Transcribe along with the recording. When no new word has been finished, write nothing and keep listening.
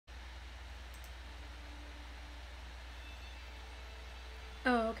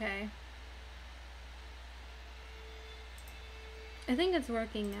Okay. I think it's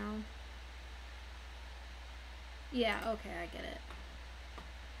working now. Yeah, okay, I get it.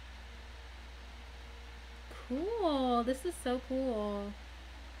 Cool. This is so cool.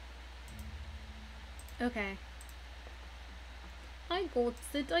 Okay. I got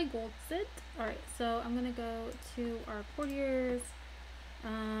it. I got it. Alright, so I'm gonna go to our courtiers.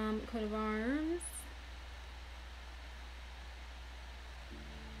 Coat of arms.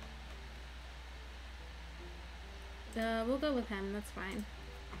 We'll go with him. That's fine.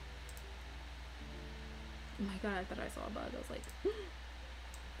 Oh my god, I thought I saw a bug. I was like,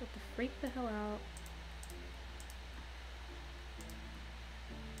 what the freak the hell out?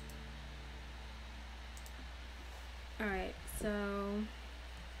 Alright, so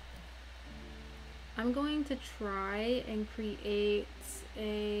I'm going to try and create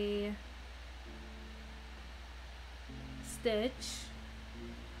a stitch.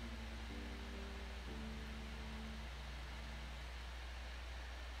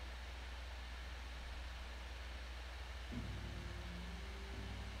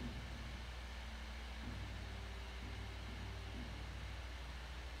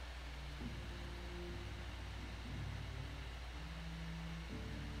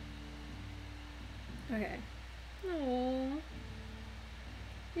 Okay. Aww.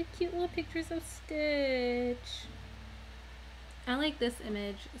 They're cute little pictures of Stitch. I like this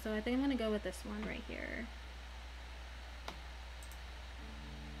image, so I think I'm gonna go with this one right here.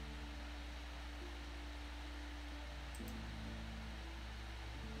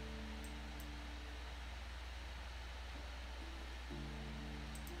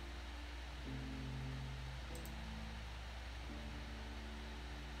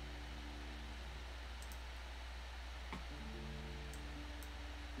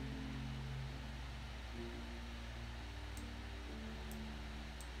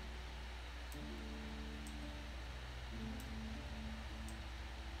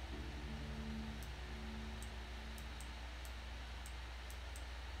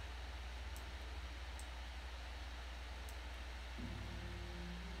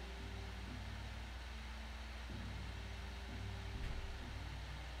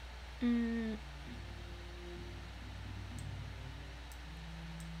 Mm.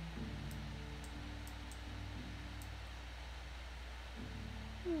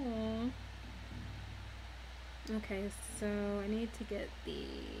 Aww. Okay, so I need to get the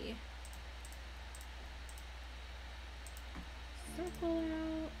circle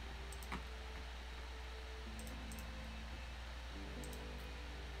out.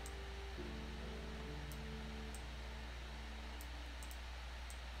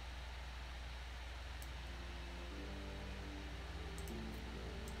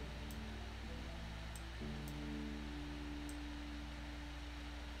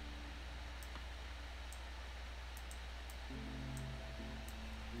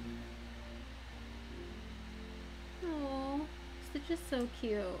 Aww, Stitch is so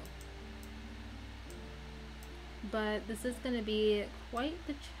cute. But this is going to be quite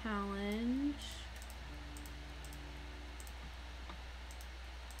the challenge.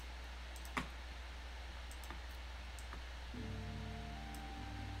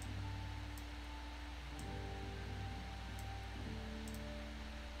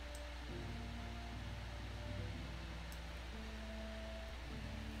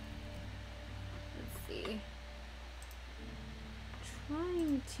 Let's see.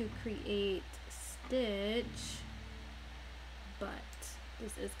 Trying to create Stitch, but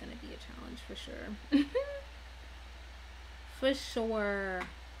this is going to be a challenge for sure. For sure.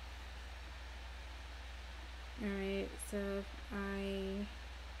 Alright, so if I'm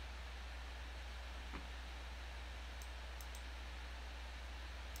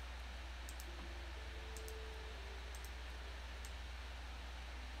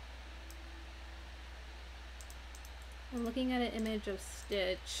looking at an image of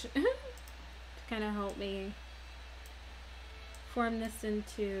Stitch to kind of help me form this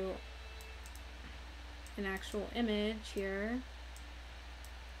into an actual image here.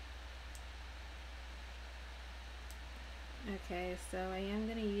 Okay, so I am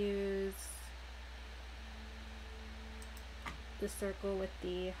going to use the circle with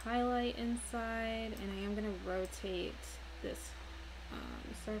the highlight inside, and I am going to rotate this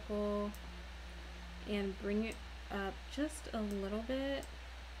circle and bring it up just a little bit.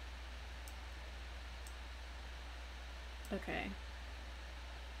 Okay.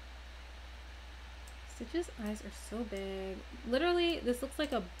 Stitch's eyes are so big. Literally, this looks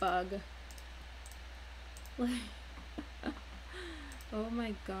like a bug. Oh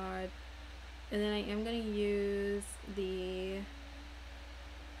my god. And then I am going to use the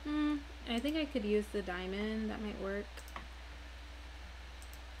I think I could use the diamond. That might work.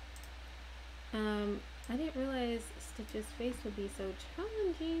 I didn't realize Stitch's face would be so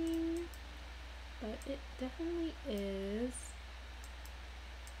challenging, but it definitely is.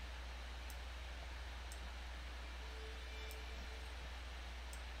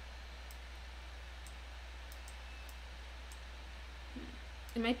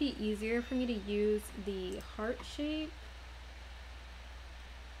 It might be easier for me to use the heart shape.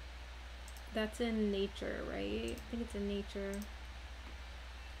 That's in nature, right? I think it's in nature.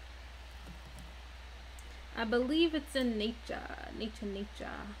 I believe it's in nature. Nature.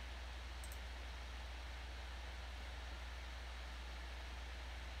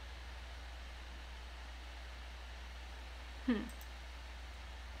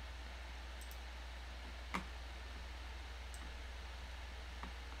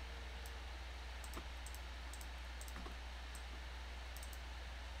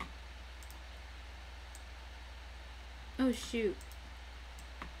 Oh shoot.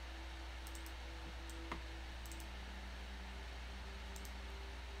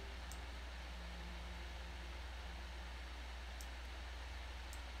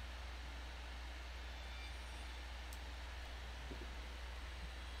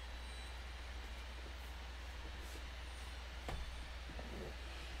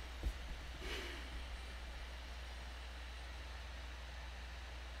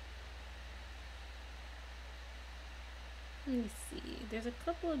 Let me see. There's a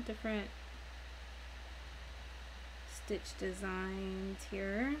couple of different stitch designs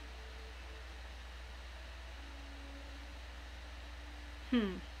here.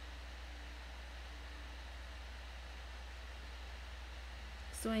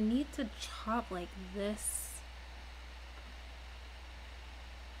 So I need to chop like this.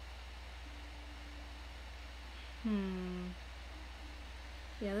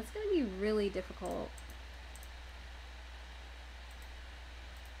 Yeah, that's gonna be really difficult.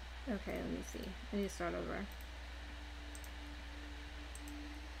 Okay, let me see. I need to start over.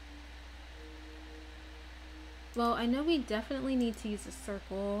 Well, I know we definitely need to use a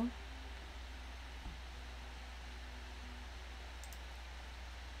circle.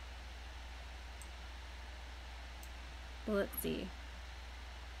 But let's see.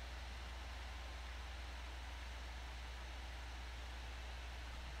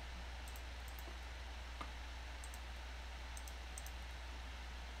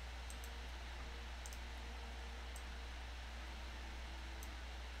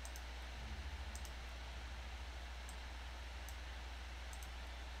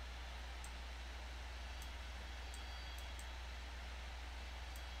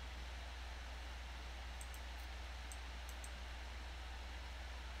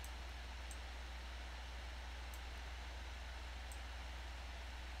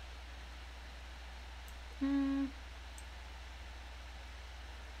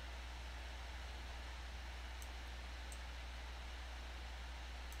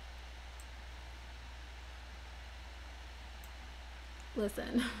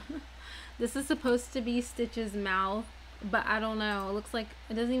 Listen, this is supposed to be Stitch's mouth, but I don't know. It looks like,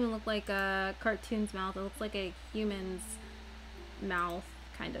 it doesn't even look like a cartoon's mouth. It looks like a human's mouth,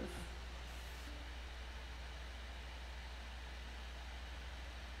 kind of.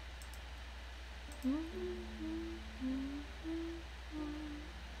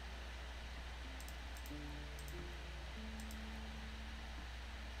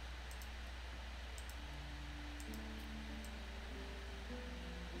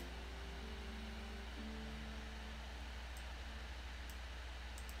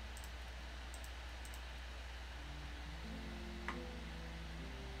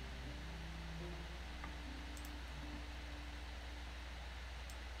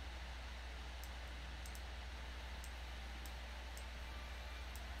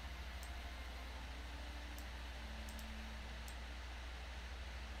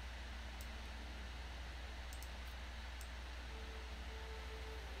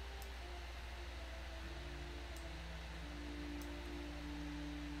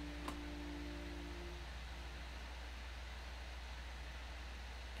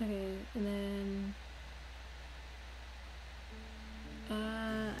 Okay, and then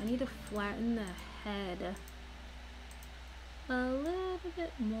I need to flatten the head a little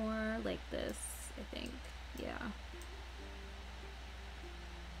bit more like this, I think. Yeah.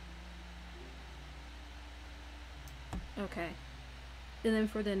 Okay. And then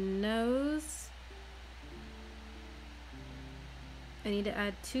for the nose, I need to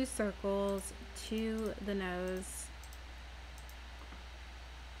add 2 circles to the nose.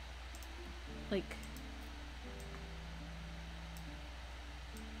 Like,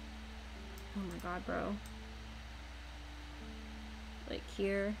 my god, bro. Like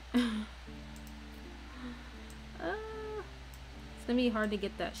here. It's gonna be hard to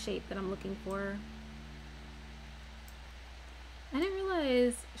get that shape that I'm looking for. I didn't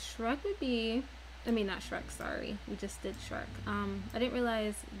realize Shrek would be, I mean, not Shrek, sorry. We just did Shrek. I didn't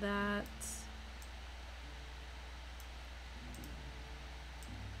realize that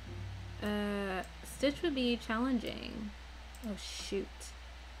Stitch would be challenging. Oh, shoot.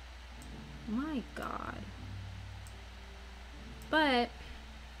 My god. But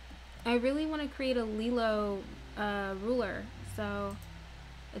I really want to create a Lilo ruler, so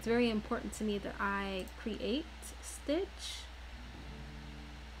it's very important to me that I create Stitch.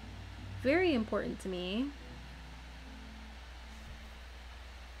 Very important to me.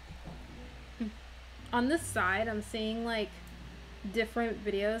 On this side, I'm seeing like different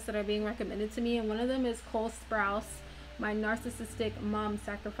videos that are being recommended to me, and one of them is Cole Sprouse, my narcissistic mom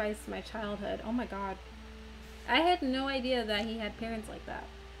sacrificed my childhood. Oh my god. I had no idea that he had parents like that.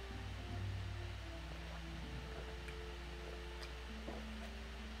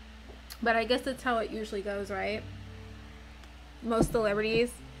 But I guess that's how it usually goes, right? Most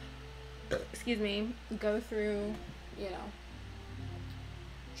celebrities, excuse me, go through, you know,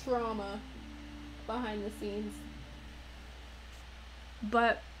 trauma behind the scenes.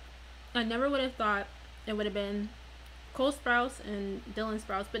 But I never would have thought it would have been Cole Sprouse and Dylan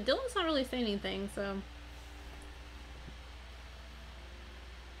Sprouse. But Dylan's not really saying anything, so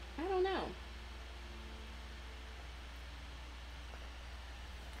I don't know.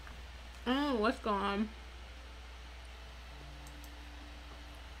 I don't know what's going on.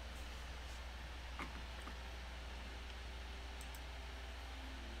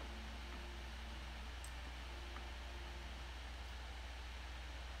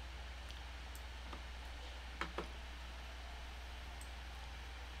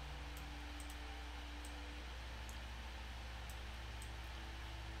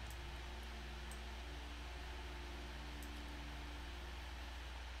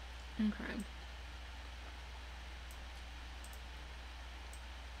 Okay.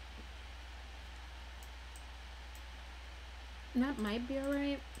 That might be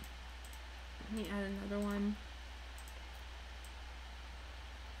alright. Let me add another one.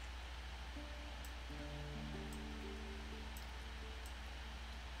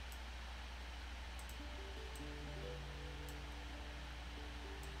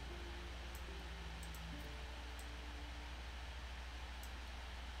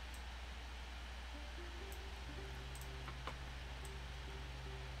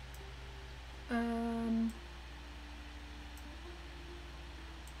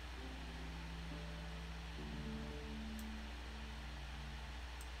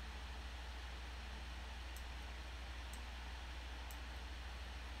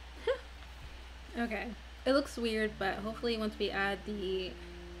 Okay. It looks weird, but hopefully once we add the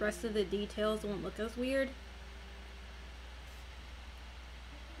rest of the details, it won't look as weird.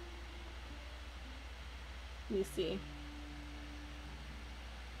 Let me see.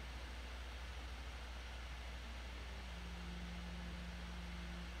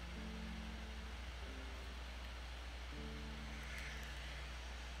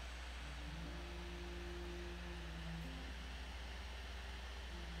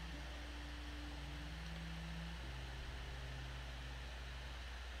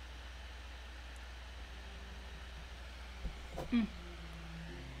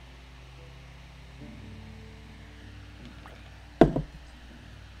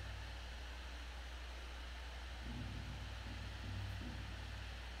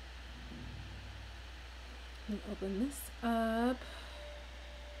 Open this up.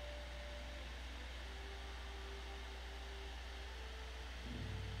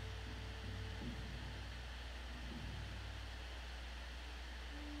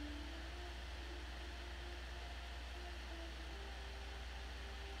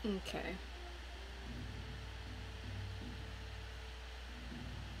 Okay.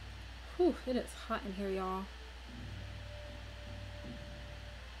 Whew, it is hot in here, y'all.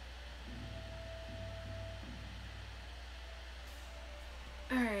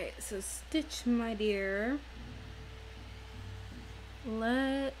 Alright, so Stitch, my dear.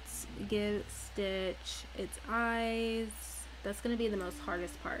 Let's give Stitch its eyes. That's going to be the most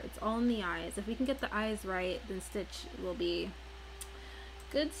hardest part. It's all in the eyes. If we can get the eyes right, then Stitch will be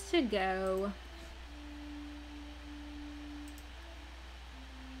good to go.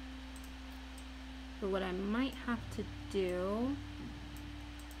 But what I might have to do...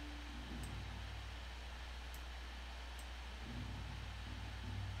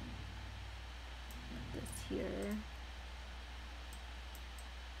 here.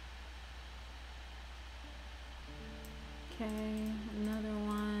 Okay, another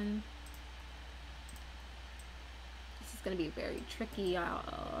one. This is gonna be very tricky,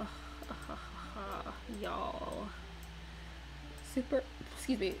 y'all. Y'all. Super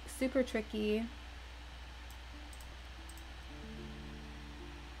tricky.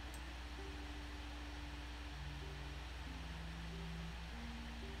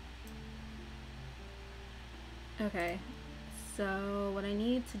 Okay, so what I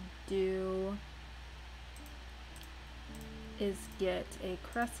need to do is get a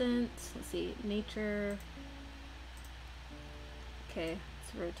crescent. Let's see, nature. Okay,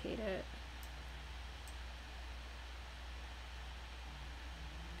 let's rotate it.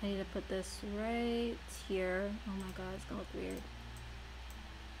 I need to put this right here. Oh my god, it's gonna look weird.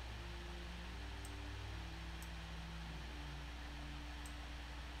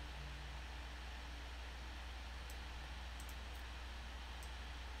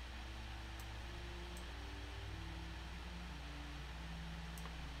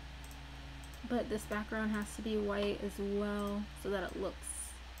 But this background has to be white as well so that it looks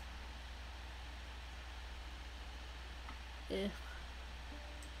The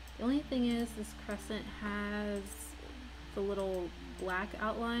only thing is this crescent has the little black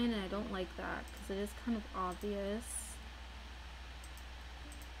outline and I don't like that because it is kind of obvious.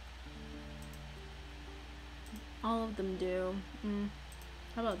 All of them do.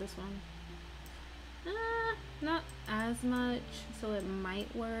 How about this one? Not as much, so it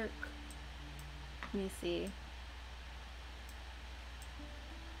might work. Let me see.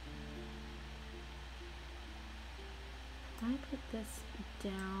 I put this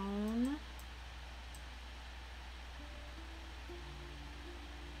down.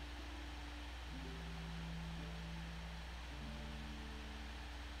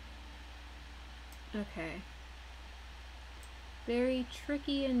 Okay. Very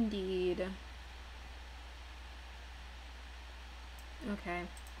tricky indeed. Okay.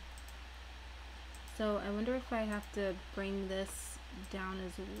 So I wonder if I have to bring this down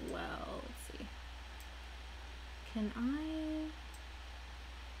as well. Let's see. Can I?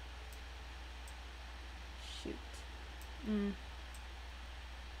 Shoot.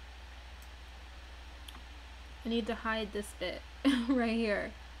 I need to hide this bit right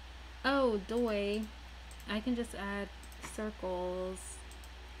here. Oh, doy. I can just add circles.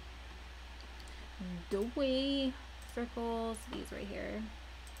 Doy. Circles. These right here.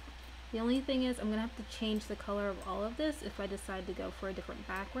 The only thing is I'm gonna have to change the color of all of this if I decide to go for a different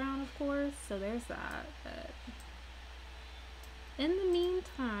background, of course. So there's that. But in the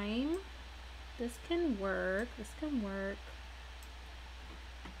meantime, this can work. This can work.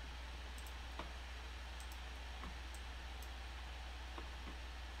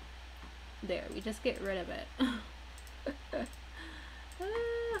 There, we just get rid of it.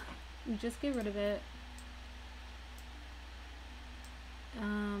 We just get rid of it.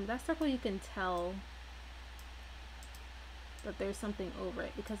 That circle, you can tell that there's something over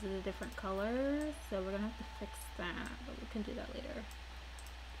it because of the different colors. So we're gonna have to fix that, but we can do that later.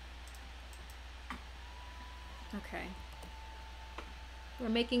 Okay. We're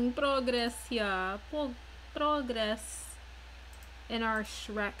making progress here. Progress in our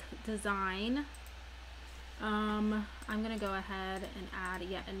Shrek design. I'm gonna go ahead and add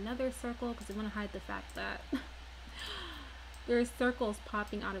yet another circle because I want to hide the fact that there's circles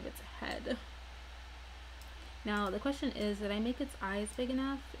popping out of its head. Now the question is, did I make its eyes big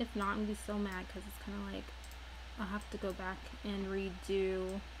enough? If not, I'm gonna be so mad because it's kind of like I'll have to go back and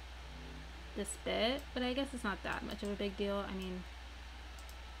redo this bit, but I guess it's not that much of a big deal. I mean,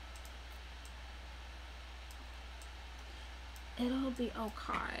 it'll be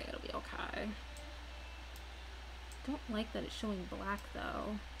okay. It'll be okay. Don't like that it's showing black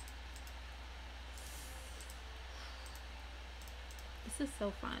though. This is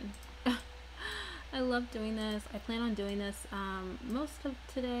so fun. I love doing this. I plan on doing this most of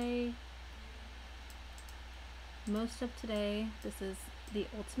today. This is the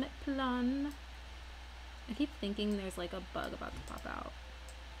ultimate plan. I keep thinking there's like a bug about to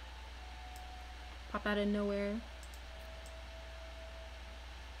pop out of nowhere.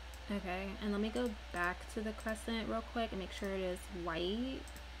 Okay, and let me go back to the crescent real quick and make sure it is white.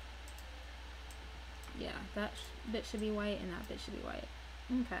 Yeah, that bit should be white and that bit should be white.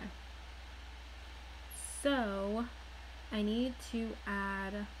 Okay. So, I need to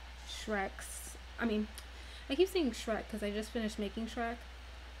add Shrek's, I keep saying Shrek because I just finished making Shrek.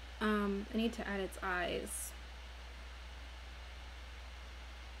 I need to add its eyes.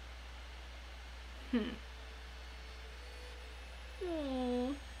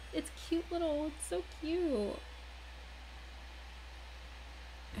 Oh, it's cute little, it's so cute.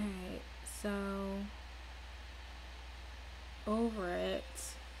 Alright, so over it.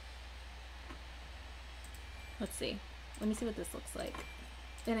 Let's see. Let me see what this looks like.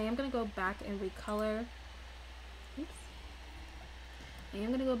 And I am going to go back and recolor. Oops. I am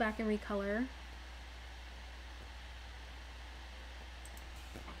going to go back and recolor.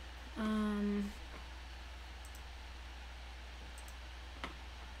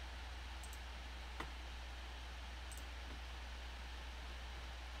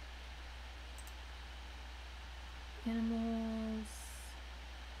 Animals,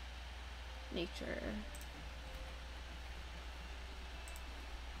 nature.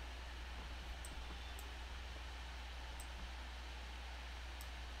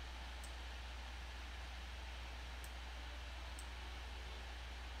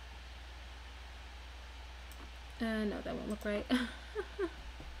 No, that won't look right.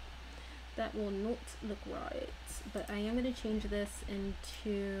 That will not look right. But I am going to change this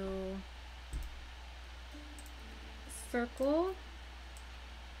into circle.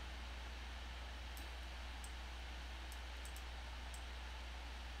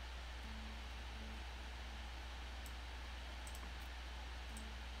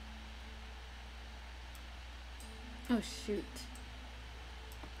 Oh shoot.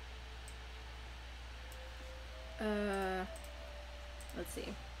 Let's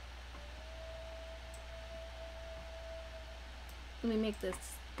see. Let me make this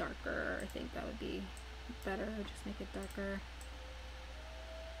darker. I think that would be better. Just make it darker.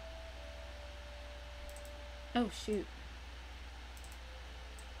 Oh shoot.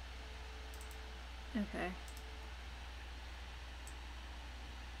 Okay.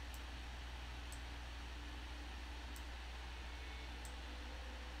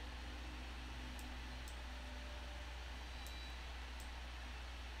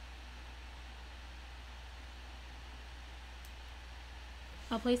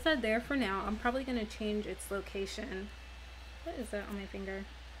 I'll place that there for now. I'm probably going to change its location. What is that on my finger?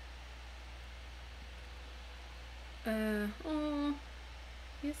 Oh,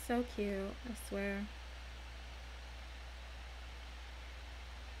 he's so cute, I swear.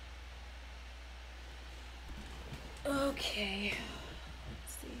 Okay,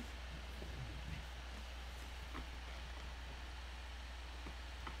 let's see.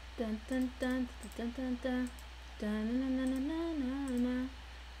 Dun dun dun dun dun dun dun dun dun dun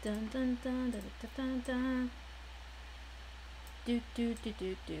dun dun dun dun dun dun dun. Do do do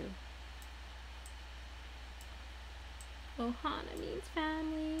do do. Ohana means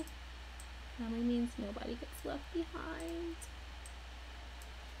family. Family means nobody gets left behind.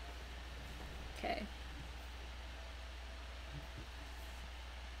 Okay.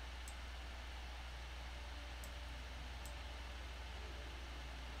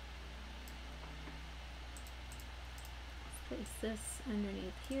 Place this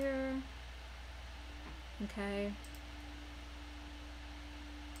underneath here. Okay.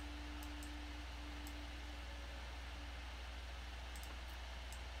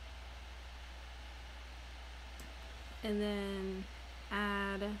 And then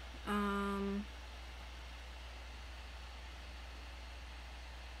add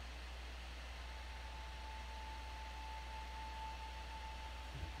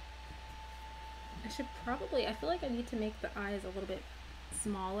I should probably, I feel like I need to make the eyes a little bit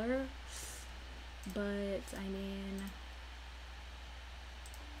smaller, but I mean,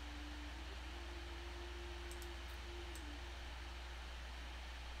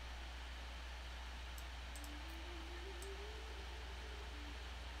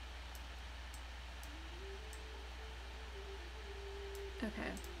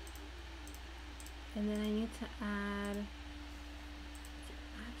 okay. And then I need to add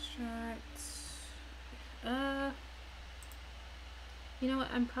abstract. You know what?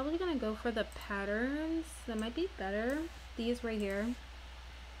 I'm probably gonna go for the patterns. That might be better. These right here.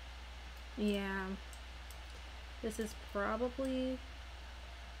 Yeah. This is probably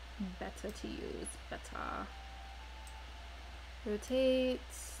better to use. Better. Rotate.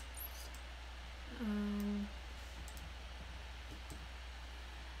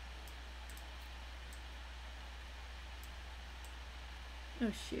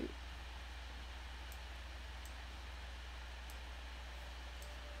 Oh shoot.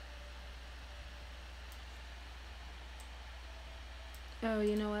 Oh,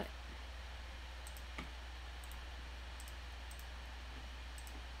 you know what?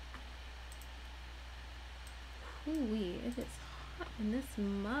 Ooh-wee, it is hot in this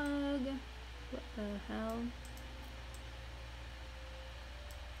mug. What the hell?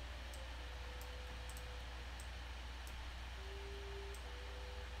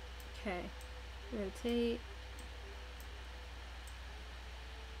 Okay, rotate.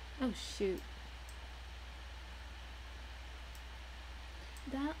 Oh shoot.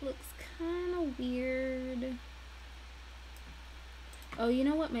 That looks kind of weird. Oh, you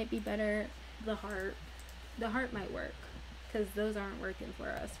know what might be better? The heart. The heart might work, because those aren't working for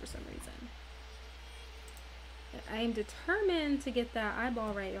us for some reason. I am determined to get that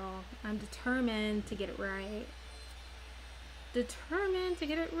eyeball right, y'all. I'm determined to get it right. Determined to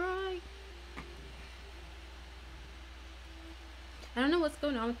get it right. I don't know what's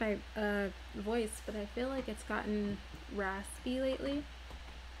going on with my voice, but I feel like it's gotten raspy lately.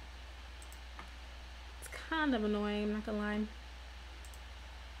 It's kind of annoying, I'm not gonna lie.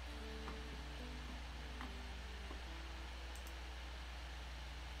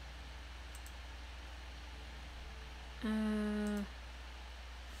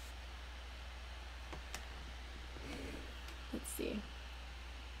 Let's see.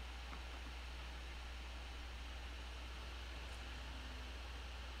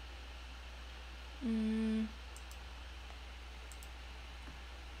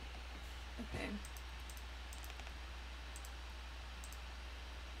 Okay.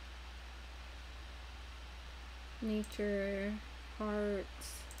 Nature,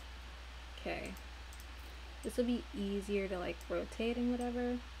 hearts. Okay. This will be easier to like rotate and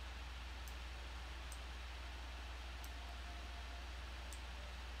whatever.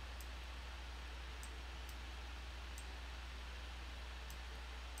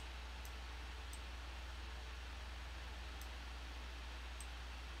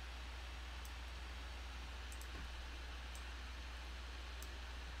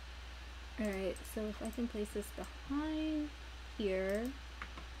 Alright, so if I can place this behind here.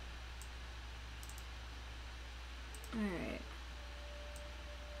 Alright.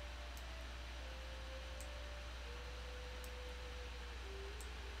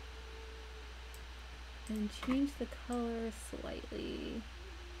 And change the color slightly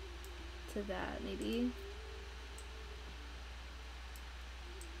to that, maybe.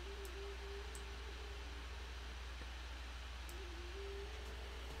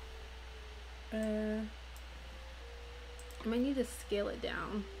 I might need to scale it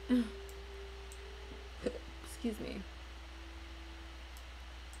down. Excuse me.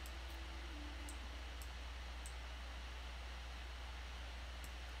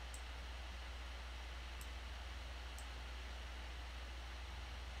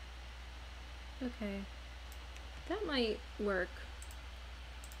 Okay, that might work.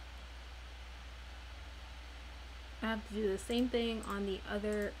 I have to do the same thing on the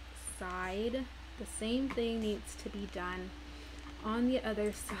other side. The same thing needs to be done on the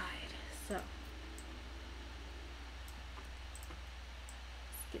other side. So let's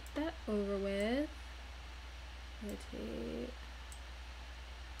get that over with. Rotate.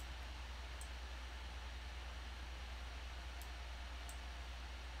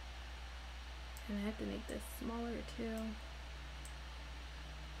 And I have to make this smaller too.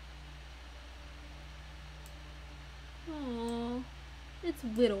 Aww, it's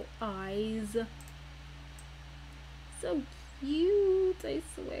little eyes. So cute, I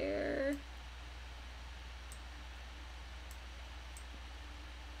swear.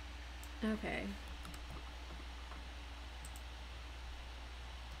 Okay.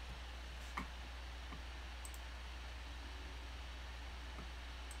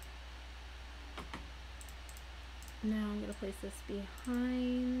 Now I'm gonna place this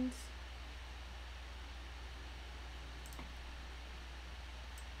behind.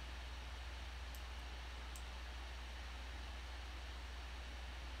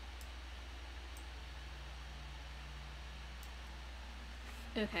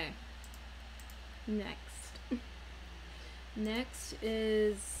 Okay. Next. Next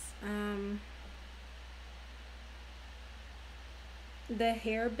is the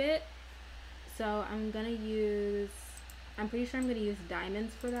hair bit. So I'm gonna use, I'm pretty sure I'm gonna use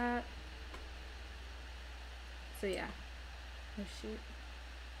diamonds for that. So yeah. Oh shoot.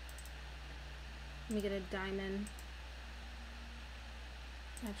 Let me get a diamond.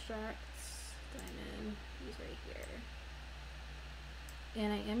 Abstracts, diamond, use right here.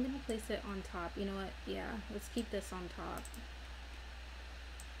 And I am gonna place it on top. You know what? Yeah, let's keep this on top.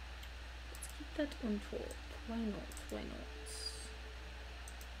 Let's keep that on top. Why not? Why not?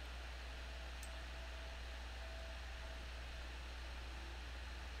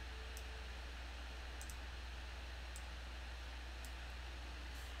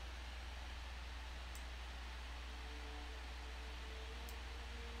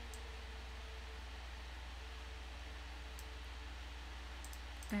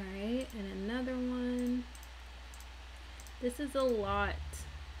 Alright, and another one. This is a lot.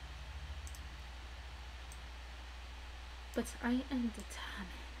 But I am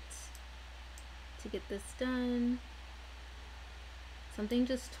determined to get this done. Something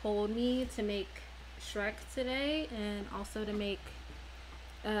just told me to make Shrek today and also to make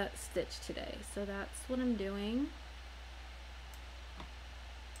Stitch today. So that's what I'm doing.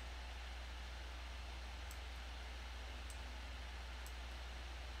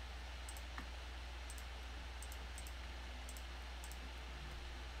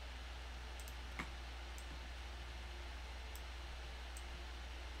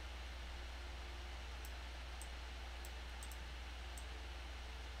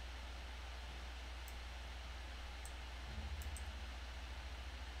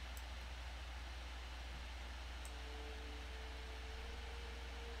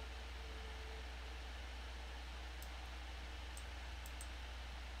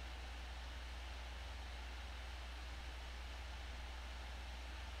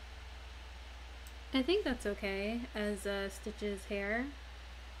 I think that's okay as Stitch's hair.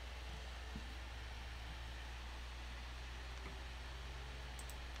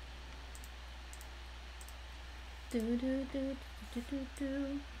 Do do do do do do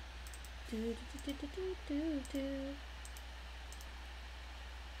do do do do do do do.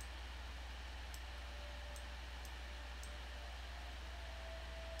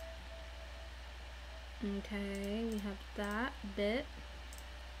 Okay, we have that bit.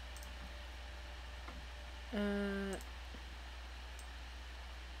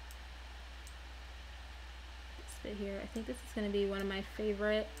 This bit here. I think this is going to be one of my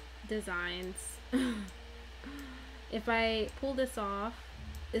favorite designs. If I pull this off,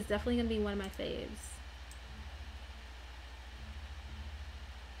 it's definitely going to be one of my faves.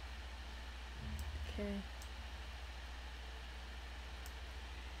 Okay.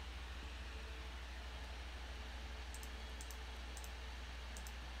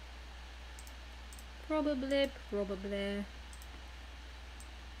 Probably.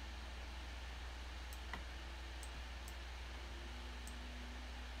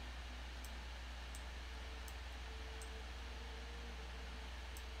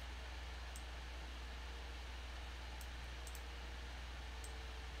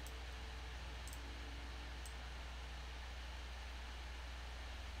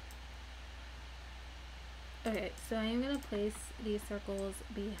 Okay, so I am going to place these circles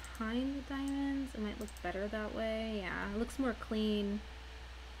behind the diamonds. It might look better that way. Yeah, it looks more clean.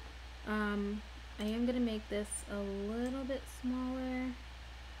 I am going to make this a little bit smaller.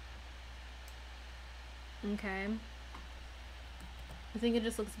 Okay. I think it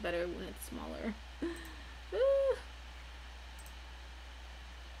just looks better when it's smaller.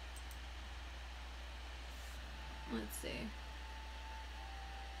 Let's see.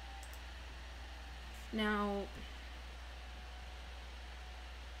 Now,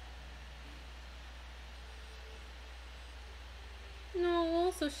 no,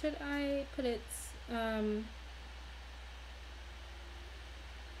 also should I put its, let's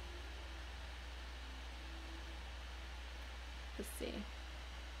see,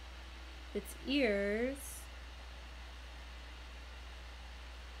 its ears.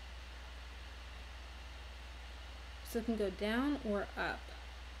 So it can go down or up.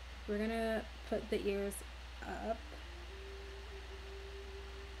 We're gonna put the ears up.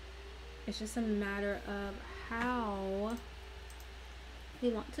 It's just a matter of how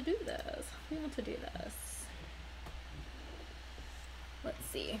we want to do this. Let's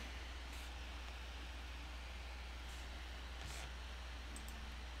see.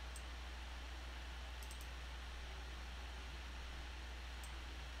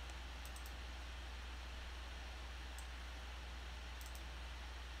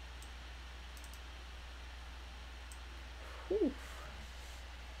 Oof.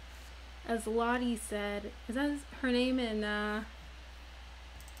 As Lottie said, is that her name in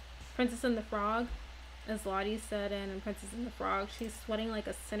Princess and the Frog? As Lottie said in Princess and the Frog, she's sweating like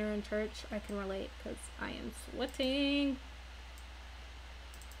a sinner in church. I can relate because I am sweating.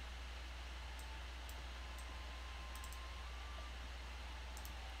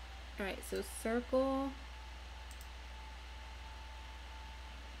 Alright, so circle.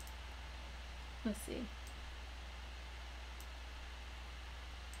 Let's see.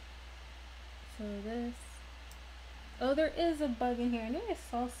 So this. Oh, there is a bug in here. I knew I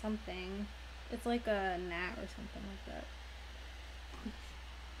saw something. It's like a gnat or something like that.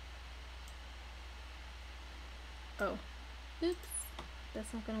 Oh. Oops.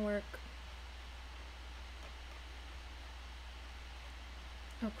 That's not gonna work.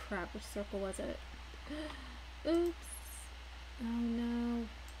 Oh crap, which circle was it? Oops. Oh no.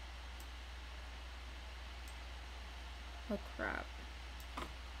 Oh crap.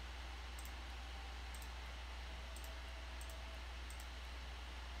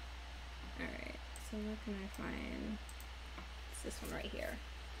 Alright, so where can I find this one right here.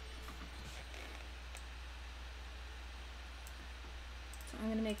 So I'm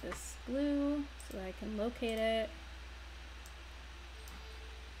gonna make this blue so that I can locate it.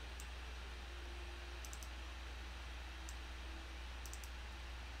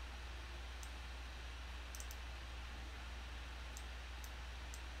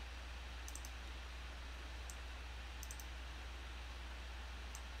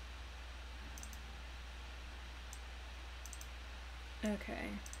 Okay.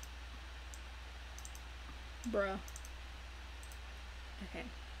 Bruh. Okay.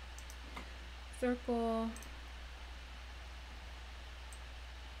 Circle.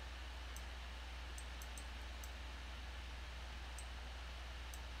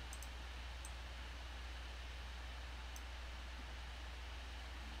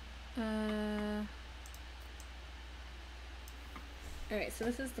 Alright, so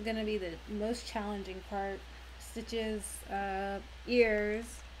this is gonna be the most challenging part. Stitches, ears.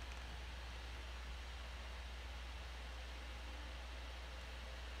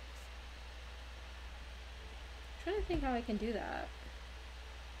 I'm trying to think how I can do that.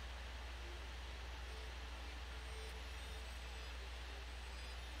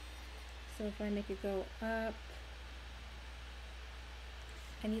 So if I make it go up,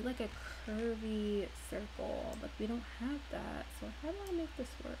 I need like a curvy circle, but we don't have that. So how do I make this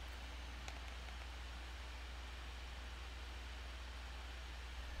work?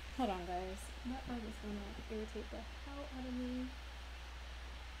 Hold on, guys. That bug is gonna irritate the hell out of me.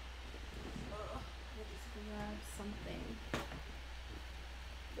 Ugh, I just grab something.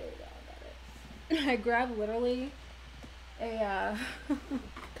 There we go, I got it. I grabbed literally a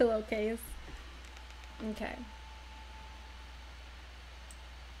pillowcase. Okay.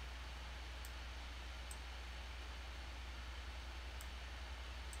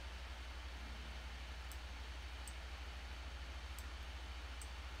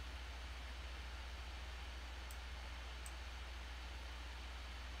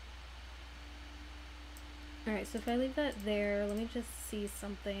 Alright, so if I leave that there, let me just see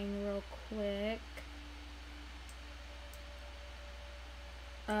something real quick.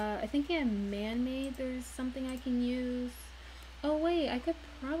 I think in man-made there's something I can use. Oh wait, I could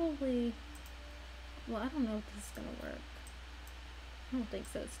probably... Well, I don't know if this is gonna work. I don't think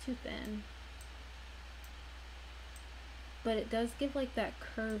so, it's too thin. But it does give like that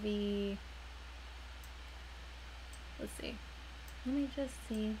curvy... Let's see. Let me just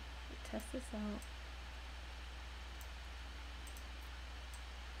see. Test this out.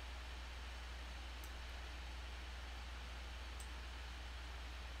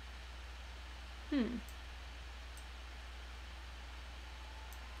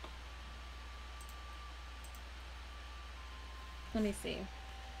 Let me see.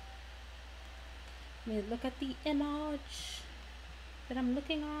 Let me look at the image that I'm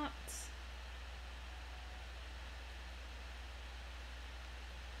looking at.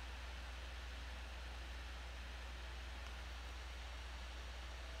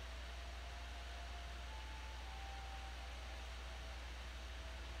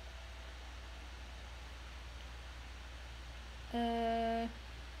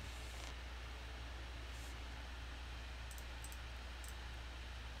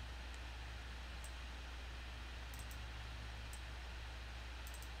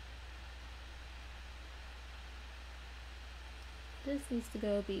 This needs to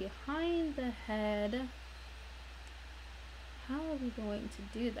go behind the head. How are we going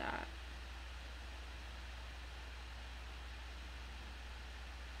to do that?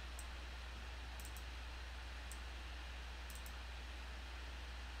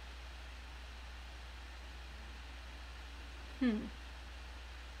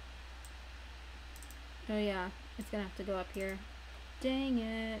 Oh yeah, it's gonna have to go up here. Dang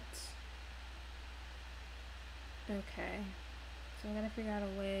it. Okay. So I gotta figure out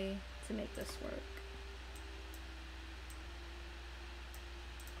a way to make this work.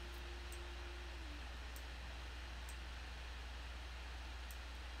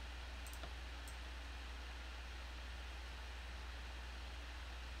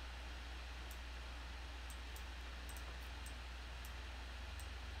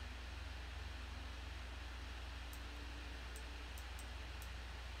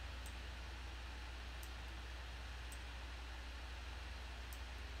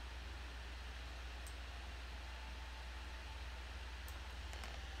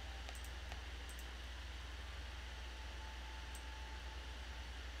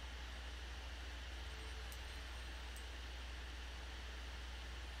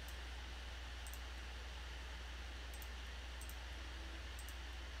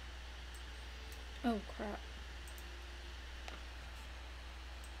 Oh crap.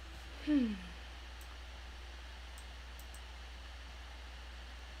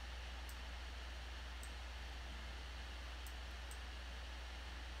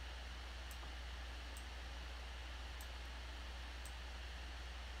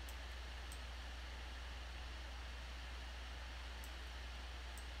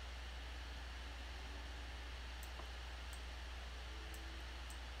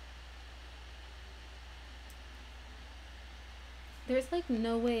 There's like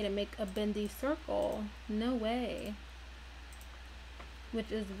no way to make a bendy circle. No way.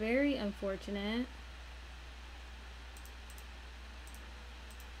 Which is very unfortunate.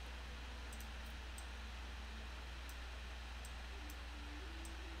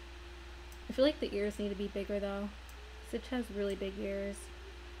 I feel like the ears need to be bigger though. Stitch has really big ears.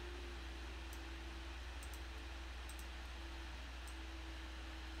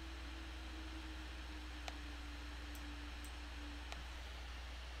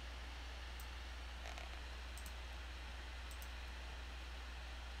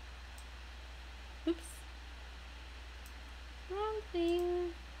 Oops. Wrong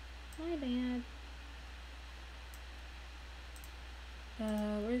thing. My bad.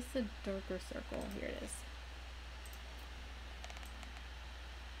 Where's the darker circle? Here it is.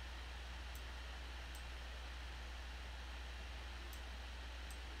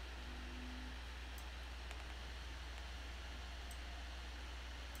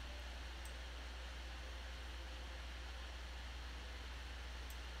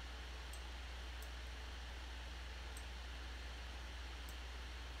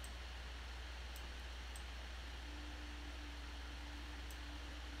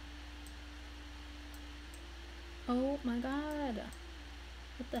 Oh my god.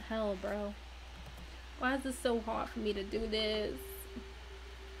 What the hell, bro? Why is this so hard for me to do this?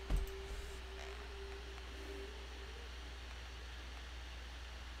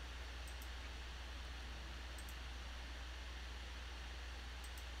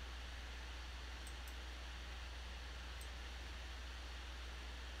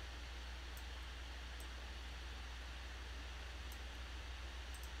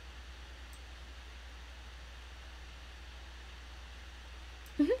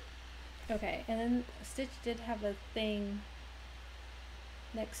 Okay, and then Stitch did have a thing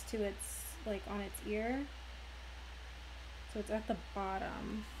next to its, like on its ear. So it's at the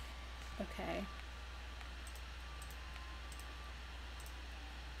bottom. Okay.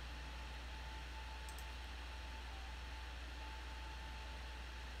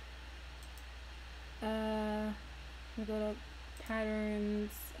 We go to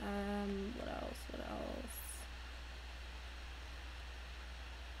patterns, what else?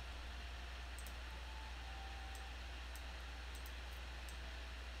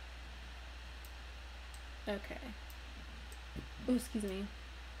 Okay. Oh, excuse me.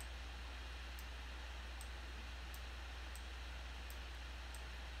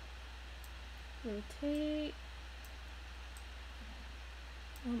 Rotate.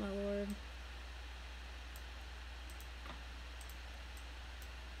 Oh my lord.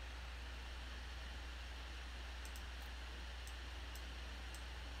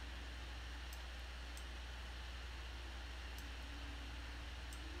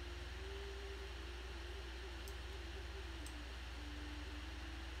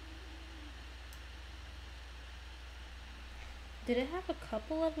 Did it have a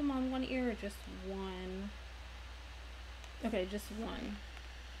couple of them on one ear or just one? Okay, just one.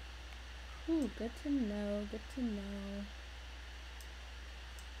 Ooh, good to know, good to know.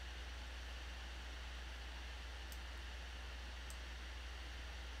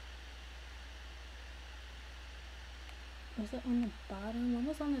 Was it on the bottom? One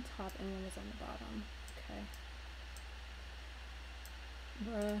was on the top and one was on the bottom. Okay.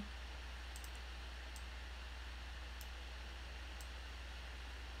 Bruh.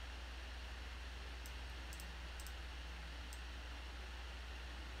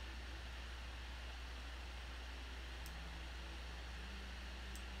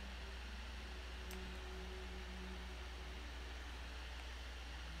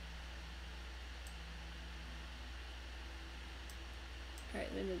 Alright,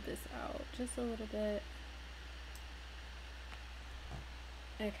 let me move this out just a little bit.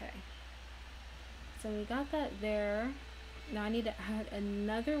 Okay. So we got that there. Now I need to add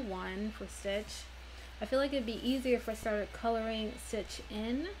another one for Stitch. I feel like it'd be easier if I started coloring Stitch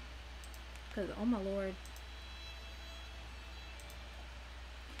in. Because, oh my lord.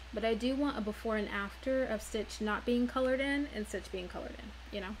 But I do want a before and after of Stitch not being colored in and Stitch being colored in,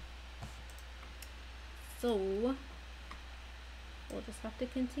 you know? So, we'll just have to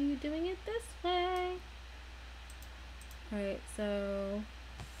continue doing it this way. Alright, so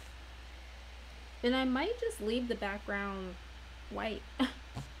And I might just leave the background white.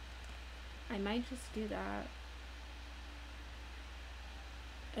 I might just do that.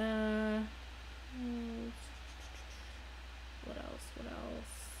 What else? What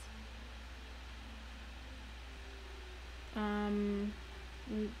else?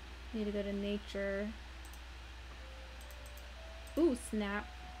 Need to go to nature. Ooh, snap.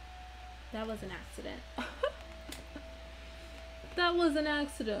 That was an accident. That was an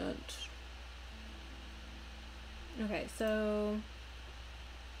accident. Okay, so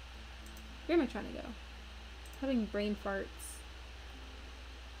where am I trying to go? Having brain farts.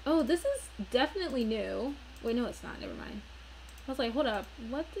 Oh, this is definitely new. Wait, no, it's not. Never mind. I was like, hold up.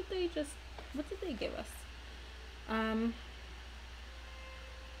 What did they give us?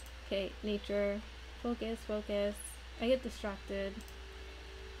 Okay, nature. Focus, focus. I get distracted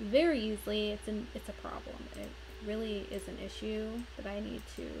very easily. It's a problem. It really is an issue that I need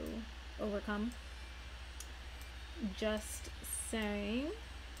to overcome. Just saying.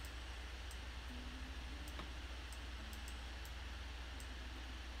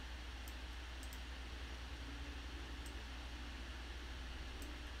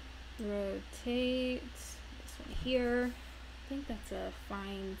 Rotate this one here. I think that's a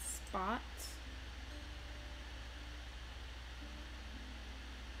fine spot.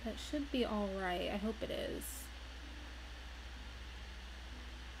 That should be all right. I hope it is.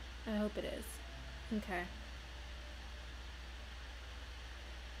 I hope it is. Okay.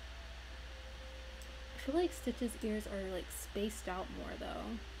 I feel like Stitch's ears are like spaced out more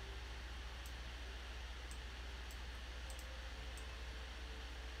though.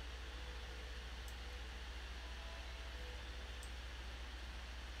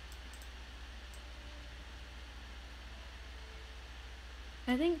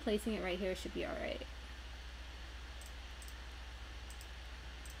 I think placing it right here should be alright.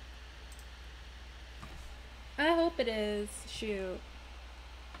 I hope it is. Shoot.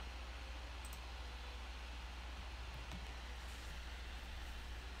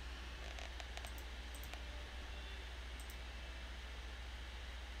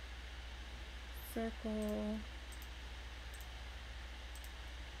 Circle.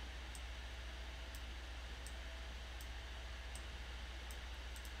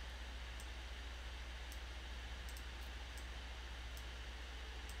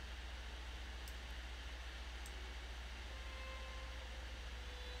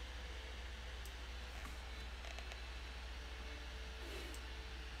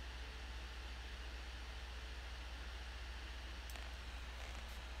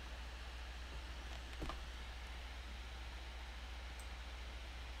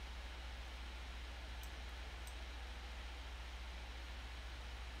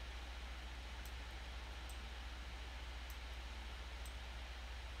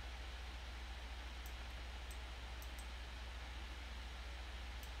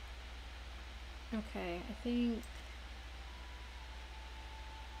 Okay, I think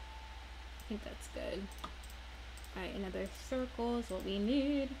that's good. Alright, another circle is what we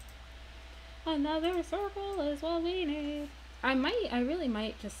need. Another circle is what we need. I really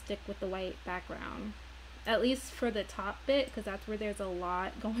might just stick with the white background. At least for the top bit, because that's where there's a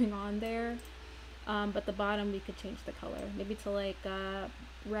lot going on there. But the bottom we could change the color. Maybe to like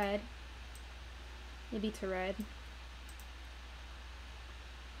red. Maybe to red.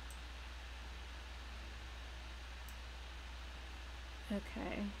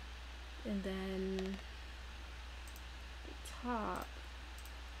 Okay. And then the top.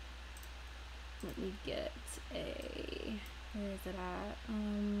 Let me get a, where is it at?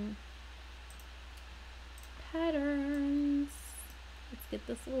 Patterns. Let's get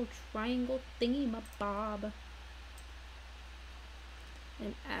this little triangle thingy mabob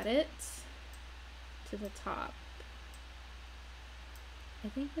and add it to the top. I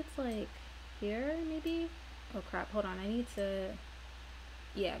think it's like here maybe. Oh crap, hold on, I need to,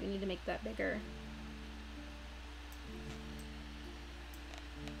 yeah, we need to make that bigger.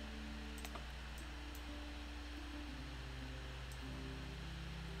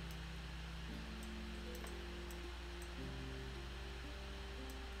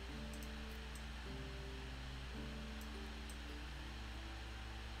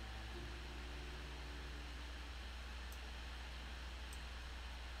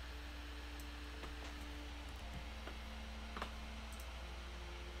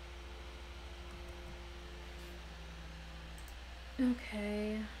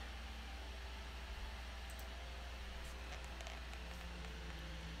 Okay.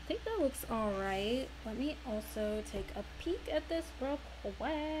 I think that looks alright. Let me also take a peek at this real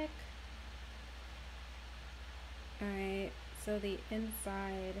quick. Alright, so the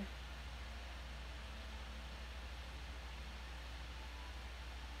inside.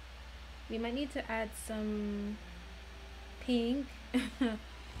 We might need to add some pink.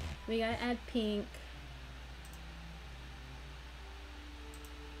 We gotta add pink.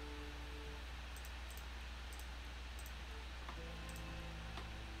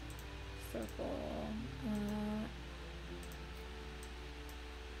 Circle.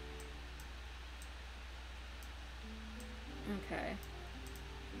 Okay.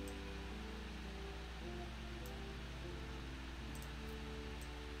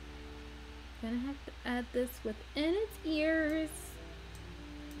 Gonna have to add this within its ears,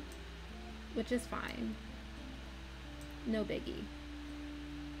 which is fine. No biggie.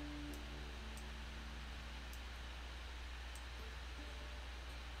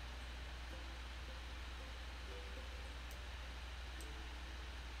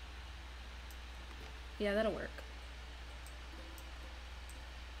 Yeah, that'll work.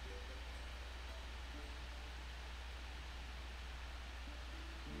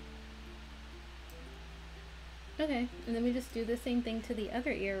 Okay, and then we just do the same thing to the other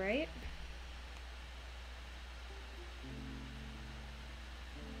ear, right?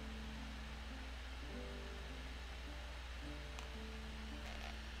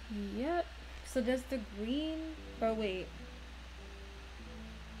 Yep. So does the green... Oh, wait.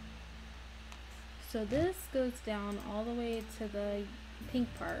 So this goes down all the way to the pink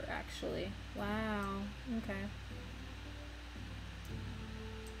part, actually. Wow. Okay.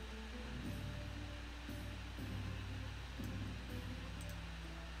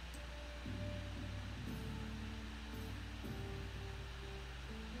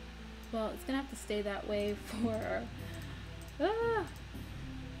 Well, it's gonna have to stay that way for...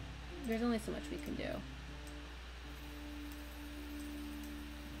 There's only so much we can do.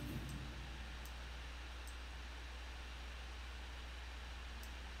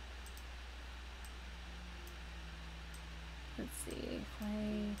 Let's see if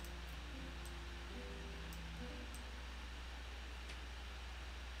I...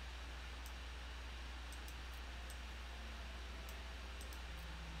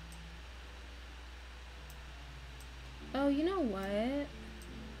 Oh, you know what?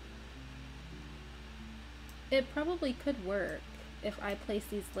 It probably could work if I place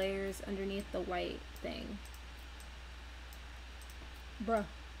these layers underneath the white thing. Bruh.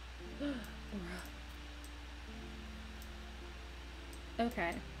 Bruh.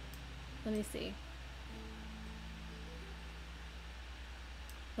 Okay. Let me see.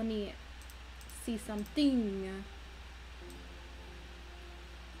 Let me see something.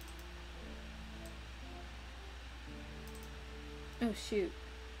 Oh, shoot.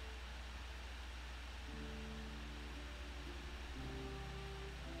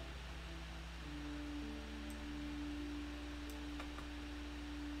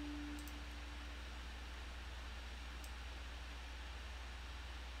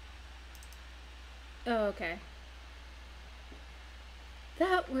 Oh, okay.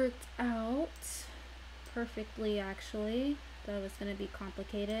 That worked out perfectly, actually. Thought it was going to be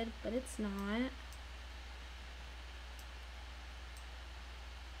complicated, but it's not.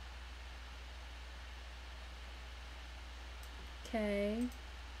 Okay.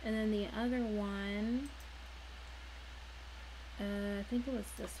 And then the other one, I think it was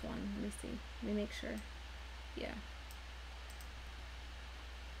this one. Let me see. Let me make sure. Yeah.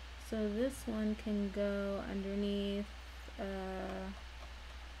 So this one can go underneath,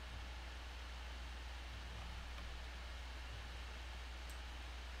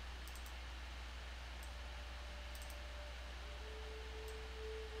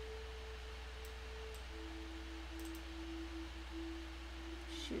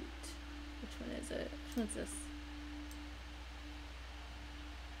 shoot. Which one is it? Which one's this?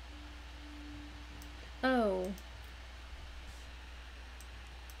 Oh.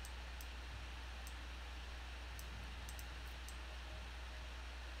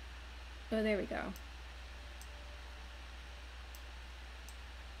 Oh, there we go.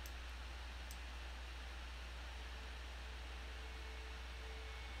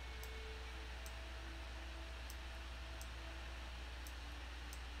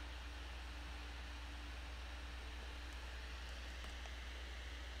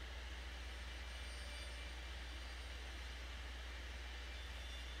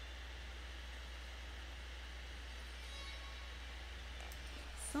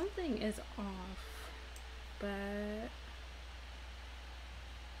 Something is off, but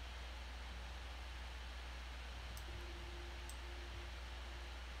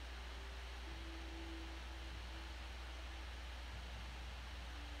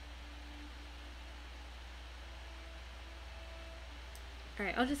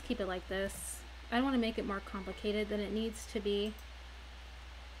alright, I'll just keep it like this. I don't want to make it more complicated than it needs to be.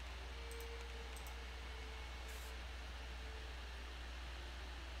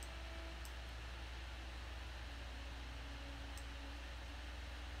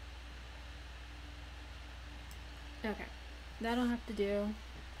 that'll have to do.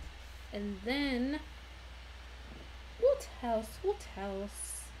 And then what else?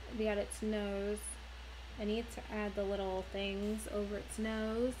 We got its nose. I need to add the little things over its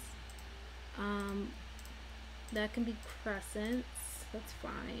nose. That can be crescents. That's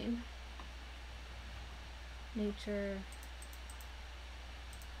fine. Nature.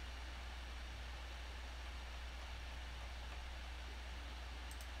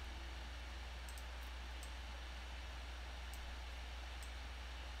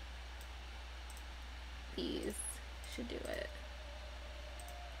 These should do it.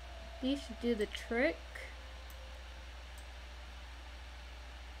 These should do the trick.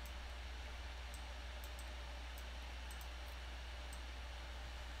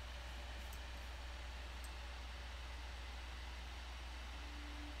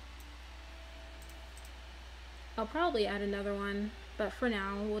 I'll probably add another one, but for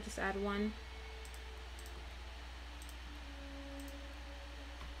now we'll just add one.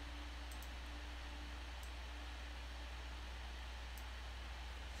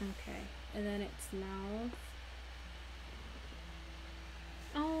 Okay, and then its mouth.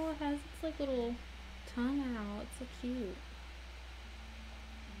 Oh, it has its like little tongue out. It's so cute.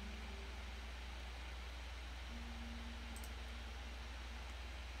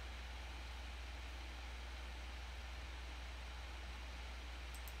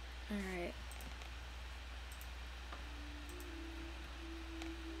 Alright.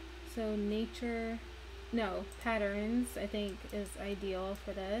 So nature, no, patterns I think is ideal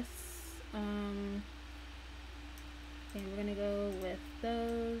for this. And we're gonna go with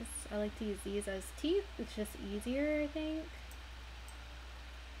those. I like to use these as teeth. It's just easier, I think.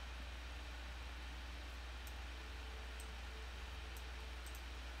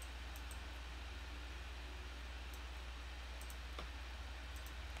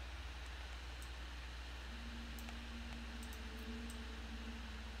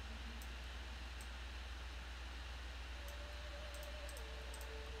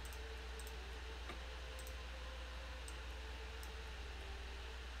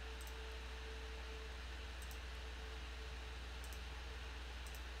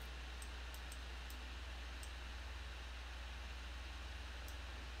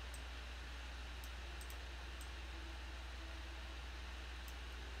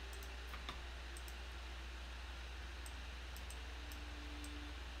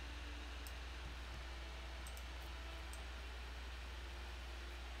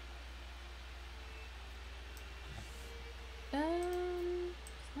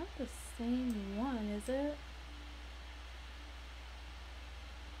 It's not the same one, is it?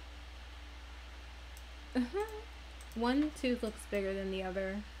 One tooth looks bigger than the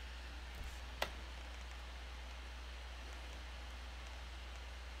other.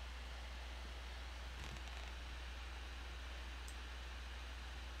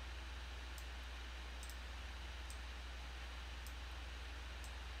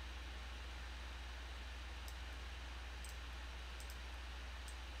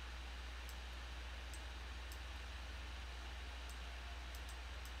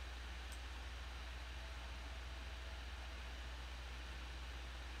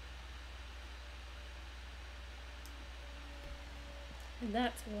 And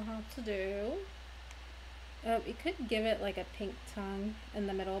that's what we'll have to do. We could give it like a pink tongue in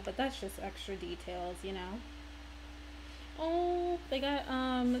the middle, but that's just extra details, you know. Oh, they got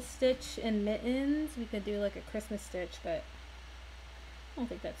Stitch and Mittens. We could do like a Christmas Stitch, but I don't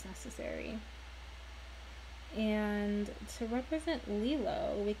think that's necessary. And to represent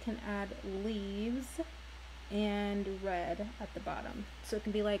Lilo, we can add leaves and red at the bottom. So it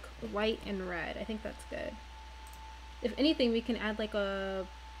can be like white and red. I think that's good. If anything, we can add like a,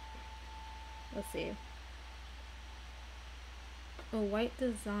 let's see, a white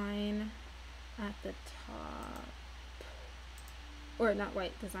design at the top. Or not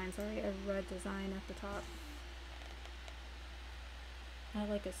white design, sorry, a red design at the top. Add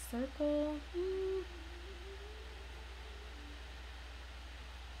like a circle.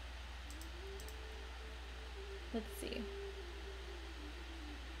 Let's see.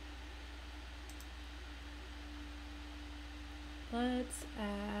 Let's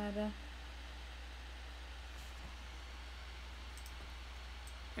add.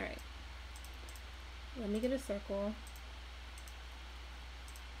 Alright. Let me get a circle.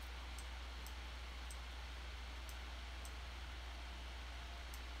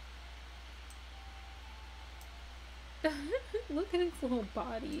 Look at its little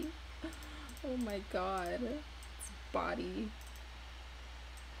body. Oh my god. Its body.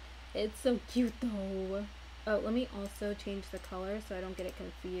 It's so cute though. Oh, let me also change the color so I don't get it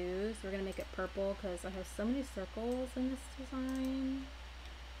confused. We're gonna make it purple because I have so many circles in this design.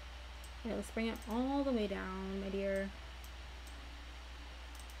 Yeah, let's bring it all the way down, my dear.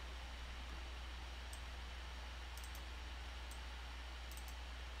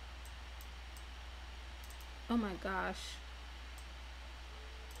 Oh my gosh.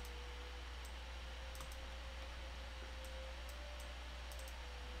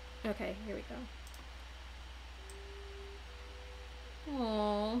 Okay, here we go.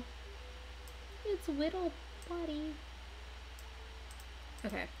 Aww. It's little buddy.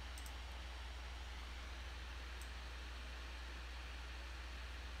 Okay.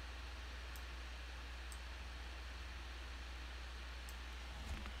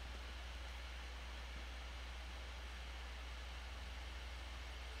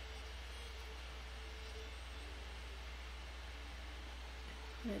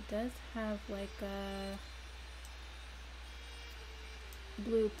 It does have like a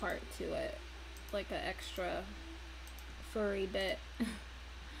blue part to it, like an extra furry bit.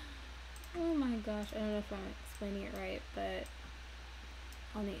 Oh my gosh, I don't know if I'm explaining it right, but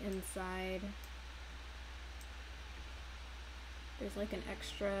on the inside there's like an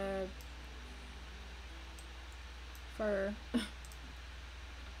extra fur.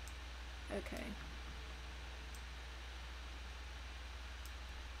 Okay.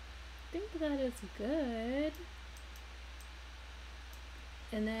 I think that is good.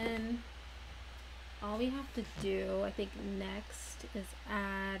 And then all we have to do, I think next, is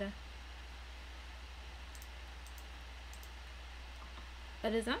add a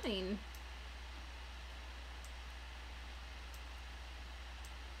design.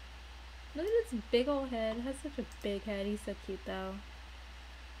 Look at this big old head. It has such a big head. He's so cute though.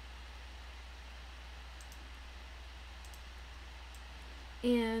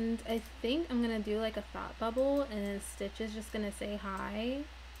 And I think I'm gonna do like a thought bubble and then Stitch is just gonna say hi.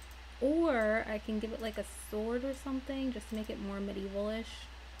 Or I can give it like a sword or something just to make it more medieval-ish.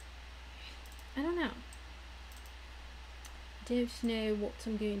 I don't know. Don't know what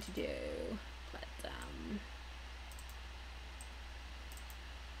I'm going to do. But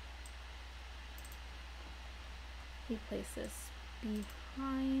we place this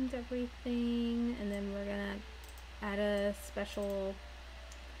behind everything and then we're gonna add a special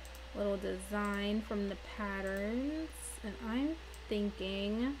little design from the patterns, and I'm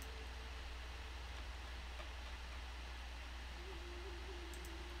thinking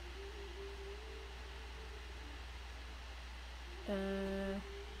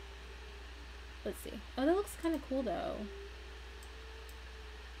let's see. Oh, that looks kind of cool though.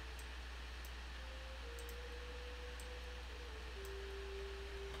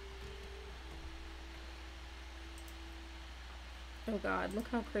 Oh god, look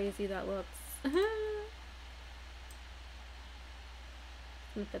how crazy that looks. I'm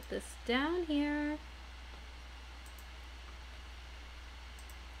gonna put this down here.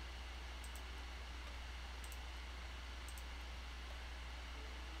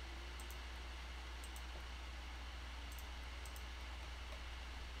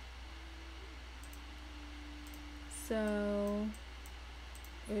 So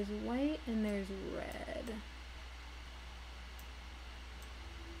there's white and there's red.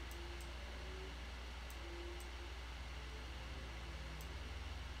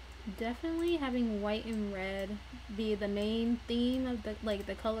 Definitely having white and red be the main theme of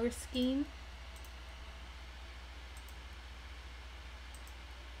the color scheme.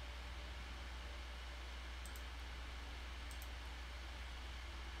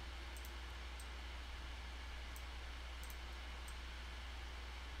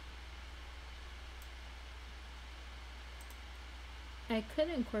 I could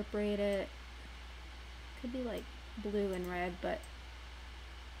incorporate it. Could be like blue and red, but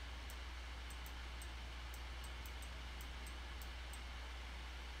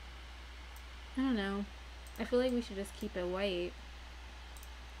I don't know. I feel like we should just keep it white.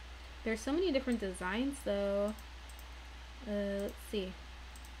 There's so many different designs though. Let's see.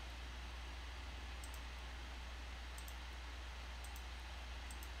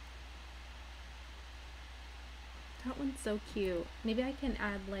 That one's so cute. Maybe I can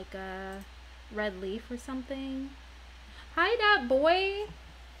add like a red leaf or something. Hi, that boy.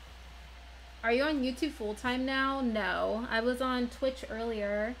 Are you on YouTube full time now? No, I was on Twitch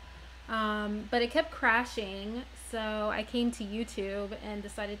earlier, but it kept crashing. So I came to YouTube and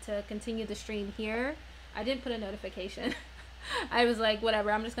decided to continue the stream here. I didn't put a notification. I was like,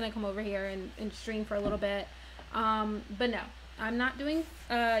 whatever, I'm just gonna come over here and stream for a little bit. But no, I'm not doing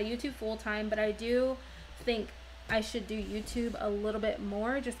YouTube full time, but I do think I should do YouTube a little bit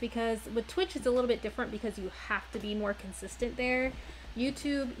more, just because with Twitch it's a little bit different because you have to be more consistent there.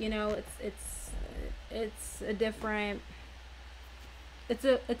 YouTube, you know, it's a different it's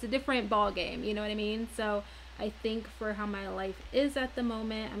a different ball game, you know what I mean? So I think for how my life is at the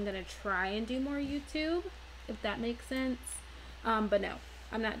moment, I'm gonna try and do more YouTube, if that makes sense. But no,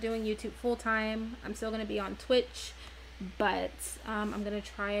 I'm not doing YouTube full time. I'm still gonna be on Twitch, but I'm gonna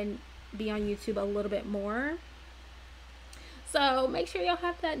try and be on YouTube a little bit more. So make sure y'all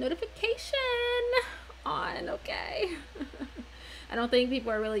have that notification on, okay? I don't think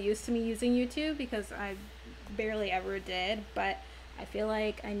people are really used to me using YouTube because I barely ever did, but I feel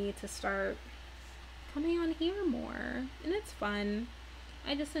like I need to start coming on here more, and it's fun.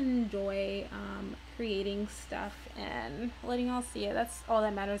 I just enjoy creating stuff and letting y'all see it. That's all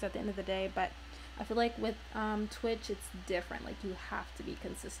that matters at the end of the day. But I feel like with Twitch, it's different. Like, you have to be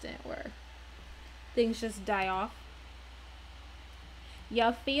consistent, or things just die off.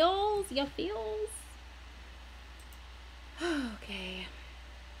 Ya feels? Ya feels? Okay.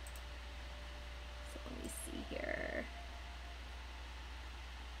 So let me see here.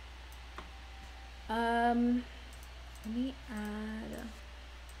 Let me add.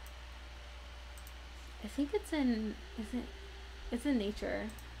 I think it's in. It's in nature.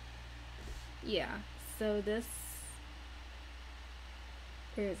 Yeah. So this.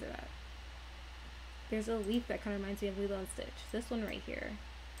 Where is it at? There's a leaf that kind of reminds me of Lilo and Stitch. This one right here.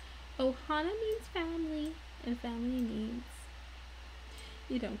 Ohana means family, and family means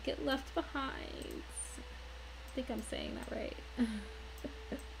you don't get left behind. I think I'm saying that right.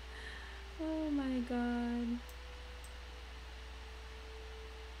 Oh my god.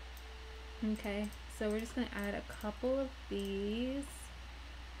 Okay, so we're just gonna add a couple of these.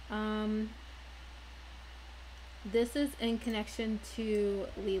 This is in connection to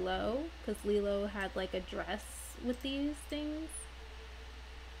Lilo, because Lilo had like a dress with these things.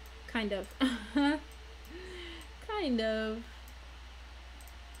 Kind of. Kind of.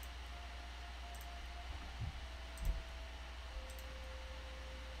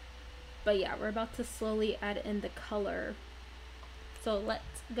 But yeah, we're about to slowly add in the color. So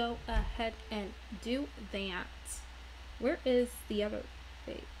let's go ahead and do that. Where is the other?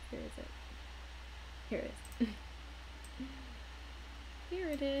 Wait, where is it? Here it is. Here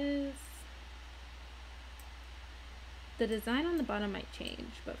it is. The design on the bottom might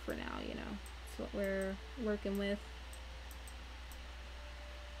change, but for now, you know, it's what we're working with.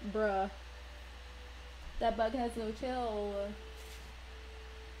 Bruh. That bug has no chill.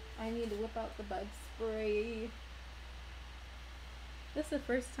 I need to whip out the bug spray. This is the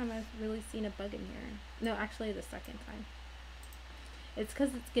first time I've really seen a bug in here. No, actually the second time. It's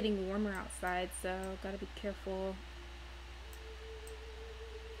because it's getting warmer outside, so gotta be careful.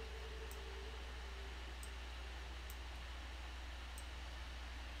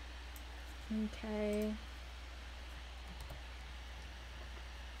 Okay.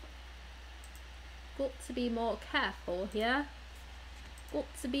 Got to be more careful here. Got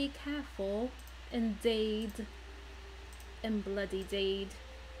to be careful. Indeed. And bloody deed.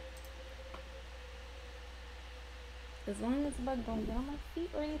 As long as the bug don't get on my feet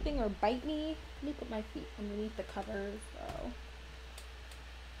or anything or bite me. Let me put my feet underneath the covers, so.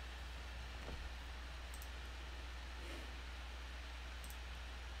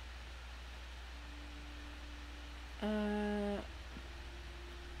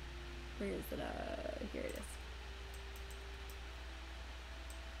 Where is it? Here it is.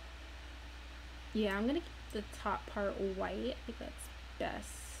 Yeah, I'm gonna keep the top part white. I think that's best.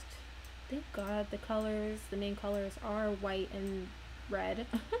 Thank God the colors, the main colors are white and red.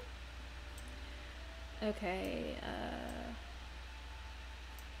 Okay,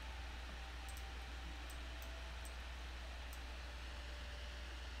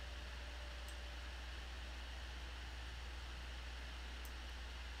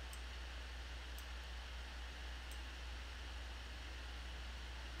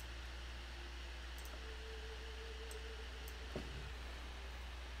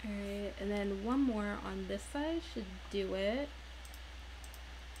 alright, and then one more on this side should do it.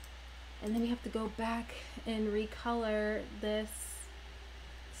 And then we have to go back and recolor this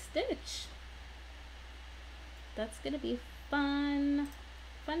stitch. That's gonna be fun.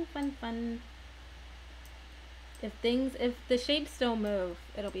 Fun, fun, fun. If the shapes don't move,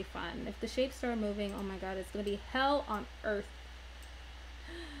 it'll be fun. If the shapes start moving, oh my god, it's gonna be hell on earth.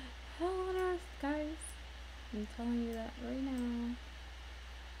 Hell on earth, guys. I'm telling you that right now.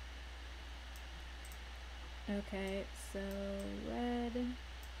 Okay, so red.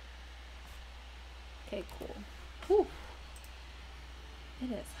 Okay, cool. Whew.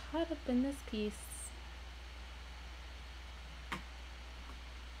 It is hot up in this piece.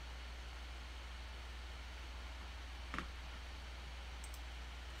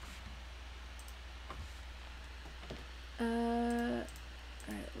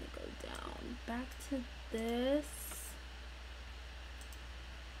 to this.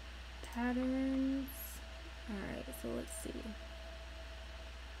 Patterns. Alright, so let's see.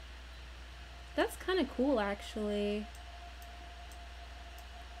 That's kind of cool, actually.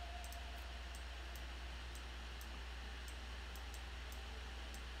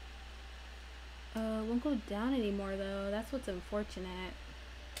 Won't go down anymore, though. That's what's unfortunate.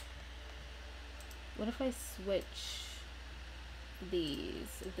 What if I switch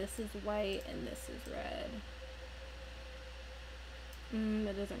these? This is white and this is red.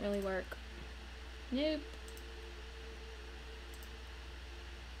 That doesn't really work. Nope.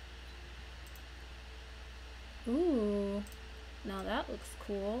 Ooh. Now that looks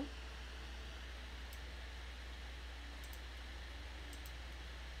cool.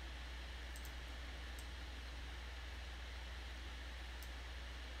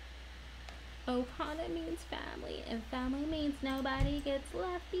 Ohana means family, and family means nobody gets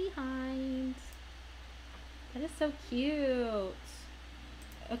left behind. That is so cute.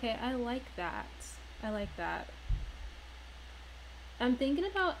 Okay, I like that. I like that. I'm thinking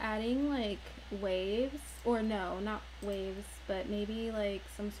about adding like waves, or no, not waves, but maybe like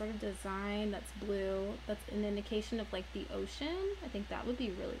some sort of design that's blue, that's an indication of like the ocean. I think that would be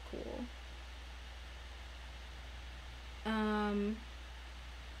really cool.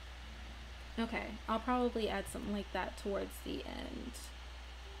 Okay, I'll probably add something like that towards the end.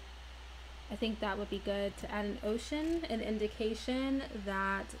 I think that would be good to add an ocean, an indication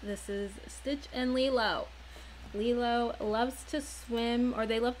that this is Stitch and Lilo. Lilo loves to swim, or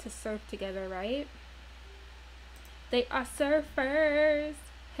they love to surf together, right? They are surfers.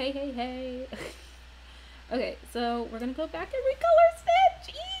 Hey, hey, hey. Okay, so we're gonna go back and recolor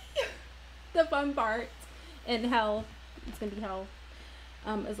Stitch. The fun part. In hell. It's gonna be hell.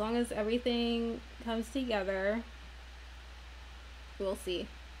 As long as everything comes together, we'll see.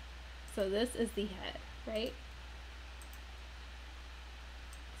 So this is the head, right?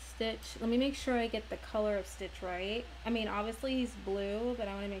 Stitch. Let me make sure I get the color of Stitch right. I mean, obviously he's blue, but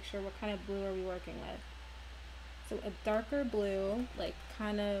I want to make sure what kind of blue are we working with. So a darker blue, like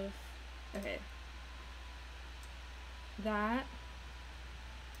kind of, okay. That,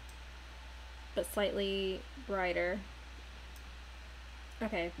 but slightly brighter.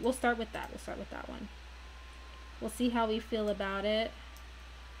 Okay, we'll start with that. We'll start with that one. We'll see how we feel about it.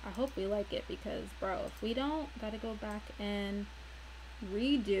 I hope we like it because, bro, if we don't, gotta go back and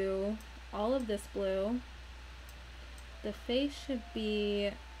redo all of this blue. The face should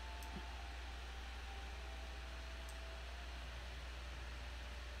be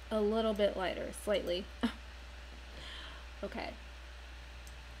a little bit lighter, slightly. Okay.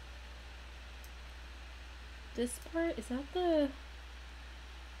 This part, is that the...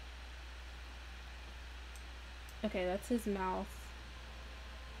 Okay, that's his mouth.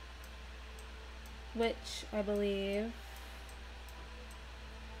 Which, I believe,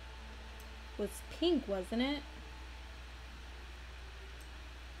 was pink, wasn't it?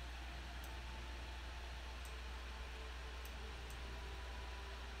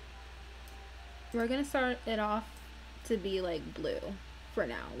 We're gonna start it off to be like blue for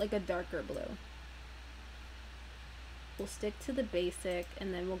now, like a darker blue. We'll stick to the basic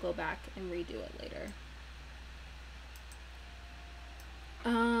and then we'll go back and redo it later.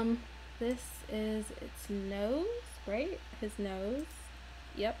 This is its nose, right? His nose.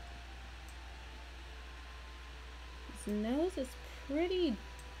 Yep. His nose is pretty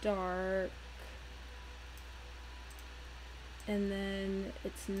dark. And then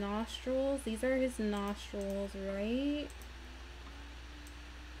its nostrils. These are his nostrils, right?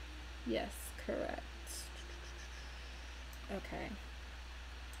 Yes, correct. Okay.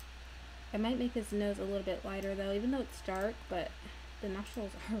 I might make his nose a little bit lighter though, even though it's dark, but the nostrils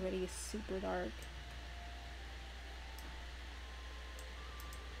are already super dark.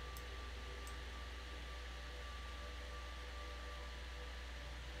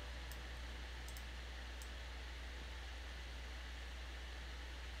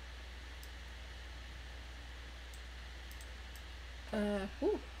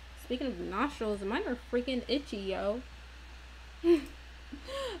 Ooh, speaking of nostrils, mine are freaking itchy, yo.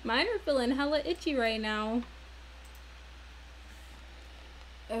 Mine are feeling hella itchy right now.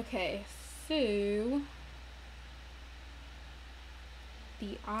 Okay, so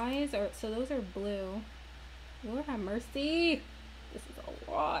the eyes are, so those are blue. Lord have mercy. This is a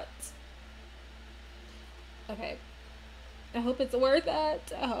lot. Okay. I hope it's worth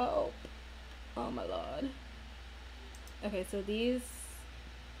it. I hope. Oh my god. Okay, so these,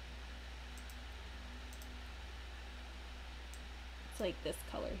 it's like this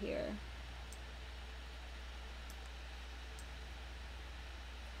color here.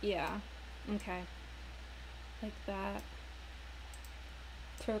 Yeah. Okay. like that.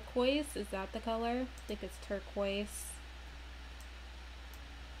 Turquoise, is that the color? I think it's turquoise.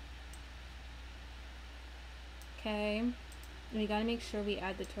 Okay, and we gotta make sure we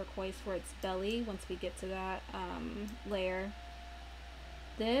add the turquoise for its belly once we get to that layer.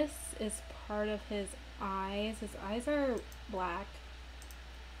 This is part of his eyes. His eyes are black,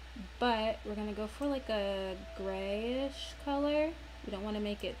 but we're gonna go for like a grayish color. We don't want to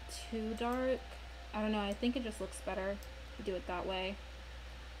make it too dark. I don't know, I think it just looks better to do it that way.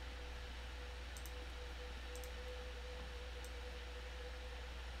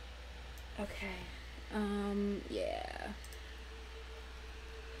 Okay, yeah.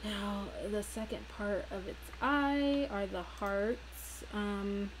 Now, the second part of its eye are the hearts.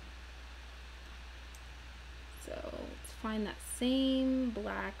 So let's find that same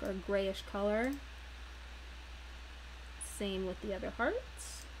black or grayish color. Same with the other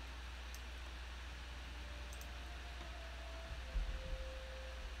hearts.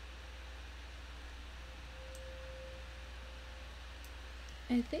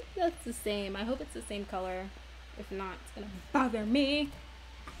 I think that's the same. I hope it's the same color. If not, it's gonna bother me.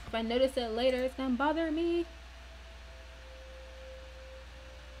 If I notice it later, it's gonna bother me.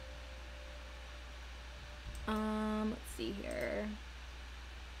 Let's see here.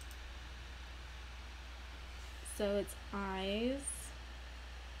 So it's eyes.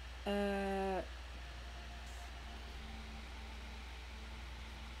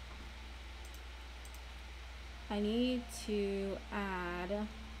 I need to add.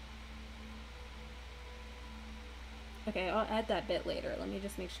 Okay, I'll add that bit later. Let me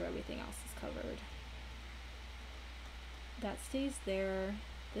just make sure everything else is covered. That stays there.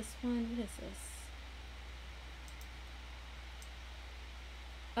 This one, what is this?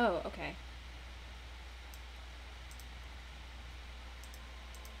 Oh, okay.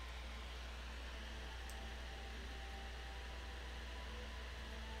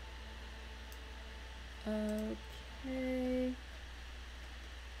 Okay.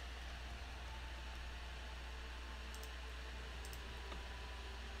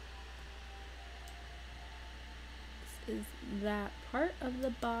 This is that part of the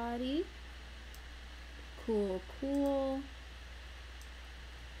body. Cool, cool.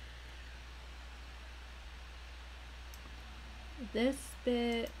 This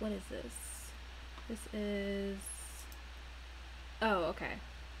bit, what is this? This is, oh, okay.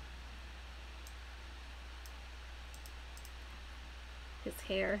 His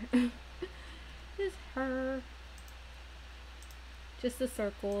hair. His hair. Just the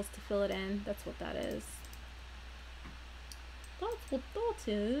circles to fill it in. That's what that is. That's what that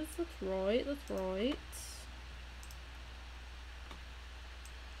is. That's right. That's right.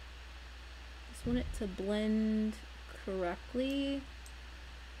 Just want it to blend correctly.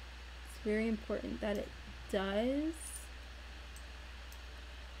 It's very important that it does.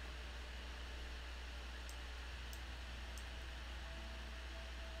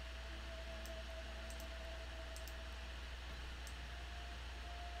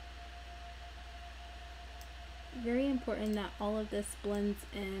 Very important that all of this blends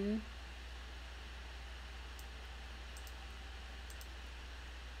in.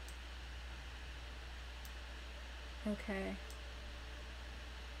 Okay.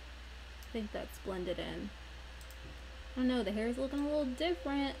 I think that's blended in. I don't know, the hair is looking a little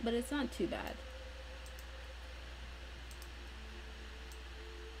different, but it's not too bad.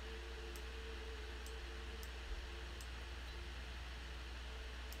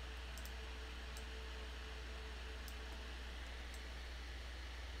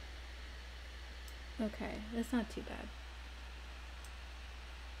 Okay, that's not too bad.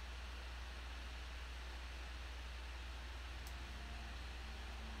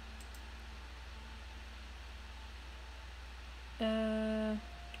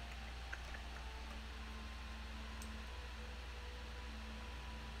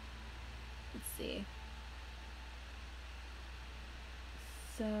 Let's see.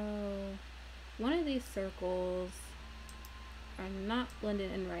 So, one of these circles are not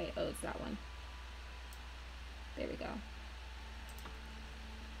blended in right. Oh, it's that one. There we go.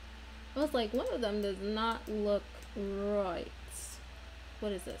 I was like, one of them does not look right.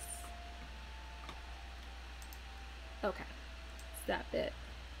 What is this? Okay, it's that bit.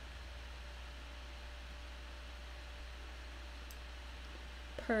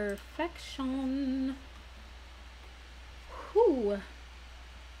 Perfection. Whew.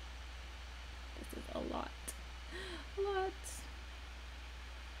 This is a lot. A lot.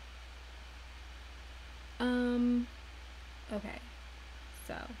 Okay.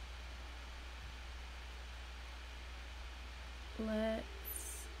 So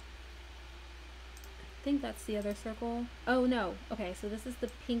let's I think that's the other circle. Oh no, okay, so this is the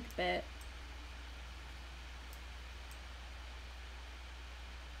pink bit.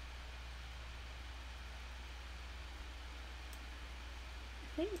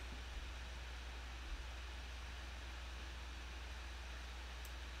 I think.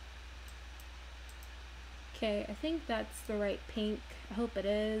 Okay, I think that's the right pink. I hope it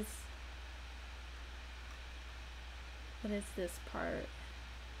is. What is this part?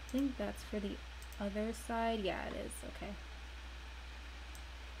 I think that's for the other side. Yeah, it is. Okay.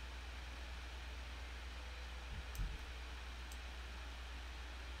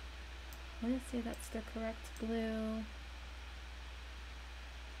 I want to say that's the correct blue.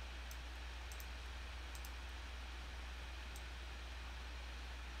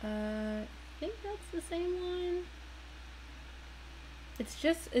 I think that's the same one.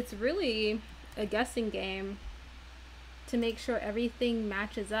 It's really a guessing game to make sure everything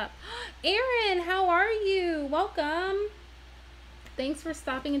matches up. Aaron, how are you? Welcome. Thanks for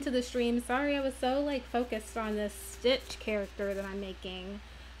stopping into the stream. Sorry, I was so like focused on this Stitch character that I'm making.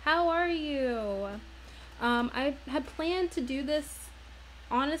 How are you? I had planned to do this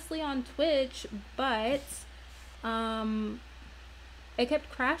honestly on Twitch, but it kept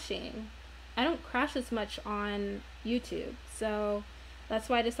crashing. I don't crash as much on YouTube, so that's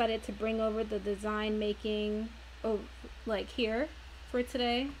why I decided to bring over the design making like here for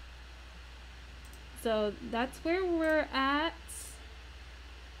today. So that's where we're at.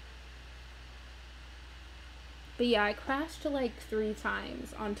 But yeah, I crashed like 3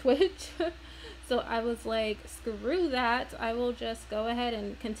 times on Twitch. So I was like, screw that. I will just go ahead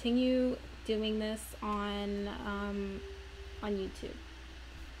and continue doing this on YouTube.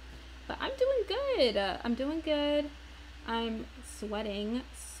 But I'm doing good. I'm doing good. I'm sweating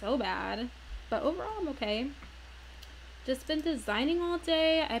so bad. But overall, I'm okay. Just been designing all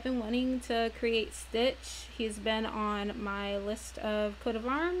day. I've been wanting to create Stitch. He's been on my list of coat of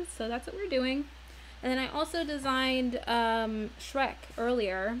arms. So that's what we're doing. And then I also designed Shrek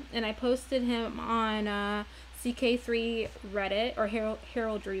earlier, and I posted him on CK3 Reddit, or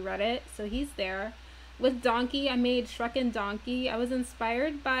Heraldry Reddit, so he's there. With Donkey, I made Shrek and Donkey. I was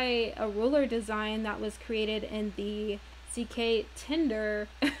inspired by a ruler design that was created in the CK Tinder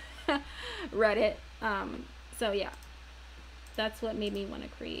Reddit. So yeah, that's what made me want to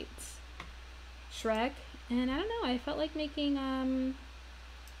create Shrek. And I don't know, I felt like making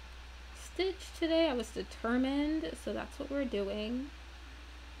Stitch today. I was determined, so that's what we're doing.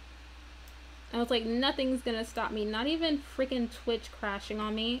 I was like, nothing's gonna stop me, not even freaking Twitch crashing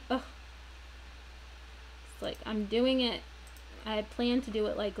on me. Ugh. It's like, I'm doing it, I had planned to do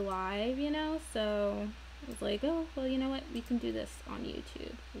it like live, you know, so I was like, oh, well, you know what, we can do this on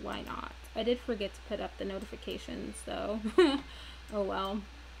YouTube, why not? I did forget to put up the notifications, though. Oh well.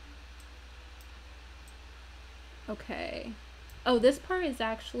 Okay. Oh, this part is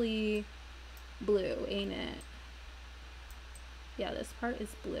actually blue, ain't it? Yeah, this part is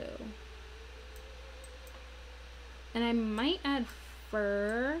blue. And I might add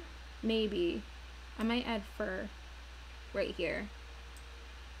fur. Maybe. I might add fur right here.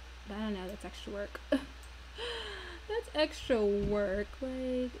 But I don't know, that's extra work. That's extra work.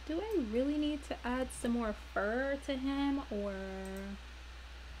 Like, do I really need to add some more fur to him, or...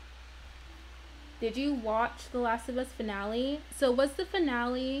 Did you watch The Last of Us finale? So was the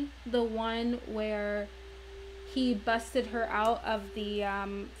finale the one where he busted her out of the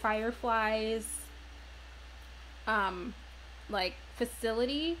Fireflies like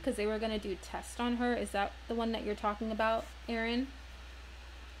facility because they were gonna do tests on her? Is that the one that you're talking about, Aaron?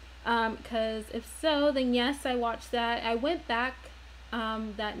 Because if so, then yes, I watched that. I went back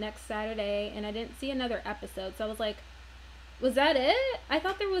that next Saturday and I didn't see another episode, so I was like, was that it? I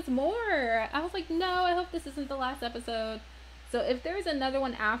thought there was more. I was like, no, I hope this isn't the last episode. So if there's another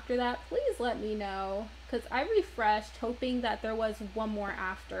one after that, please let me know. Because I refreshed hoping that there was one more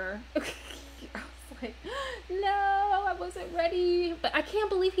after. I was like, no, I wasn't ready. But I can't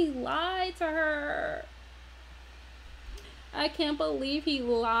believe he lied to her. I can't believe he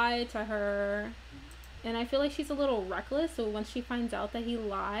lied to her. And I feel like she's a little reckless. So once she finds out that he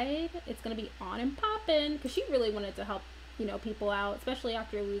lied, it's going to be on and popping. Because she really wanted to help, you know, people out, especially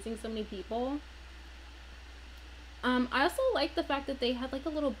after losing so many people. I also like the fact that they had like a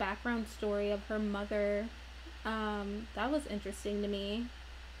little background story of her mother. That was interesting to me.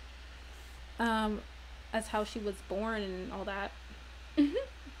 As how she was born and all that.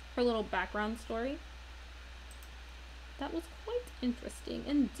 Her little background story. That was quite interesting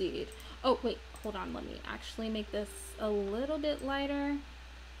indeed. Oh, wait, hold on. Let me actually make this a little bit lighter.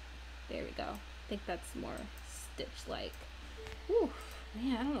 There we go. I think that's more Stitch-like. Ooh,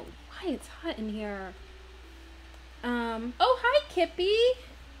 man, I don't know why it's hot in here. Oh, hi, Kippy.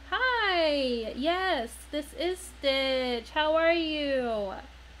 Hi. Yes, this is Stitch. How are you?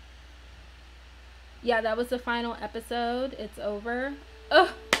 Yeah, that was the final episode. It's over. Ugh.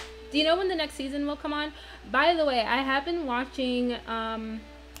 Do you know when the next season will come on? By the way, I have been watching,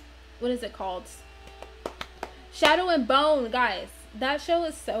 what is it called? Shadow and Bone, guys. That show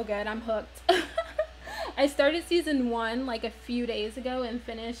is so good. I'm hooked. I started season 1 like a few days ago and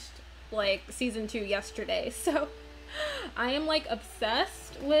finished like season 2 yesterday. So I am like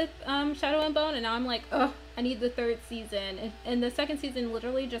obsessed with Shadow and Bone, and now I'm like, oh, I need the 3rd season. And the 2nd season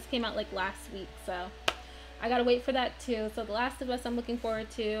literally just came out like last week, so I gotta wait for that too. So The Last of Us I'm looking forward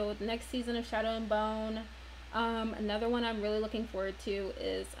to. The next season of Shadow and Bone. Another one I'm really looking forward to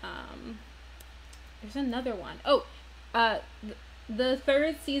is there's another one. Oh, the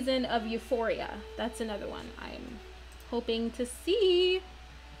 3rd season of Euphoria. That's another one I'm hoping to see.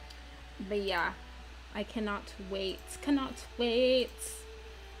 But yeah, I cannot wait. Cannot wait.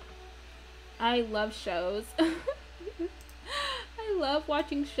 I love shows. I love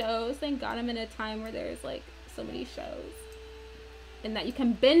watching shows. Thank God I'm in a time where there's like so many shows. And that you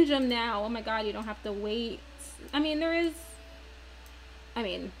can binge them now. Oh my God, you don't have to wait. I mean,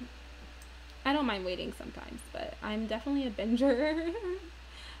 I don't mind waiting sometimes, but I'm definitely a binger.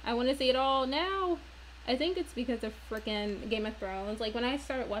 I want to see it all now. I think it's because of freaking Game of Thrones. Like, when I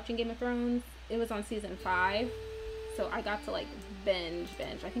started watching Game of Thrones, it was on season 5. So I got to, like, binge.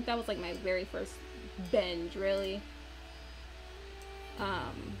 I think that was, like, my very first binge, really.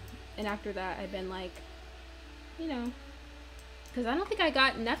 And after that, I've been, like, you know, because I don't think I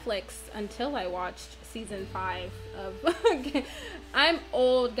got Netflix until I watched season 5 of I'm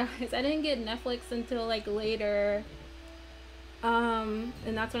old, guys. I didn't get Netflix until like later. And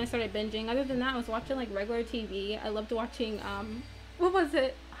that's when I started binging. Other than that, I was watching like regular TV. I loved watching what was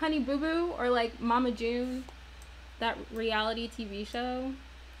it? Honey Boo Boo or like Mama June, that reality TV show.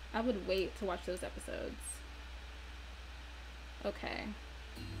 I would wait to watch those episodes. Okay.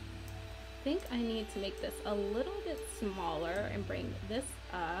 I think I need to make this a little bit smaller and bring this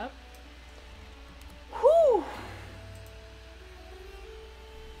up. Whew!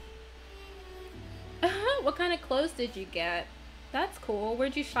 What kind of clothes did you get? That's cool.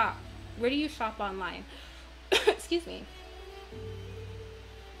 Where'd you shop? Where do you shop online? Excuse me.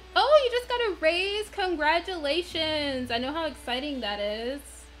 Oh, you just got a raise. Congratulations. I know how exciting that is.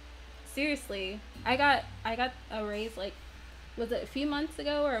 Seriously. I got a raise like, was it a few months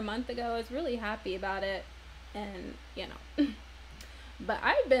ago or a month ago? I was really happy about it. And, you know. But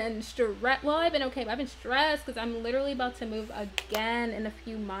I've been stressed. Well, I've been okay, but I've been stressed because I'm literally about to move again in a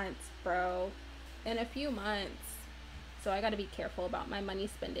few months, bro. In a few months. So I got to be careful about my money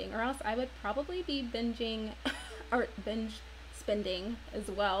spending, or else I would probably be binging or binge spending as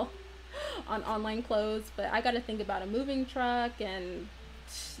well on online clothes. But I got to think about a moving truck and,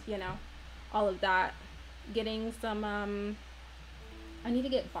 you know, all of that. Getting some, I need to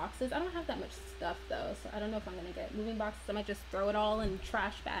get boxes. I don't have that much stuff though, so I don't know if I'm going to get moving boxes. I might just throw it all in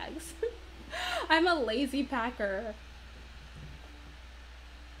trash bags. I'm a lazy packer.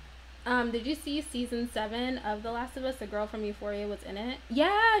 Did you see season 7 of The Last of Us? The girl from Euphoria was in it.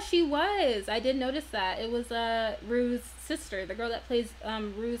 Yeah, she was. I did notice that. It was Rue's sister, the girl that plays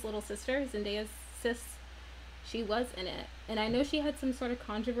Rue's little sister, Zendaya's sis. She was in it, and I know she had some sort of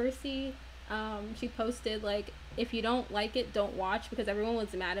controversy. She posted like, if you don't like it, don't watch, because everyone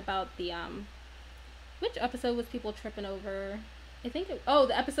was mad about the which episode was people tripping over? I think the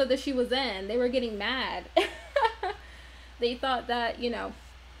episode that she was in. They were getting mad. They thought that, you know,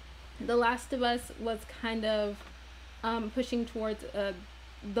 The Last of Us was kind of pushing towards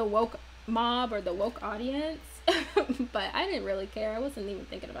the woke mob or the woke audience. But I didn't really care. I wasn't even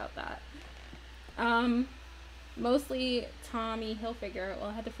thinking about that. Mostly Tommy Hilfiger. Well,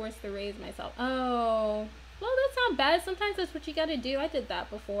 I had to force the raise myself. Oh, well, that's not bad. Sometimes that's what you gotta do. I did that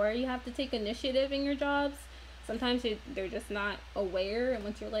before. You have to take initiative in your jobs. Sometimes they're just not aware. And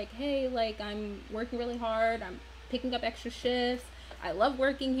once you're like, hey, like, I'm working really hard. I'm picking up extra shifts. I love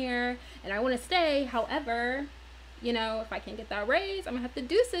working here and I want to stay. However, you know, if I can't get that raise, I'm gonna have to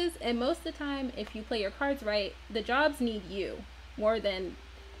deuces. And most of the time, if you play your cards right, the jobs need you more than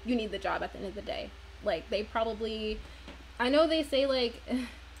you need the job at the end of the day. Like, they probably, I know they say like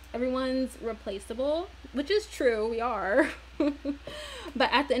everyone's replaceable, which is true, we are. But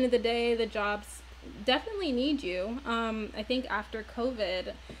at the end of the day, the jobs definitely need you. I think after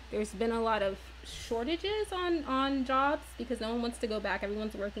COVID, there's been a lot of shortages on jobs because no one wants to go back.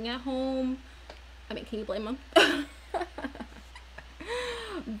 Everyone's working at home. I mean, can you blame them?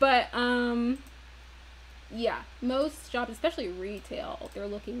 But yeah, most jobs, especially retail, they're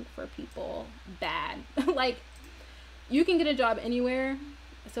looking for people bad. Like, you can get a job anywhere.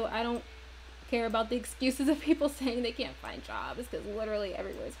 So I don't care about the excuses of people saying they can't find jobs, because literally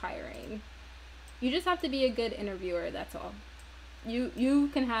everywhere's hiring. You just have to be a good interviewer, that's all. You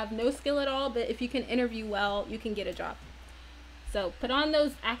can have no skill at all, but if you can interview well, you can get a job. So put on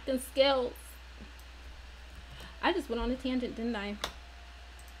those acting skills. I just went on a tangent, didn't I?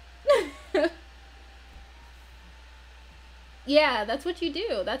 Yeah, that's what you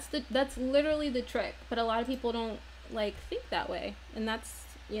do. That's literally the trick. But a lot of people don't like think that way, and that's,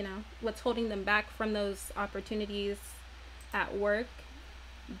 you know, what's holding them back from those opportunities at work.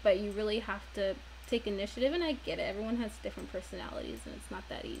 But you really have to take initiative, and I get it. Everyone has different personalities, and it's not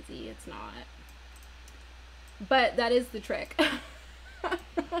that easy. It's not. But that is the trick.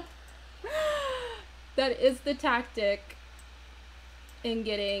 That is the tactic in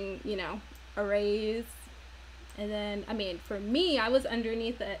getting, you know, a raise. And then, I mean, for me, I was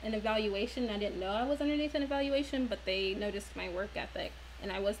underneath an evaluation. I didn't know I was underneath an evaluation, but they noticed my work ethic,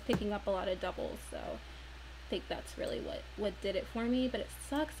 and I was picking up a lot of doubles. So I think that's really what did it for me. But it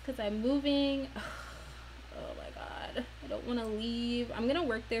sucks because I'm moving. Oh my god, I don't want to leave. I'm gonna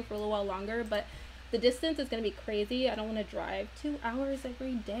work there for a little while longer, but the distance is gonna be crazy. I don't want to drive 2 hours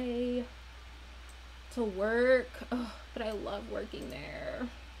every day to work. Oh, but I love working there.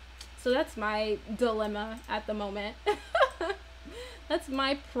 So that's my dilemma at the moment. That's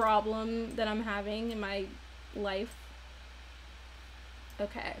my problem that I'm having in my life.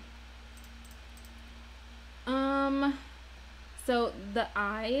 Okay. So the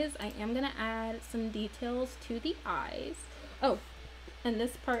eyes, I am gonna add some details to the eyes. Oh, and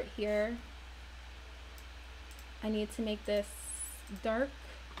this part here, I need to make this dark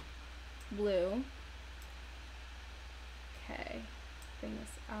blue. Okay, bring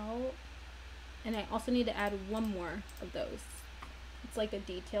this out. And I also need to add one more of those. It's like a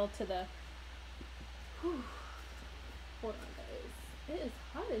detail to the, whew. Hold on guys, it is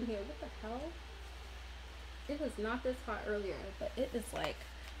hot in here, what the hell? It was not this hot earlier, but it is like,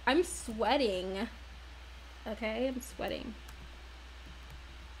 I'm sweating. Okay, I'm sweating.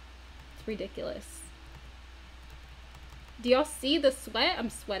 It's ridiculous. Do y'all see the sweat? I'm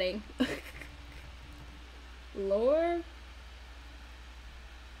sweating. Lord.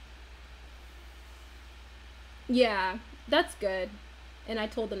 Yeah, that's good. And I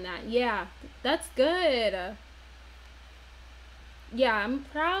told them that. Yeah, that's good. Yeah, I'm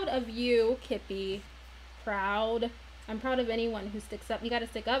proud of you, Kippy. Proud. I'm proud of anyone who sticks up. You gotta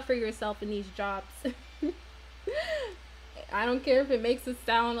stick up for yourself in these jobs. I don't care if it makes it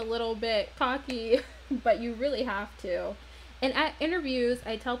sound a little bit cocky, but you really have to. And at interviews,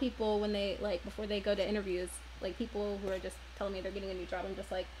 I tell people when they, like, before they go to interviews, like people who are just telling me they're getting a new job, I'm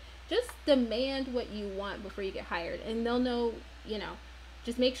just like, just demand what you want before you get hired. And they'll know, you know,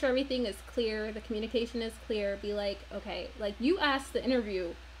 just make sure everything is clear, the communication is clear. Be like, okay, like you ask the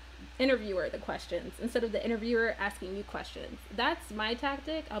interviewer the questions instead of the interviewer asking you questions. That's my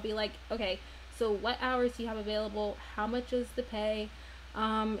tactic. I'll be like, okay, so what hours do you have available? How much is the pay?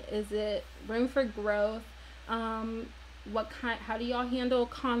 Is it room for growth? How do y'all handle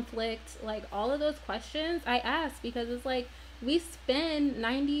conflict? Like all of those questions I ask, because it's like we spend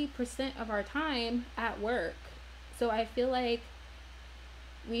 90% of our time at work. So I feel like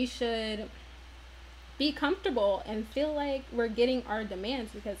we should be comfortable and feel like we're getting our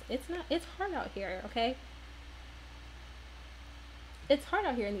demands, because it's hard out here, okay? It's hard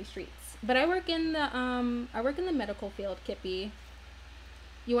out here in these streets. But I work in the medical field, Kippy.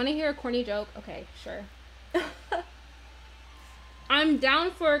 You want to hear a corny joke? Okay, sure. I'm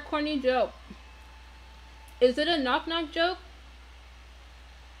down for a corny joke. Is it a knock knock joke?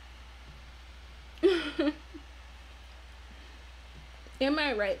 Am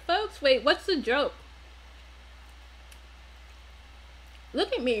I right, folks? Wait, what's the joke?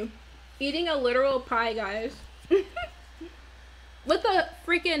 Look at me eating a literal pie, guys. With a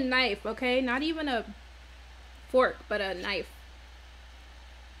freaking knife, okay? Not even a fork, but a knife.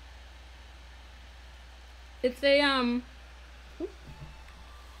 It's a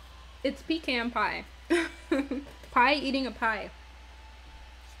it's pecan pie. Pie eating a pie.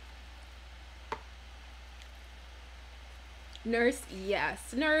 Nurse,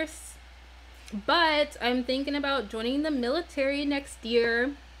 yes, nurse. But I'm thinking about joining the military next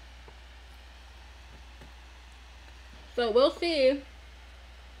year. So we'll see.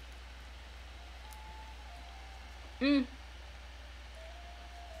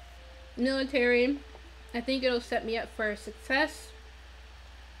 Military. I think it'll set me up for success.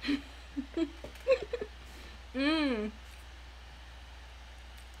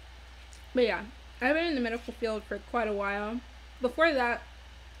 But yeah, I've been in the medical field for quite a while. Before that,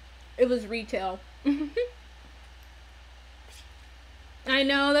 it was retail. I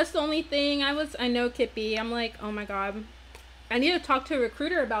know, that's the only thing. I know, Kippy. I'm like, oh my god. I need to talk to a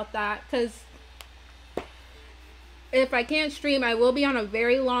recruiter about that, because if I can't stream, I will be on a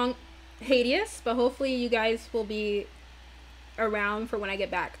very long hiatus, but hopefully you guys will be around for when I get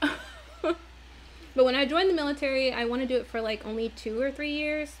back. But when I join the military, I want to do it for like only 2 or 3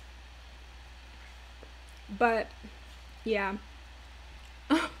 years. But yeah.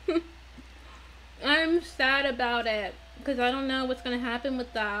 I'm sad about it because I don't know what's going to happen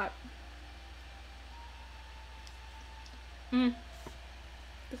with that. This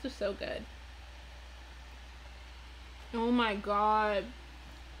is so good. Oh my god.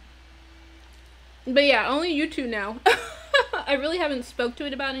 But yeah, only you two know. I really haven't spoke to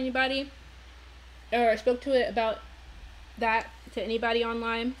it about anybody. Or spoke to it about that to anybody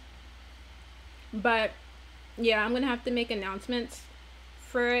online. But yeah, I'm going to have to make announcements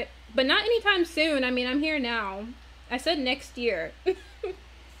for it. But not anytime soon. I mean, I'm here now. I said next year.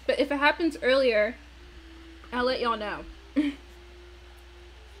 But if it happens earlier, I'll let y'all know.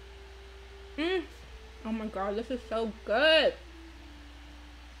 Oh my god, this is so good.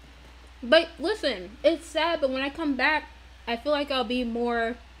 But listen, it's sad, but when I come back, I feel like I'll be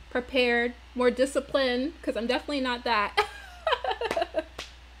more prepared, more disciplined, because I'm definitely not that.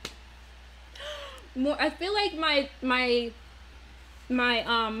 I feel like my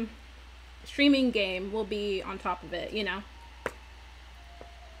streaming game will be on top of it, you know.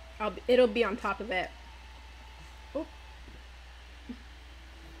 It'll be on top of it. Oh.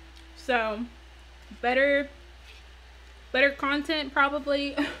 So better content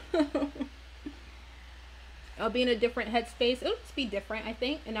probably. I'll be in a different headspace. It'll just be different, I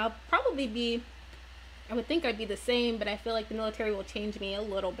think, and I'll probably be, I would think I'd be the same, but I feel like the military will change me a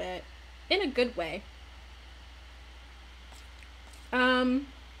little bit in a good way.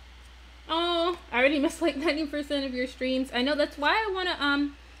 Oh, I already missed like 90% of your streams. I know, that's why I want to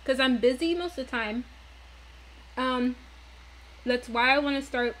because I'm busy most of the time. That's why I want to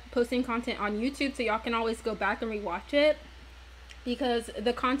start posting content on YouTube, so y'all can always go back and rewatch it, because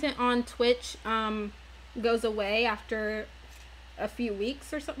the content on Twitch goes away after a few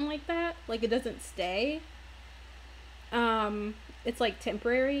weeks or something like that. Like, it doesn't stay. It's like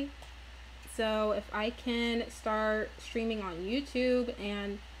temporary. So if I can start streaming on YouTube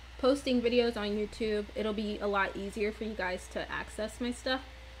and posting videos on YouTube, it'll be a lot easier for you guys to access my stuff.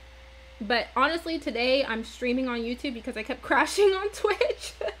 But honestly, today I'm streaming on YouTube because I kept crashing on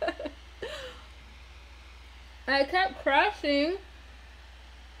Twitch. I kept crashing,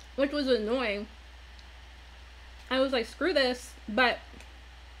 which was annoying. I was like, screw this. But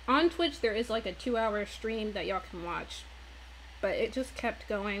on Twitch, there is like a 2-hour stream that y'all can watch. But it just kept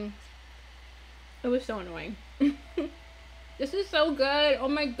going. It was so annoying. This is so good. Oh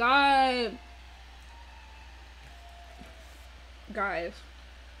my god. Guys.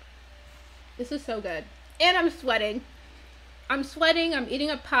 This is so good. And I'm sweating. I'm sweating. I'm eating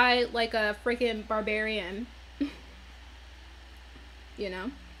a pie like a freaking barbarian. You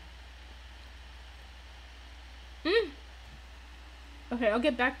know? Okay, I'll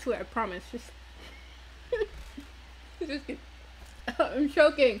get back to it. I promise. Just I'm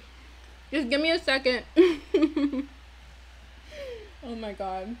choking. Just give me a second. Oh my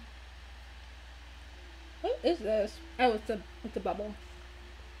god. What is this? Oh, it's a bubble.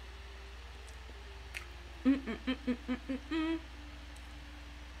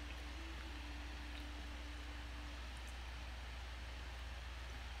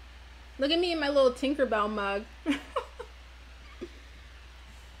 Look at me in my little Tinkerbell mug.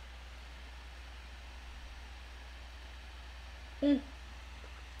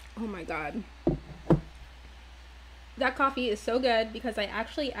 Oh my god. That coffee is so good because I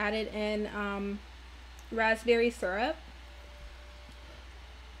actually added in raspberry syrup.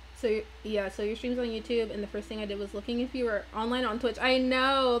 So yeah, so your stream's on YouTube, and the first thing I did was looking if you were online on Twitch. I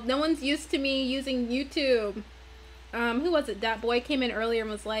know, no one's used to me using YouTube. Who was it? That boy came in earlier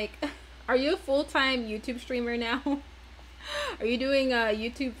and was like, are you a full-time YouTube streamer now? Are you doing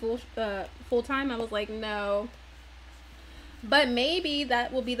YouTube full-time? I was like, no. But maybe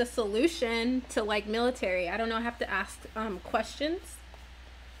that will be the solution to like military. I don't know, I have to ask questions.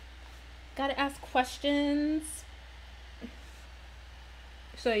 Gotta ask questions.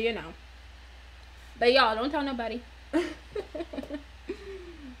 So, you know. But y'all, don't tell nobody.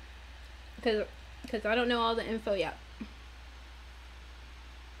 Because I don't know all the info yet.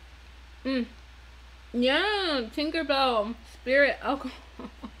 Yeah, Tinkerbell Spirit alcohol.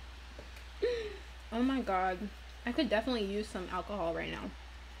 Oh my god. I could definitely use some alcohol right now.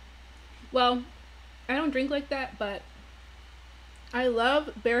 Well, I don't drink like that, but I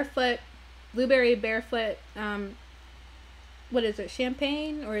love Barefoot, Blueberry Barefoot what is it,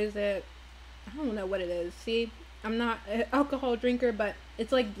 champagne, or is it, I don't know what it is. See, I'm not an alcohol drinker, but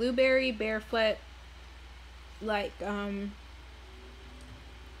it's like blueberry barefoot, like I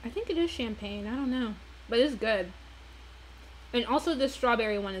think it is champagne, I don't know, but it's good. And also the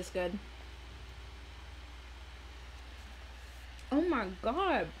strawberry one is good. Oh my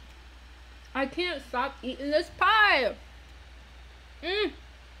god, I can't stop eating this pie.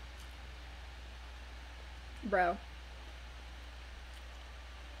 Bro.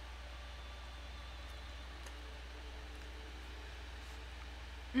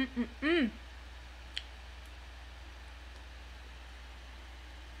 It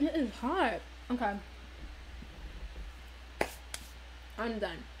is hot. Okay. I'm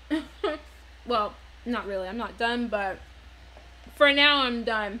done. Well, not really. I'm not done, but for now I'm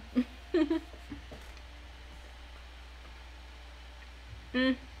done.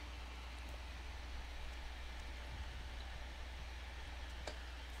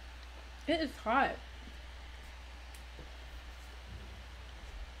 It is hot.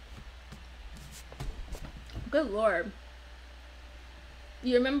 Good lord.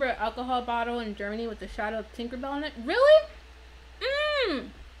 You remember an alcohol bottle in Germany with the shadow of Tinkerbell on it? Really?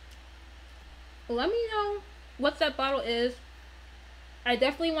 Let me know what that bottle is. I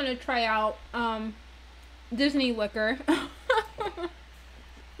definitely want to try out Disney liquor.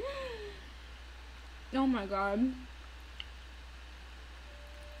 Oh my god.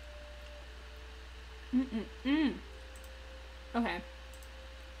 Okay.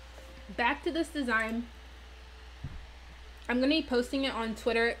 Back to this design. I'm going to be posting it on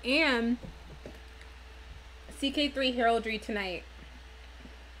Twitter and CK3 Heraldry tonight.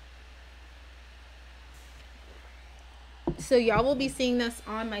 So y'all will be seeing this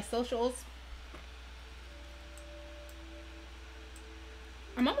on my socials.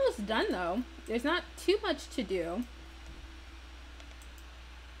 I'm almost done though. There's not too much to do.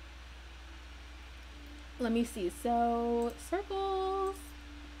 Let me see. So, circles.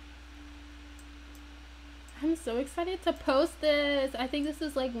 I'm so excited to post this. I think this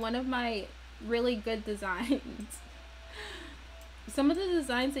is like one of my really good designs. Some of the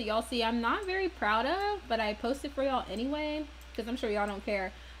designs that y'all see I'm not very proud of, but I post it for y'all anyway because I'm sure y'all don't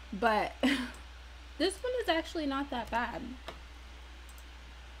care. But this one is actually not that bad.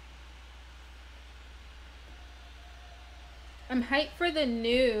 I'm hyped for the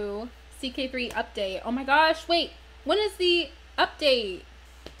new CK3 update. Oh my gosh, wait. When is the update?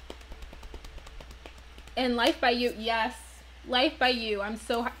 And Life by You, yes. Life by You. I'm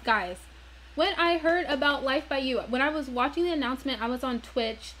so, guys. When I heard about Life by You, when I was watching the announcement, I was on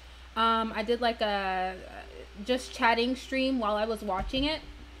Twitch. I did like a just chatting stream while I was watching it.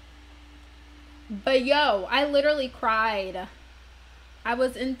 But yo, I literally cried. I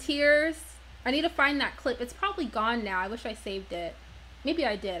was in tears. I need to find that clip. It's probably gone now. I wish I saved it. Maybe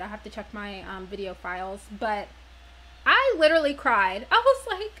I did. I have to check my video files. But I literally cried. I was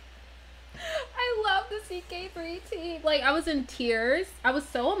like, I love the CK3 team. Like, I was in tears. I was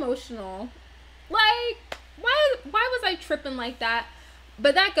so emotional. Like, why was I tripping like that?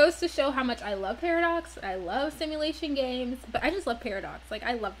 But that goes to show how much I love Paradox. I love simulation games. But I just love Paradox. Like,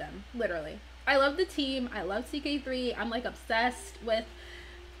 I love them. Literally. I love the team. I love CK3. I'm, like, obsessed with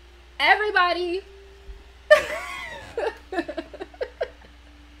everybody.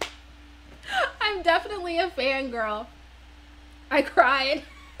 I'm definitely a fangirl. I cried.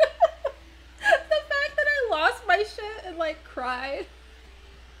 The fact that I lost my shit and like cried.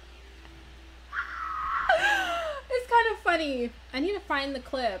 It's kind of funny. I need to find the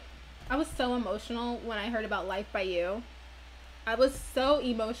clip. I was so emotional when I heard about Life by You. I was so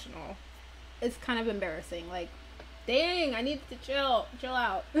emotional. It's kind of embarrassing. Like, dang, I need to chill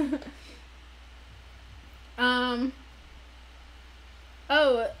out.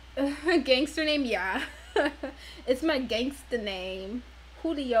 Oh, gangster name, yeah. It's my gangster name,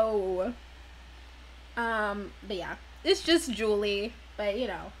 Julio. But yeah, it's just Julie. But you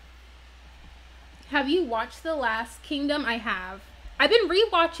know, have you watched The Last Kingdom? I have. I've been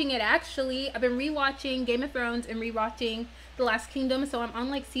rewatching it actually. I've been rewatching Game of Thrones and rewatching The Last Kingdom. So I'm on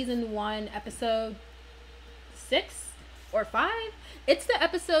like season 1, episode 6 or 5. It's the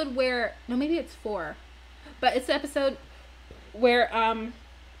episode where, no, maybe it's 4, but it's the episode where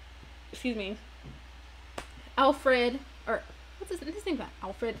excuse me, Alfred, or what's his name?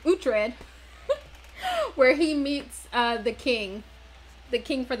 Alfred Uhtred, where he meets the king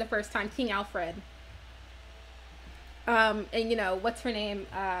for the first time, King Alfred. And you know, what's her name?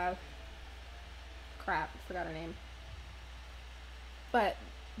 Crap, forgot her name. But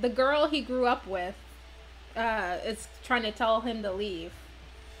the girl he grew up with is trying to tell him to leave.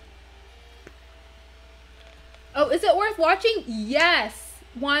 Oh, is it worth watching? Yes,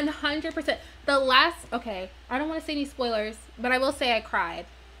 100%. The last, okay, I don't want to say any spoilers, but I will say I cried.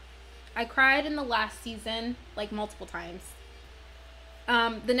 I cried in the last season, like multiple times.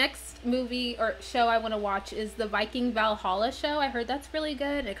 The next movie or show I want to watch is the Viking Valhalla show. I heard that's really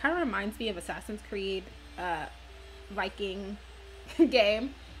good. It kind of reminds me of Assassin's Creed Viking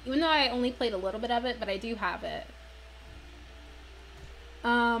game. Even though I only played a little bit of it, but I do have it.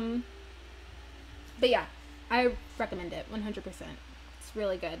 But yeah, I recommend it 100%. It's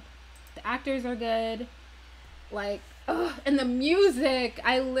really good. The actors are good. Like, ugh, and the music,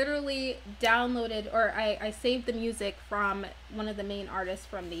 I literally downloaded, or I saved the music from one of the main artists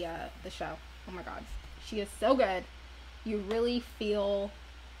from the show. Oh my god, she is so good. You really feel,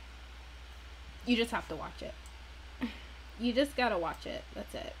 you just have to watch it. You just gotta watch it.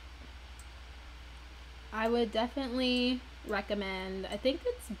 That's it. I would definitely recommend. I think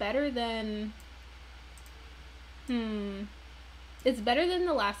it's better than, it's better than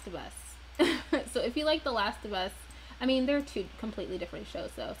The Last of Us. So if you like The Last of Us, I mean, they're two completely different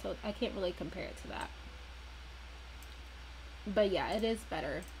shows though, so I can't really compare it to that. But yeah, it is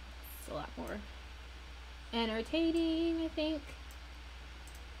better. It's a lot more entertaining, I think.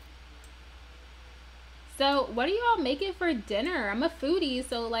 So what are y'all making for dinner? I'm a foodie,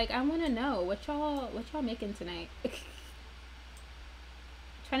 so like I want to know what y'all making tonight.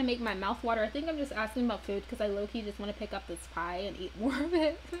 Trying to make my mouth water. I think I'm just asking about food because I low-key just want to pick up this pie and eat more of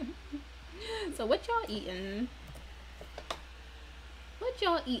it. So what y'all eating? What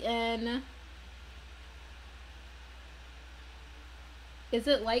y'all eating? Is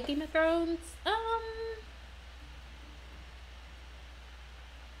it like Game of Thrones?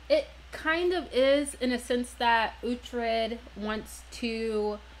 It kind of is, in a sense that Uhtred wants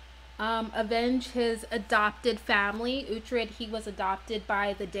to avenge his adopted family. Uhtred, he was adopted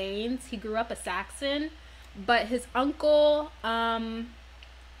by the Danes. He grew up a Saxon, but his uncle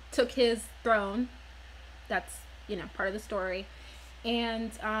took his throne. That's, you know, part of the story.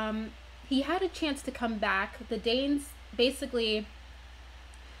 And he had a chance to come back. The Danes basically,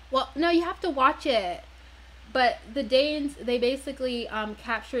 well, no, you have to watch it. But the Danes, they basically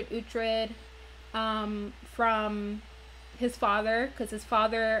captured Uhtred from his father, because his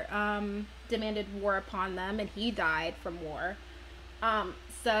father demanded war upon them, and he died from war.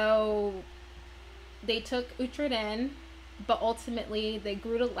 So they took Uhtred in, but ultimately they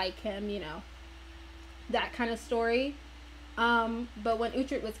grew to like him, you know, that kind of story. But when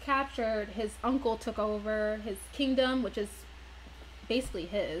Uhtred was captured, his uncle took over his kingdom, which is basically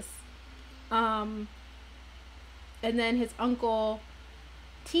his. And then his uncle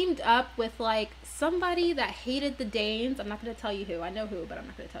teamed up with like somebody that hated the Danes. I'm not going to tell you who. I know who, but I'm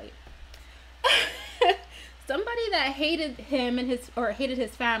not going to tell you. Somebody that hated him and hated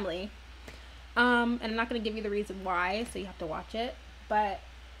his family. And I'm not going to give you the reason why, so you have to watch it. But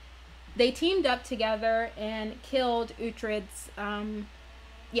they teamed up together and killed Uhtred's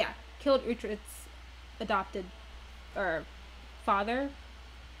adopted or father.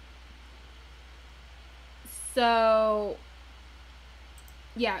 So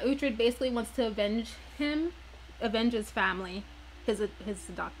yeah, Uhtred basically wants to avenge his family, his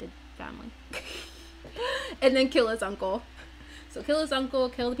adopted family, and then kill his uncle. So kill his uncle,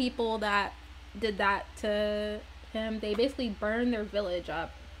 kill the people that did that to him. They basically burn their village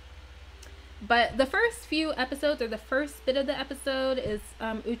up. But the first few episodes, or the first bit of the episode, is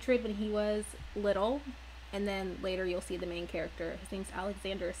Uhtred when he was little, and then later you'll see the main character. His name's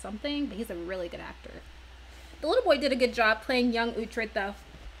Alexander something, but he's a really good actor. The little boy did a good job playing young Uhtred, though.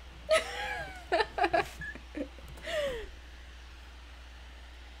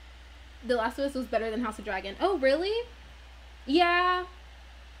 The Last of Us was better than House of Dragon. Oh, really? Yeah,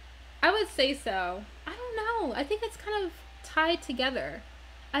 I would say so. I don't know. I think it's kind of tied together.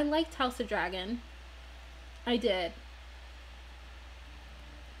 I liked House of Dragon. I did.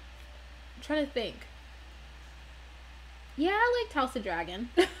 I'm trying to think. Yeah, I liked House of Dragon.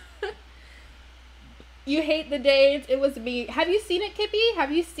 You hate the Danes. It was me. Have you seen it, Kippy?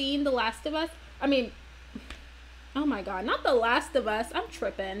 Have you seen The Last of Us? I mean, oh my god, not The Last of Us. I'm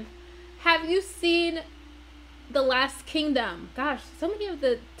tripping. Have you seen The Last Kingdom? Gosh, so many of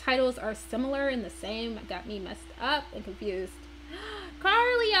the titles are similar and the same. It got me messed up and confused.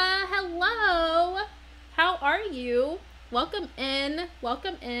 Carlia, hello. How are you? Welcome in.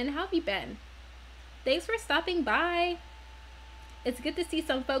 Welcome in. How have you been? Thanks for stopping by. It's good to see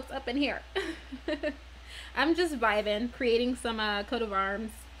some folks up in here. I'm just vibing, creating some coat of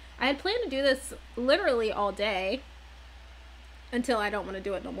arms. I had planned to do this literally all day until I don't want to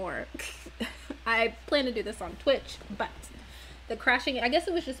do it no more. I plan to do this on Twitch, but the crashing, I guess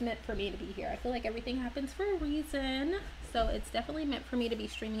it was just meant for me to be here. I feel like everything happens for a reason. So it's definitely meant for me to be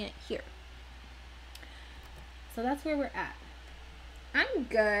streaming it here. So that's where we're at. I'm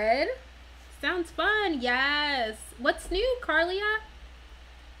good. Sounds fun. Yes. What's new, Carlia?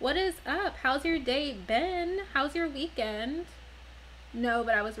 What is up? How's your day been? How's your weekend? No,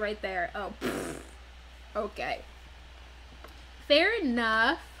 but I was right there. Oh, pfft. Okay. Fair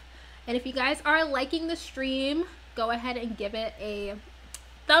enough. And if you guys are liking the stream, go ahead and give it a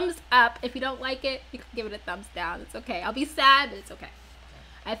thumbs up. If you don't like it, you can give it a thumbs down. It's okay. I'll be sad, but it's okay.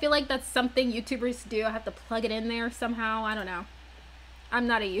 I feel like that's something YouTubers do. I have to plug it in there somehow. I don't know. I'm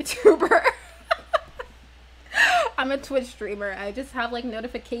not a YouTuber. I'm a Twitch streamer. I just have like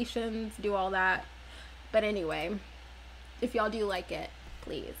notifications, do all that. But anyway, if y'all do like it,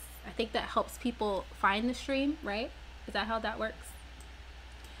 please. I think that helps people find the stream, right? Is that how that works?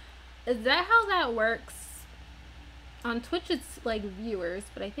 Is that how that works? On Twitch, it's like viewers,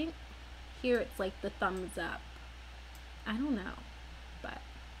 but I think here it's like the thumbs up. I don't know, but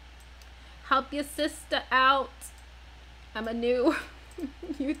help your sister out. I'm a new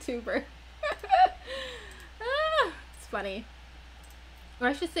YouTuber. It's funny. Or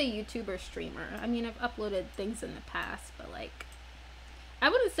I should say YouTuber streamer. I mean, I've uploaded things in the past, but like, I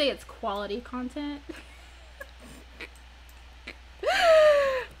wouldn't say it's quality content.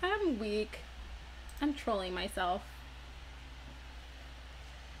 I'm weak. I'm trolling myself.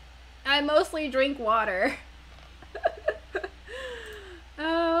 I mostly drink water.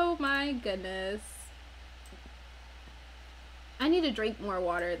 Oh my goodness. I need to drink more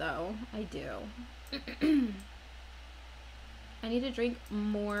water though. I do. I need to drink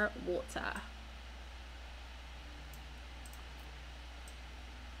more water.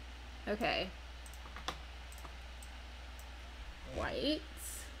 Okay. White.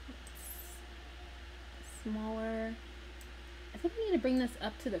 Smaller. I think I need to bring this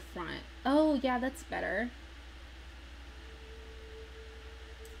up to the front. Oh yeah, that's better.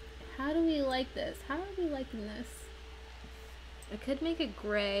 How do we like this? How are we liking this? I could make it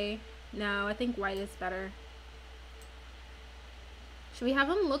gray. No, I think white is better. Should we have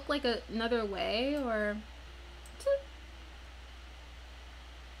them look like another way, or?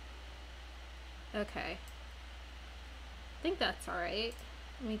 Okay. I think that's alright.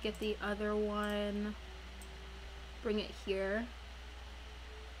 Let me get the other one. Bring it here.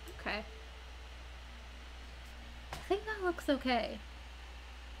 Okay. I think that looks okay.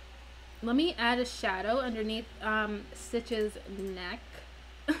 Let me add a shadow underneath Stitch's neck.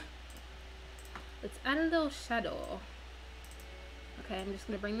 Let's add a little shadow. Okay, I'm just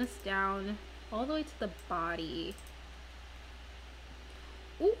gonna bring this down all the way to the body.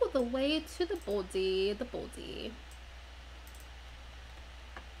 Ooh, the way to the body,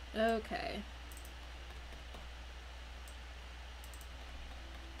 Okay.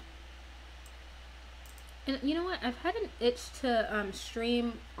 And you know what? I've had an itch to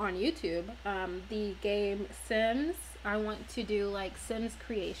stream on YouTube the game Sims. I want to do like Sims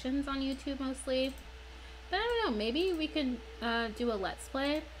creations on YouTube mostly. But I don't know, maybe we can do a Let's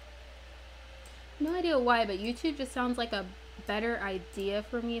Play. No idea why, but YouTube just sounds like a better idea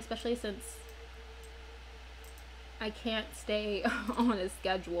for me, especially since I can't stay on a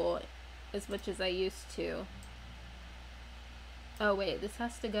schedule as much as I used to. Oh wait, this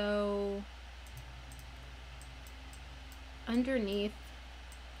has to go underneath.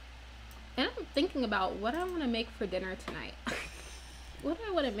 And I'm thinking about what I want to make for dinner tonight. What do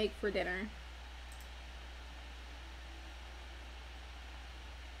I want to make for dinner?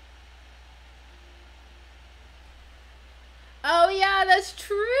 Oh yeah, that's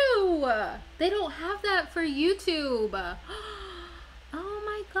true. They don't have that for YouTube. Oh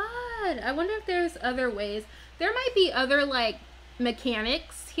my god. I wonder if there's other ways. There might be other like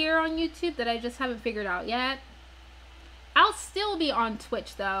mechanics here on YouTube that I just haven't figured out yet. I'll still be on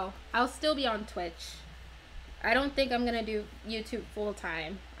Twitch though. I'll still be on Twitch. I don't think I'm gonna do YouTube full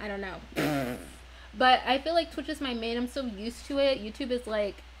time. I don't know. But I feel like Twitch is my main. I'm so used to it. YouTube is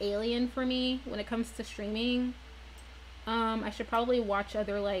like alien for me when it comes to streaming. I should probably watch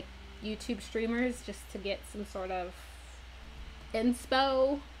other like YouTube streamers just to get some sort of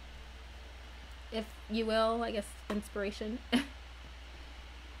inspo, if you will, I guess inspiration.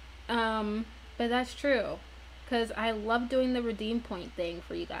 But that's true, because I love doing the redeem point thing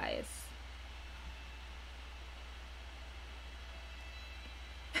for you guys.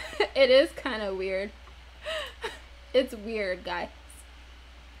 It is kind of weird. It's weird, guys.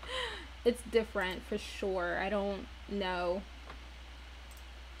 It's different for sure. I don't know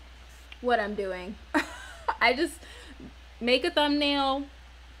what I'm doing. I just make a thumbnail,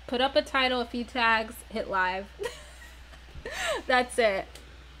 put up a title, a few tags, hit live. That's it.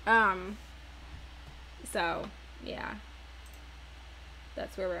 So yeah,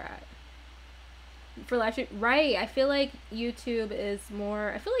 that's where we're at for live stream. Right. I feel like YouTube is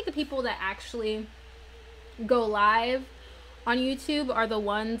more. I feel like the people that actually go live on YouTube are the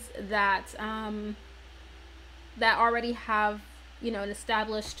ones that that already have, you know, an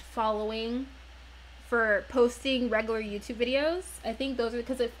established following for posting regular YouTube videos. I think those are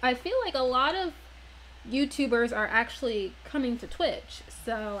because I feel like a lot of YouTubers are actually coming to Twitch.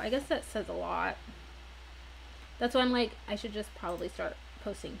 So I guess that says a lot. That's why I'm like, I should just probably start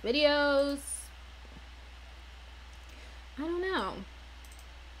posting videos. I don't know.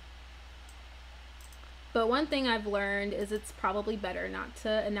 But one thing I've learned is it's probably better not to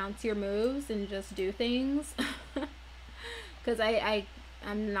announce your moves and just do things. Because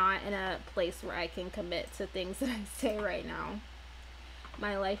I'm not in a place where I can commit to things that I say right now.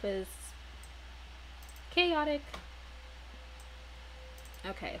 My life is chaotic.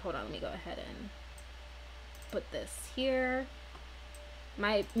 Okay, hold on. Let me go ahead and put this here.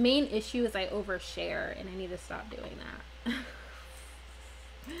 My main issue is I overshare, and I need to stop doing that.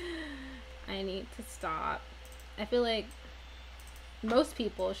 I need to stop. I feel like most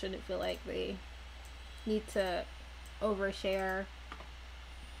people shouldn't feel like they need to overshare.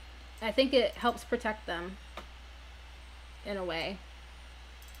 I think it helps protect them in a way.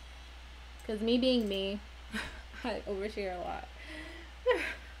 Because me being me, I overshare a lot.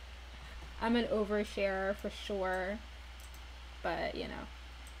 I'm an oversharer for sure. But, you know,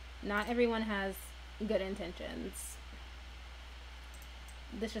 not everyone has good intentions.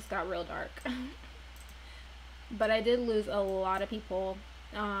 This just got real dark. But I did lose a lot of people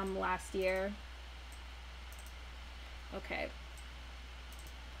last year. Okay.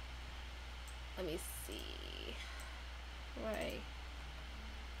 Let me see. Right.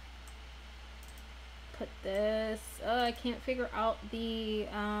 Put this. Oh, I can't figure out the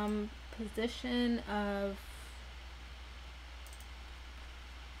position of.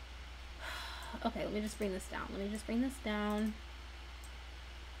 Okay, let me just bring this down.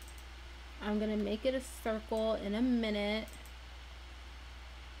 I'm gonna make it a circle in a minute.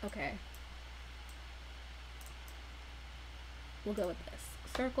 Okay. We'll go with this.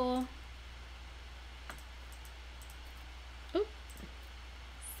 Circle. Oop.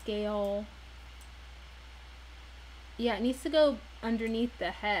 Scale. Yeah, it needs to go underneath the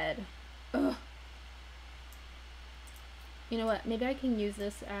head. Ugh. You know what? Maybe I can use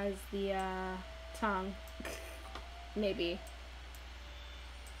this as the tongue. Maybe.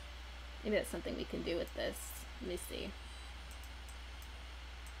 Maybe that's something we can do with this. Let me see.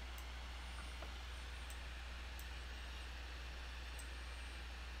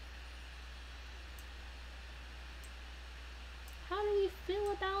 How do we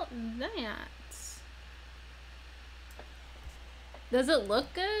feel about that? Does it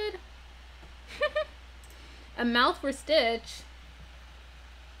look good? A mouth for Stitch.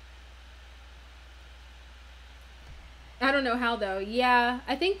 I don't know how though. Yeah,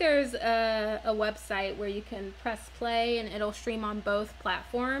 I think there's a website where you can press play and it'll stream on both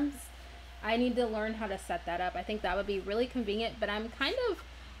platforms. I need to learn how to set that up. I think that would be really convenient, but I'm kind of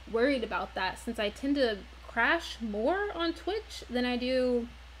worried about that since I tend to crash more on Twitch than I do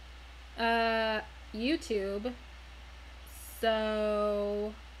YouTube.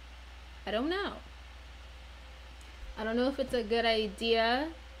 So I don't know. I don't know if it's a good idea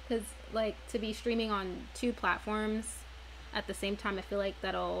because like to be streaming on two platforms at the same time, I feel like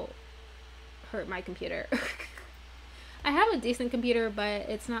that'll hurt my computer. I have a decent computer, but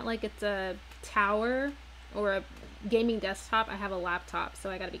it's not like it's a tower or a gaming desktop. I have a laptop,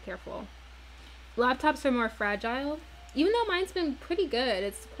 so I gotta be careful. Laptops are more fragile, even though mine's been pretty good.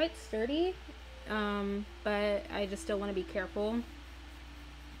 It's quite sturdy, but I just still want to be careful.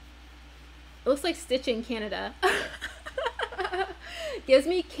 It looks like Stitch in Canada. Gives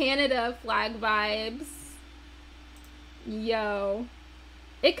me Canada flag vibes. Yo.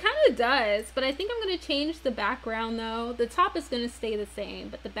 It kind of does, but I think I'm going to change the background though. The top is going to stay the same,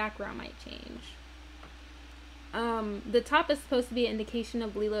 but the background might change. The top is supposed to be an indication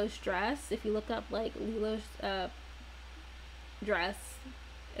of Lilo's dress. If you look up like Lilo's dress,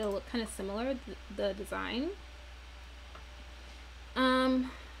 it'll look kind of similar, the design.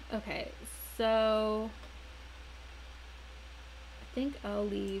 Okay, so I think I'll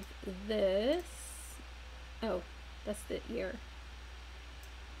leave this. Oh, that's the ear.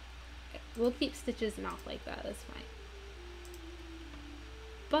 We'll keep Stitch's mouth like that, that's fine.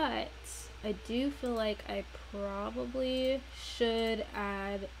 But I do feel like I probably should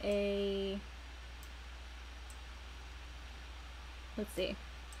add a, let's see.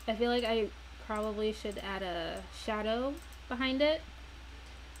 I feel like I probably should add a shadow behind it.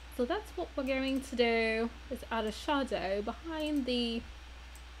 So that's what we're going to do, is add a shadow behind the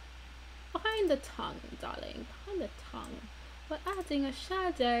tongue, darling, behind the tongue. We're adding a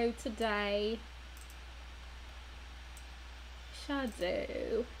shadow today.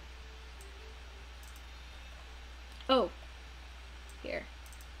 Shadow. Oh, here,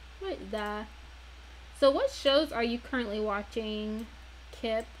 right there. So what shows are you currently watching,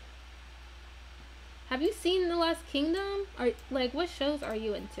 Kip? Have you seen The Last Kingdom? Or like, what shows are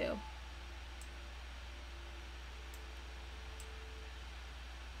you into?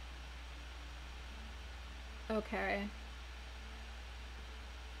 Okay.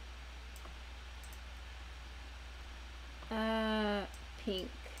 Pink.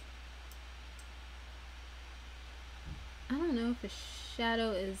 I don't know if a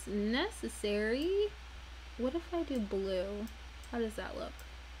shadow is necessary. What if I do blue? How does that look?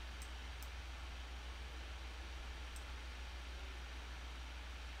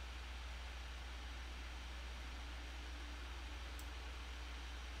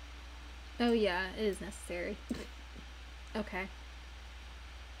 Oh yeah, it is necessary. Okay.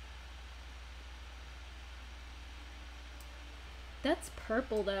 That's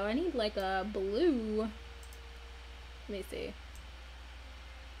purple though. I need like a blue. Let me see.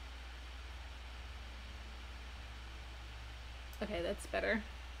 Okay, that's better.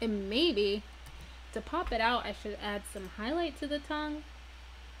 And maybe to pop it out, I should add some highlight to the tongue.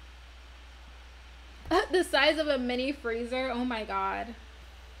 The size of a mini freezer. Oh my god.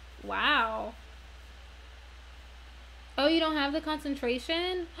 Wow. Oh, you don't have the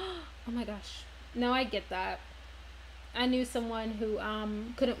concentration? Oh my gosh. No, I get that. I knew someone who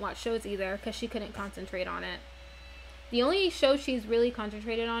couldn't watch shows either because she couldn't concentrate on it. The only show she's really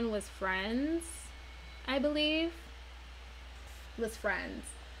concentrated on was Friends, I believe. Was Friends.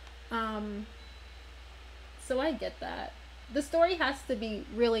 So I get that. The story has to be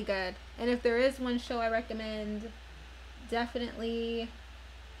really good. And if there is one show I recommend, definitely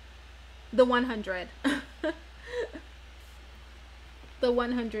The 100. The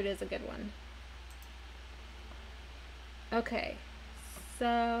 100 is a good one. Okay,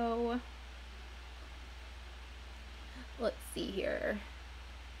 so let's see here.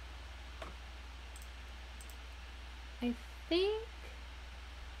 I think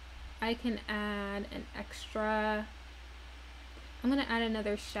I can add an extra. I'm gonna add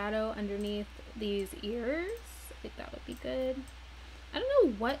another shadow underneath these ears. I think that would be good. I don't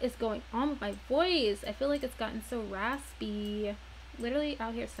know what is going on with my voice. I feel like it's gotten so raspy. Literally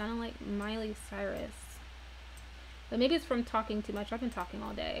out here sounding like Miley Cyrus. But maybe it's from talking too much. I've been talking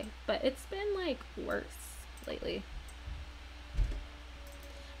all day. But it's been like worse lately.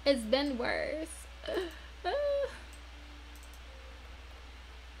 It's been worse.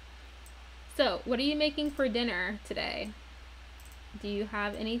 So, what are you making for dinner today? Do you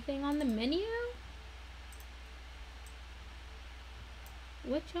have anything on the menu?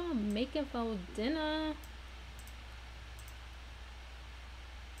 What y'all making for dinner?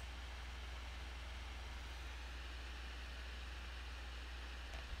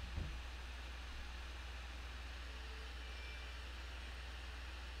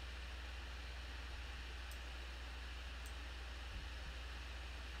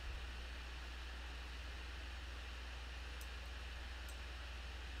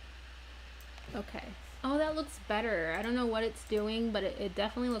 Okay. Oh, that looks better. I don't know what it's doing, but it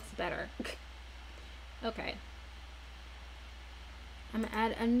definitely looks better. Okay. I'm gonna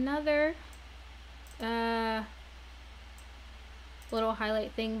add another little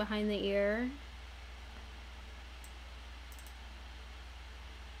highlight thing behind the ear.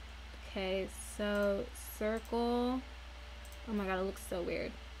 Okay, so circle. Oh my god, it looks so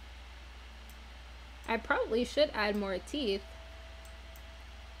weird. I probably should add more teeth.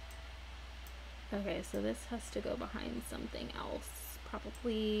 Okay, so this has to go behind something else.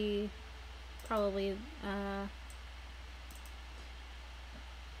 Probably, oh,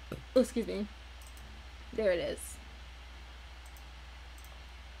 excuse me. There it is.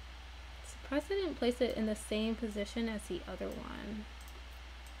 Surprised I didn't place it in the same position as the other one.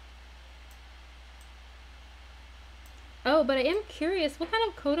 Oh, but I am curious, what kind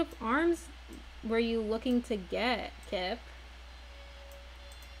of coat of arms were you looking to get, Kip?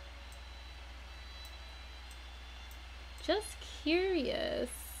 Just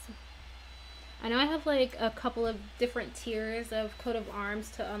curious. I know I have like a couple of different tiers of coat of arms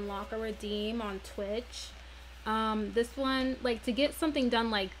to unlock or redeem on Twitch. This one, like to get something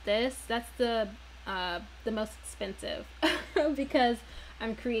done like this, that's the most expensive because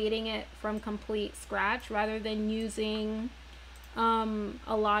I'm creating it from complete scratch rather than using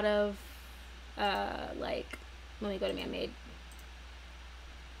a lot of like, let me go to man-made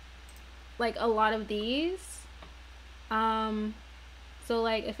like a lot of these. So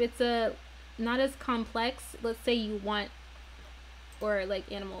like if it's a not as complex, let's say you want, or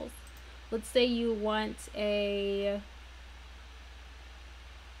like animals, let's say you want a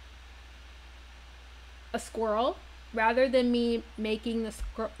squirrel. Rather than me making the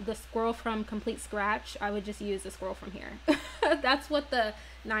squirrel from complete scratch, I would just use the squirrel from here. That's what the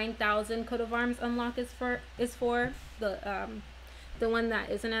 9,000 coat of arms unlock is for. The one that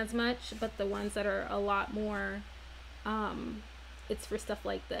isn't as much, but the ones that are a lot more, it's for stuff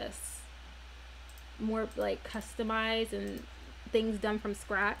like this, more like customized and things done from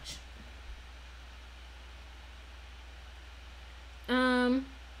scratch.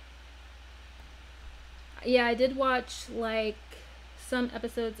 Yeah, I did watch like some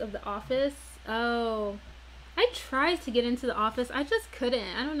episodes of The Office. Oh, I tried to get into The Office. I just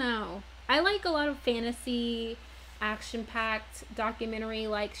couldn't. I don't know. I like a lot of fantasy, action-packed documentary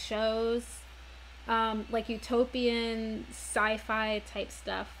like shows, like utopian sci-fi type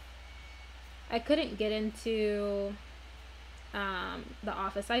stuff. I couldn't get into The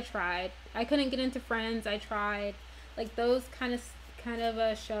Office. I tried. I couldn't get into Friends. I tried. Like those kind of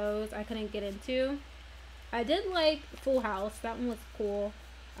shows I couldn't get into. I did like Full House. That one was cool.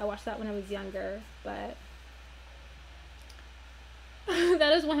 I watched that when I was younger, but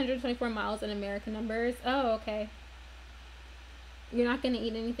that is 124 miles in American numbers. Oh, okay. You're not going to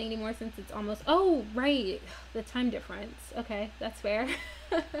eat anything anymore since it's almost... Oh, right. The time difference. Okay, that's fair.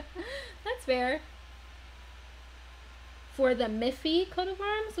 That's fair. For the Miffy coat of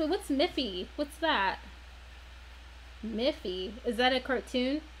arms? Wait, what's Miffy? What's that? Miffy? Is that a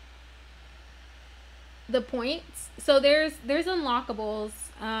cartoon? The points. So there's unlockables.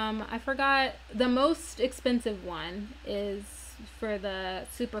 I forgot, the most expensive one is for the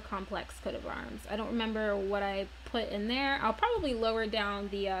super complex coat of arms. I don't remember what I put in there. I'll probably lower down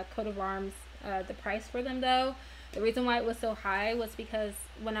the coat of arms, the price for them though. The reason why it was so high was because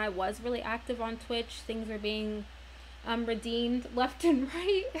when I was really active on Twitch, things were being redeemed left and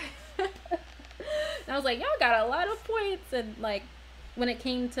right. And I was like, y'all got a lot of points. And like when it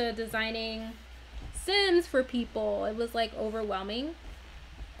came to designing Sims for people, it was like overwhelming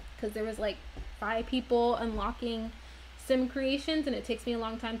because there was like 5 people unlocking Sim creations, and it takes me a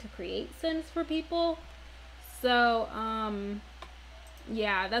long time to create Sims for people. So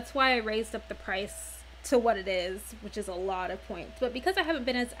yeah, that's why I raised up the price to what it is, which is a lot of points. But because I haven't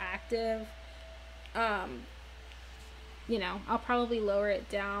been as active, you know, I'll probably lower it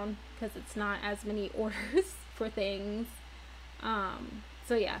down because it's not as many orders for things.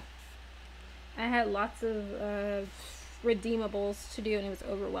 So yeah, I had lots of redeemables to do, and it was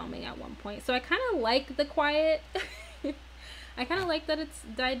overwhelming at one point. So I kind of like the quiet. I kind of like that it's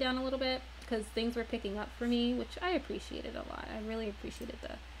died down a little bit because things were picking up for me, which I appreciated a lot. I really appreciated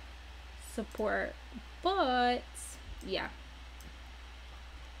the support. But yeah,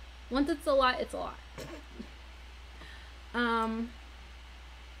 once it's a lot, it's a lot. Let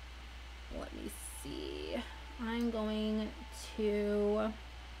me see. I'm going to...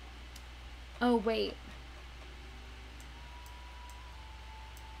 Oh, wait.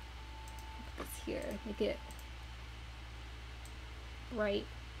 Put this here. Make it bright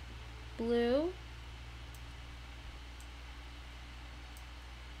blue.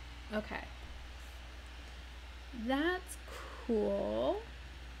 Okay. That's cool.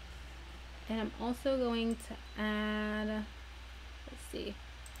 And I'm also going to add, let's see, I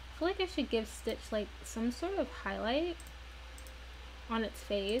feel like I should give Stitch like some sort of highlight on its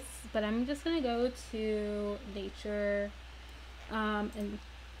face, but I'm just gonna go to nature and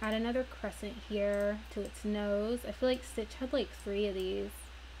add another crescent here to its nose. I feel like Stitch had like 3 of these,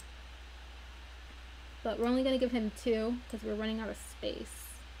 but we're only gonna give him 2 because we're running out of space.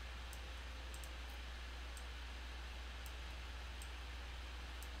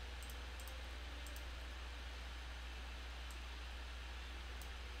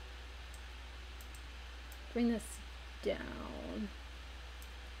 Bring this down.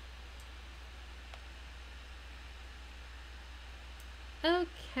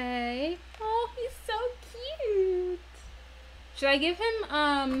 Okay. Oh, he's so cute. Should I give him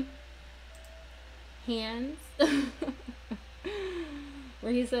hands?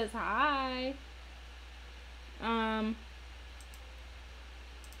 Where he says hi.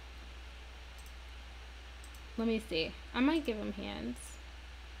 Let me see. I might give him hands.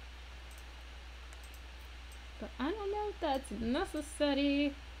 But I don't know if that's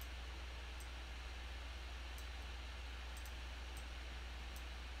necessary.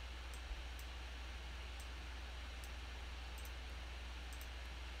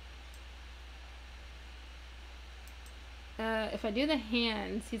 But if I do the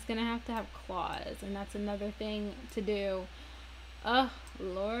hands, he's gonna have to have claws, and that's another thing to do. Oh,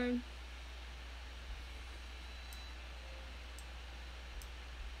 Lord.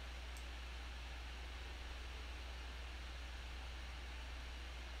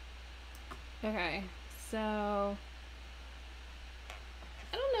 Okay, so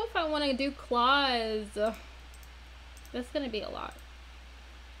I don't know if I want to do claws. That's gonna be a lot.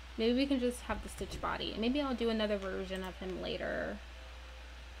 Maybe we can just have the stitch body. Maybe I'll do another version of him later.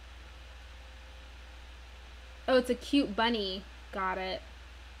 Oh, it's a cute bunny. Got it.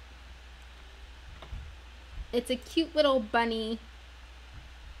 It's a cute little bunny.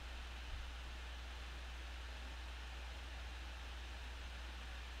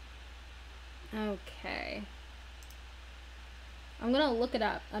 Okay. I'm gonna look it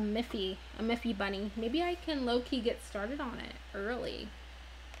up. A Miffy bunny. Maybe I can low-key get started on it early.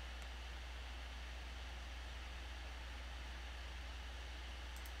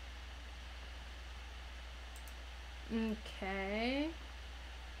 Okay.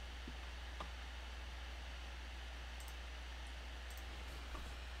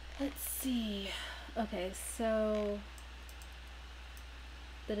 Let's see. Okay, so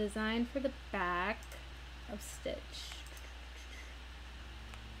the design for the back of Stitch.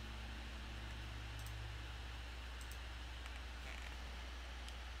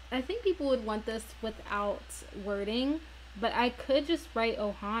 I think people would want this without wording, but I could just write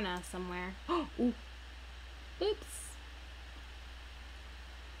Ohana somewhere. Ooh. Oops.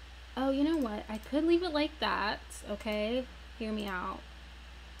 Oh, you know what? I could leave it like that, okay? Hear me out.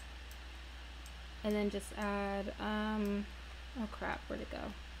 And then just add, oh crap, where'd it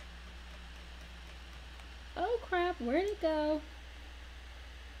go? Oh crap, where'd it go?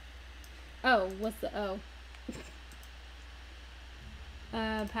 Oh, what's the O?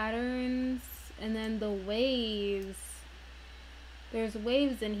 Patterns, and then the waves. There's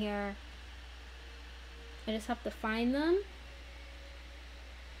waves in here. I just have to find them.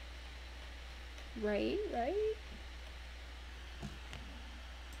 Right.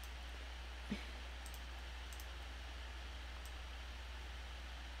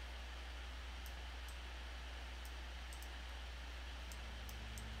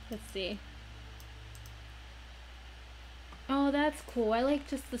 Let's see. Oh, that's cool. I like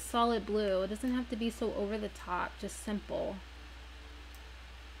just the solid blue. It doesn't have to be so over the top, just simple.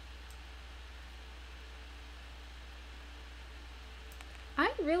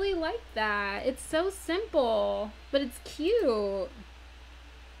 I really like that. It's so simple, but it's cute.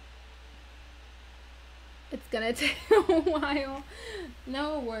 It's gonna take a while.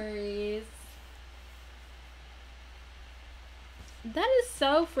 No worries. That is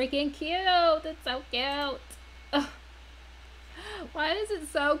so freaking cute. It's so cute. Ugh. Why is it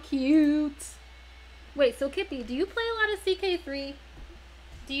so cute? Wait, so Kippy, do you play a lot of CK3?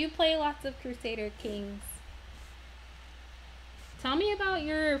 Do you play lots of Crusader Kings? Tell me about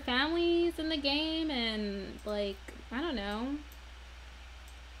your families in the game and, like, I don't know.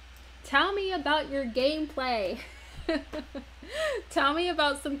 Tell me about your gameplay. Tell me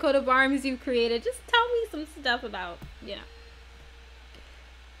about some coat of arms you created. Just tell me some stuff about, you know.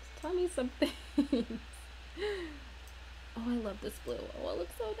 Just tell me some things. Oh, I love this blue. Oh, it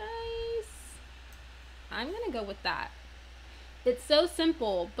looks so nice. I'm gonna go with that. It's so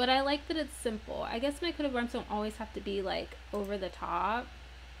simple, but I like that it's simple. I guess my coat of arms don't always have to be like over the top.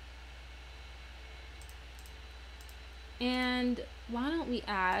 And why don't we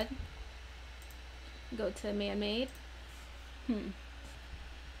add, go to man-made.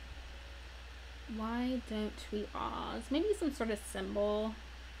 Why don't we Oz? Maybe some sort of symbol.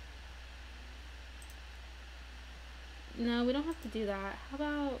 No, we don't have to do that. How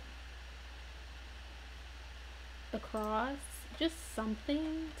about a cross? Just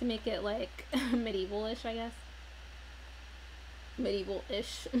something to make it like medieval-ish, I guess.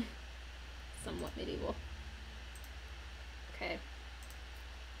 Medieval-ish. Somewhat medieval. Okay.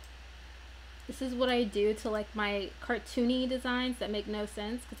 This is what I do to like my cartoony designs that make no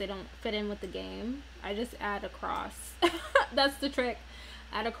sense because they don't fit in with the game. I just add a cross. That's the trick.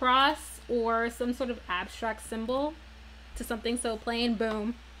 Add a cross or some sort of abstract symbol to something so plain.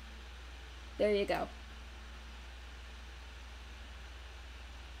 Boom. There you go.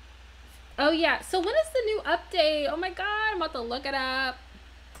 Oh yeah, so when is the new update? Oh my god, I'm about to look it up.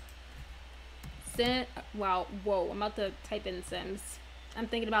 Wow, whoa, I'm about to type in Sims. I'm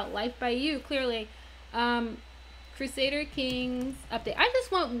thinking about Life by You, clearly. Crusader Kings update. I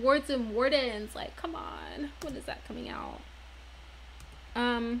just want Wards and Wardens. Like, come on. When is that coming out?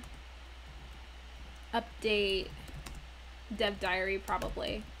 Update. Dev Diary,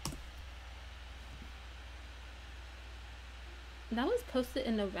 probably. That was posted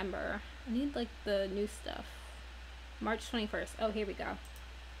in November. I need like the new stuff. March 21st. Oh, here we go.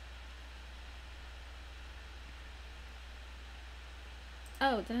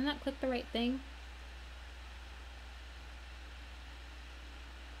 Oh, did I not click the right thing?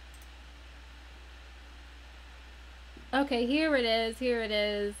 Okay, here it is. Here it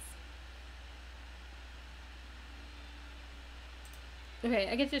is. Okay,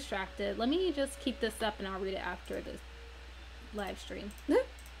 I get distracted. Let me just keep this up and I'll read it after this live stream.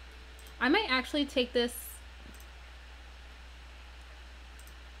 I might actually take this.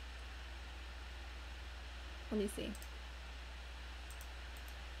 Let me see.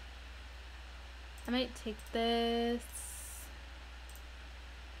 I might take this.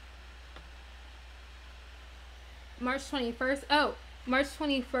 March 21st. Oh, March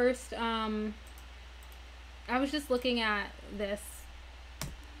 21st. I was just looking at this.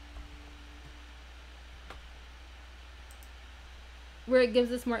 Where it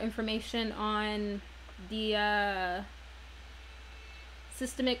gives us more information on the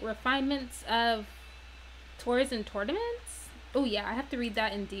systemic refinements of tours and tournaments. Oh yeah, I have to read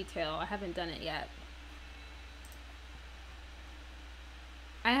that in detail. I haven't done it yet.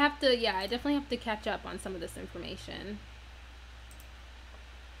 I have to, yeah, I definitely have to catch up on some of this information.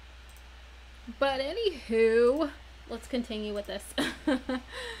 But anywho, let's continue with this.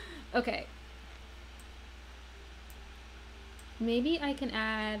 Okay. Maybe I can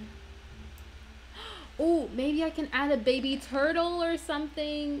add... Oh, maybe I can add a baby turtle or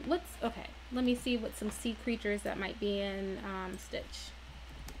something. What's... Okay, let me see what some sea creatures that might be in Stitch.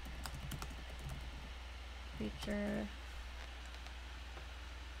 Creature...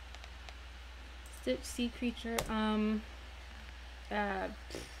 Stitch, sea creature,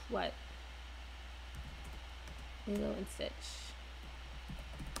 what? Lilo and Stitch.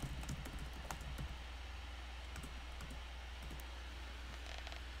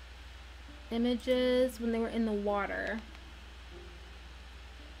 Images when they were in the water.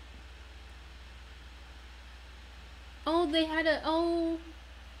 Oh, they had a, oh,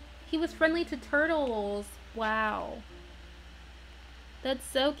 he was friendly to turtles. Wow. That's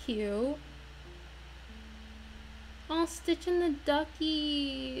so cute. Oh, Stitch and the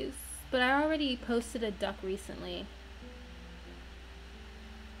duckies. But I already posted a duck recently.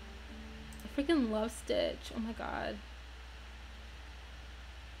 I freaking love Stitch. Oh my god.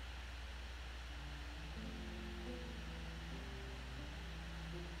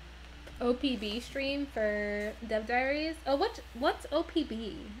 OPB stream for Dev Diaries. Oh, what's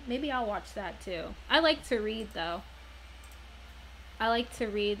OPB? Maybe I'll watch that too. I like to read though. I like to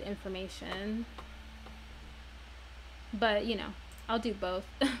read information. But, you know, I'll do both.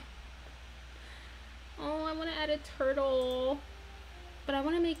 Oh, I want to add a turtle. But I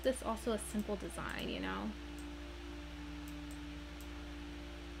want to make this also a simple design, you know?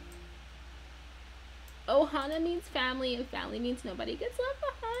 Ohana means family, and family means nobody gets left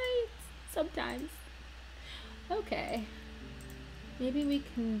behind. Sometimes. Okay. Maybe we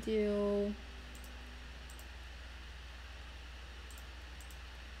can do...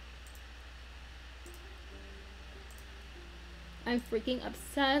 I'm freaking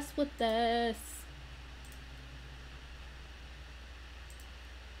obsessed with this.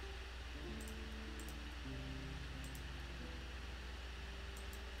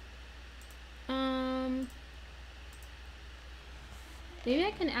 Maybe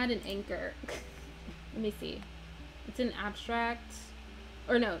I can add an anchor. Let me see. It's an abstract.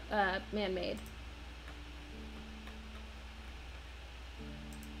 Or no, man-made.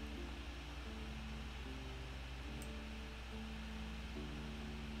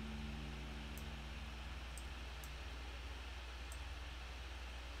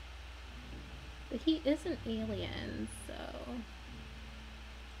 But he is an alien, so...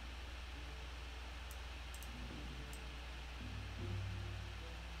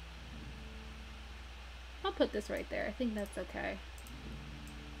 I'll put this right there. I think that's okay.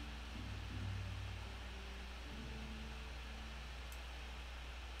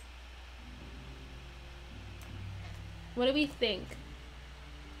 What do we think?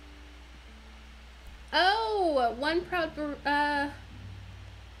 Oh, one proud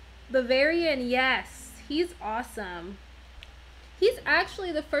Bavarian, yes. He's awesome. He's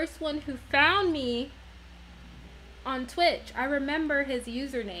actually the first one who found me on Twitch. I remember his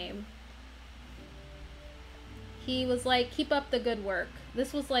username. He was like, keep up the good work.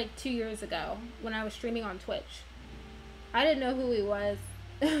 This was like 2 years ago when I was streaming on Twitch. I didn't know who he was.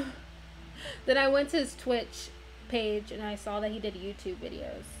 Then I went to his Twitch page and I saw that he did YouTube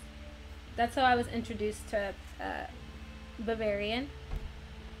videos. That's how I was introduced to Bavarian.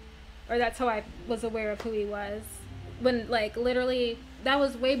 Or that's how I was aware of who he was. When, like, literally, that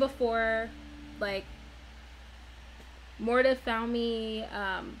was way before, like, Morta found me,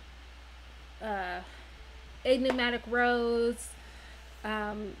 uh, Enigmatic Rose,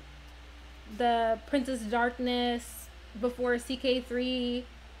 um, the Princess Darkness, before CK3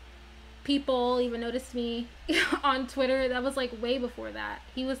 people even noticed me on Twitter. That was like way before that.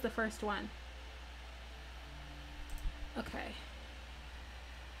 He was the first one. Okay.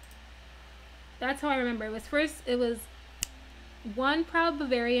 That's how I remember. It was one Proud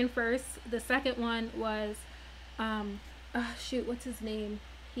Bavarian first. The second one was, shoot, what's his name?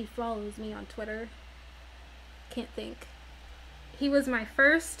 He follows me on Twitter. Can't think. He was my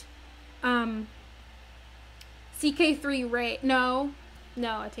first, CK3 raid. No,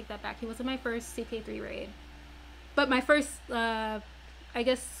 I take that back. He wasn't my first CK3 raid. But my first, I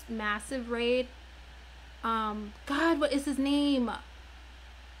guess, massive raid. God, what is his name?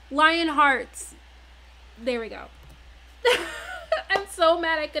 Lionhearts. There we go. I'm so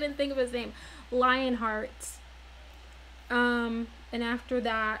mad I couldn't think of his name. Lionhearts. And after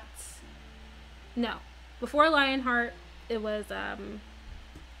that, no. Before Lionheart, it was, God,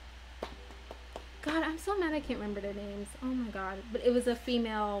 I'm so mad I can't remember their names. Oh my god. But it was a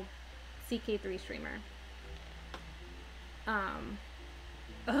female CK3 streamer.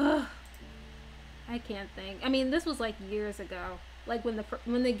 Ugh. I can't think. I mean, this was like years ago. Like when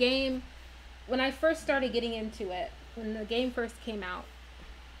I first started getting into it, when the game first came out.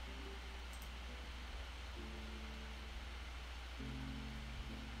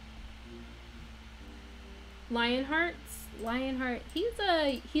 Lionheart, he's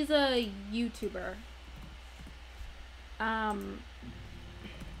a YouTuber. I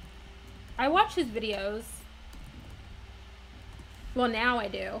watch his videos. Well, now I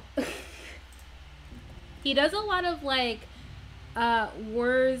do. He does a lot of like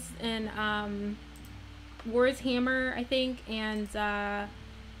Wars and Wars Hammer, I think, and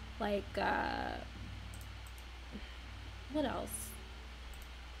like what else?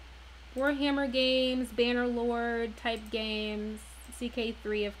 Warhammer games, Bannerlord type games,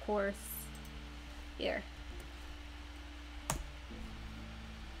 CK3 of course. Here.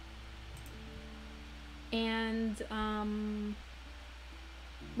 And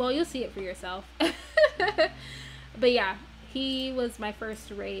well, you'll see it for yourself. But yeah, he was my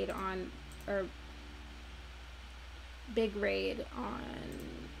first raid on, or big raid on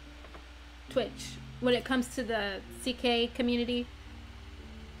Twitch when it comes to the CK community.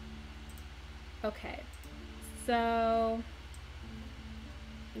 Okay, so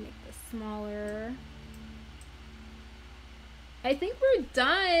make this smaller. I think we're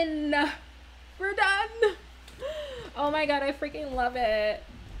done. We're done. Oh my god, I freaking love it.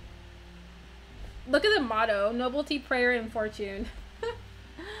 Look at the motto: nobility, prayer, and fortune.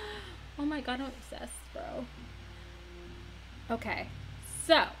 Oh my god, I'm obsessed, bro. Okay,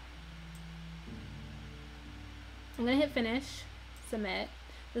 so I'm gonna hit finish, submit.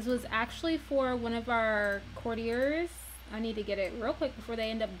 This was actually for one of our courtiers. I need to get it real quick before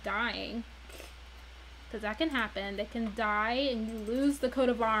they end up dying. Because that can happen. They can die and you lose the coat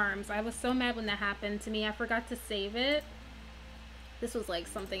of arms. I was so mad when that happened to me. I forgot to save it. This was like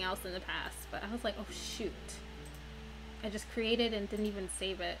something else in the past. But I was like, oh shoot. I just created and didn't even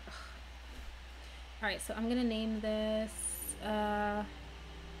save it. Alright, so I'm going to name this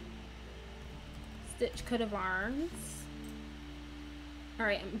Stitch Coat of Arms.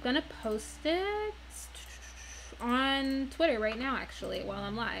 Alright, I'm gonna post it on Twitter right now, actually, while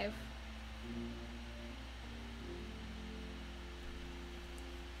I'm live.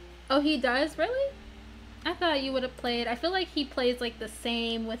 Oh, he does? Really? I thought you would have played. I feel like he plays like the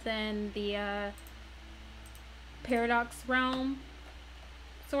same within the Paradox realm,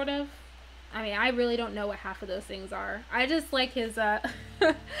 sort of. I mean, I really don't know what half of those things are. I just like his, I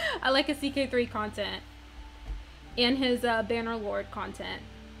like his CK3 content. And his Bannerlord content.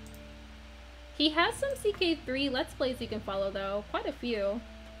 He has some CK3 Let's Plays you can follow, though. Quite a few.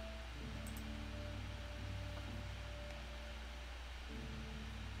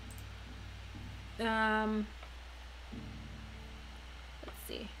 Let's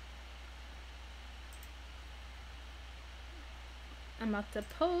see. I'm about to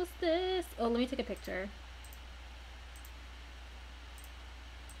post this. Oh, let me take a picture.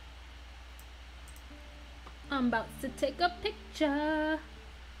 I'm about to take a picture.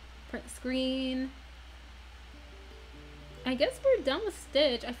 Print screen. I guess we're done with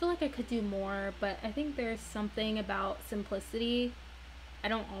Stitch. I feel like I could do more, but I think there's something about simplicity. I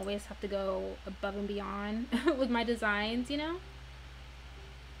don't always have to go above and beyond with my designs, you know?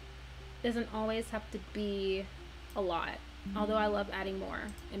 It doesn't always have to be a lot. Although I love adding more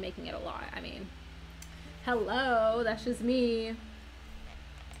and making it a lot. I mean, Hello, that's just me.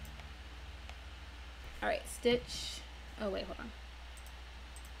 Alright, stitch. Oh, wait, hold on.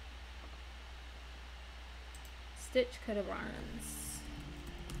 Stitch coat of arms.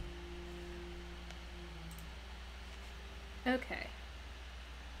 Okay.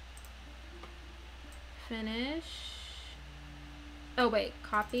 Finish. Oh, wait,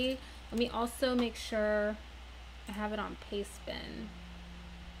 copy. Let me also make sure I have it on paste bin.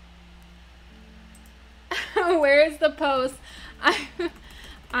 Where is the post?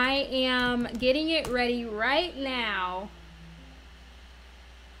 I am getting it ready right now.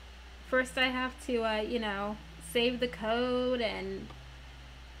 First I have to, you know, save the code and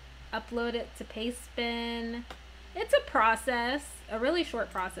upload it to Pastebin. It's a process, a really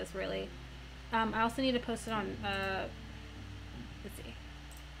short process, really. I also need to post it on, let's see.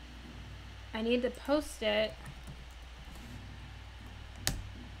 I need to post it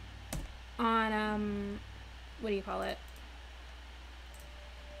on, what do you call it?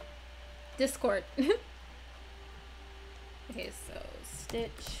 Discord. Okay, so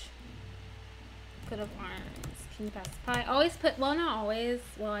stitch coat of arms. Can you pass the pie? Always put, well, not always.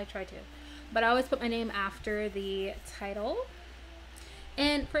 Well, I try to, but I always put my name after the title.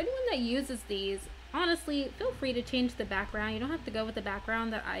 And for anyone that uses these, honestly, feel free to change the background. You don't have to go with the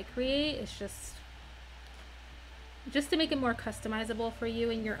background that I create. It's just to make it more customizable for you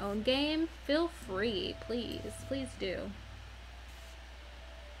in your own game. Feel free, please. Please do.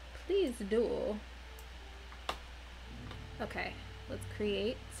 Please do. Okay, let's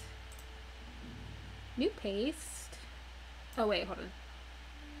create new paste. Oh wait, hold on.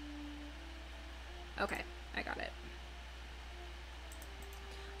 Okay, I got it.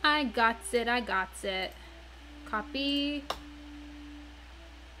 I got it, I got it. Copy.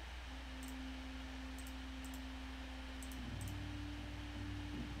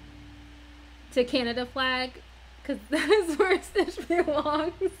 To Canada flag, because that is where Stitch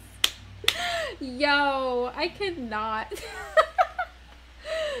belongs. Yo, I cannot.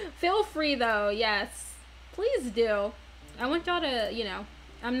 Feel free though, yes. Please do. I want y'all to, you know,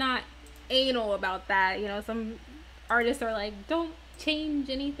 I'm not anal about that. You know, some artists are like, don't change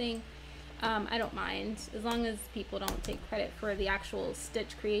anything. I don't mind. As long as people don't take credit for the actual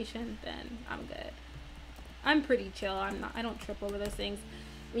Stitch creation, then I'm good. I'm pretty chill. I don't trip over those things.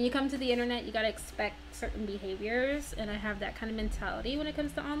 When you come to the internet, you gotta expect certain behaviors, and I have that kind of mentality when it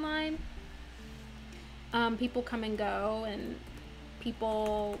comes to online. People come and go, and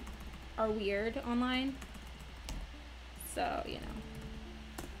people are weird online. So, you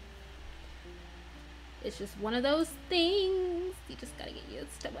know. It's just one of those things. You just gotta get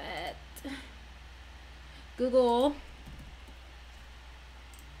used to it. Google.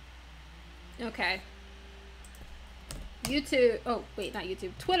 Okay. YouTube. Oh, wait, not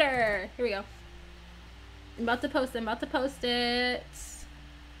YouTube. Twitter. Here we go. I'm about to post it. I'm about to post it.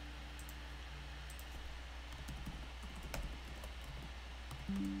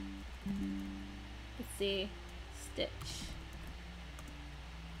 Let's see. Stitch.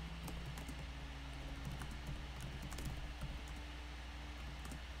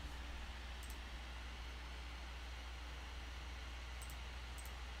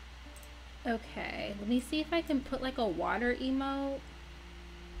 Okay, let me see if I can put like a water emote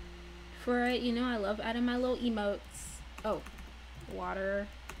for it. You know, I love adding my little emotes. Oh, water.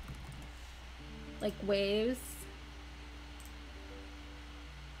 Like waves.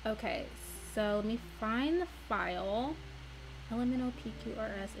 Okay, so let me find the file. Elemental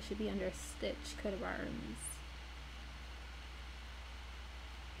PQRS. It should be under Stitch coat of arms.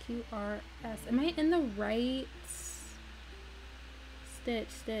 QRS. Am I in the right?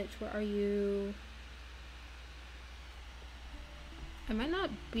 Stitch, where are you? I might not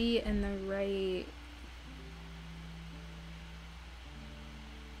be in the right.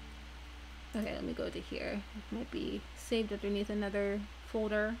 Okay, let me go to here. It might be saved underneath another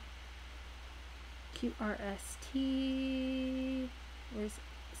folder. QRST. Where's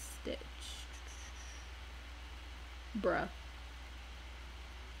Stitch? Bruh.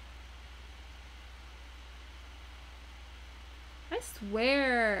 I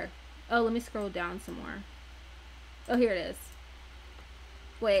swear. Oh, let me scroll down some more. Oh, here it is.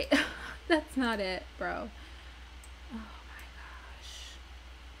 Wait, that's not it, bro. Oh my gosh.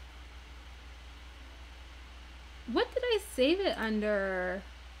 What did I save it under?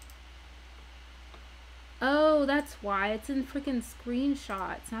 Oh, that's why. It's in freaking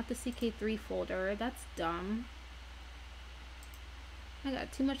screenshots, not the CK3 folder. That's dumb. I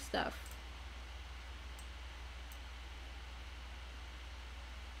got too much stuff.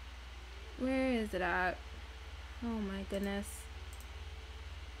 Where is it at? Oh my goodness.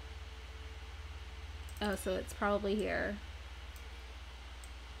 Oh, so it's probably here.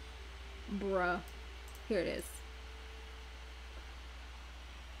 Bruh. Here it is.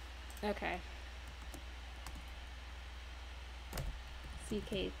 Okay.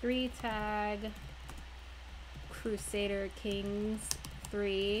 CK3 tag. Crusader Kings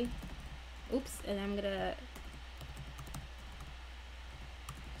 3. Oops, and I'm gonna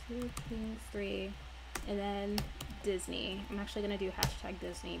Kings 3 and then Disney. I'm actually gonna do hashtag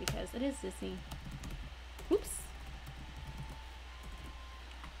Disney because it is Disney. Oops.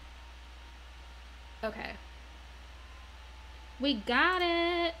 Okay. We got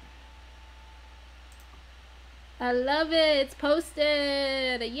it. I love it. It's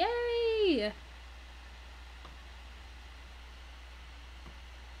posted. Yay.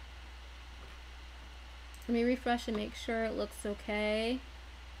 Let me refresh and make sure it looks okay.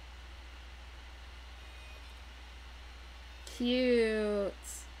 Cute.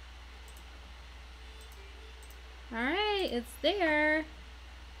 Alright, it's there.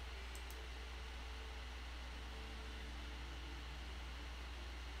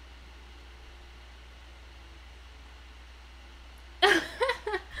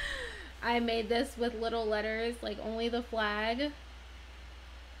 I made this with little letters, like only the flag.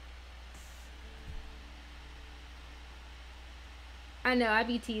 I know, I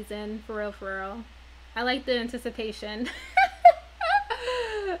be teasing, for real, for real. I like the anticipation.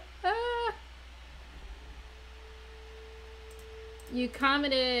 You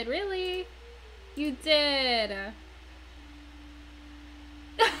commented, really? You did.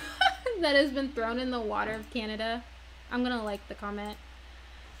 That has been thrown in the water of Canada. I'm gonna like the comment.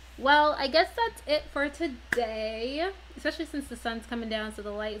 Well, I guess that's it for today. Especially since the sun's coming down, so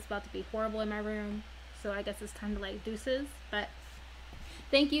the light is about to be horrible in my room. So I guess it's time to like deuces. But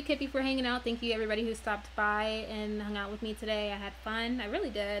thank you, Kippy, for hanging out. Thank you, everybody who stopped by and hung out with me today. I had fun. I really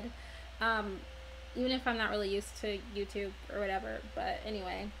did. Even if I'm not really used to YouTube or whatever. But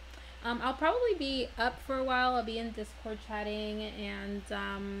anyway, I'll probably be up for a while. I'll be in Discord chatting, and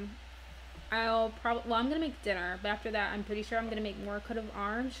I'm gonna make dinner, but after that I'm pretty sure I'm gonna make more coat of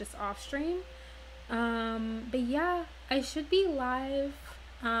arms just off stream. But yeah, I should be live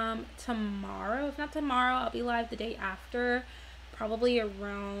tomorrow. If not tomorrow, I'll be live the day after, probably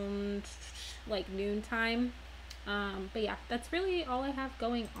around like noon time. But yeah, that's really all I have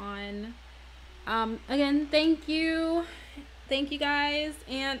going on. Again, thank you guys,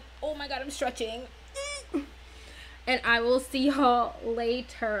 and oh my god, I'm stretching. And I will see y'all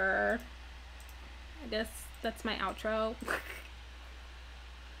later. I guess that's my outro.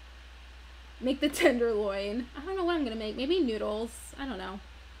 Make the tenderloin. I don't know what I'm gonna make. Maybe noodles. I don't know.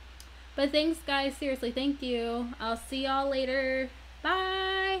 But thanks, guys. Seriously, thank you. I'll see y'all later.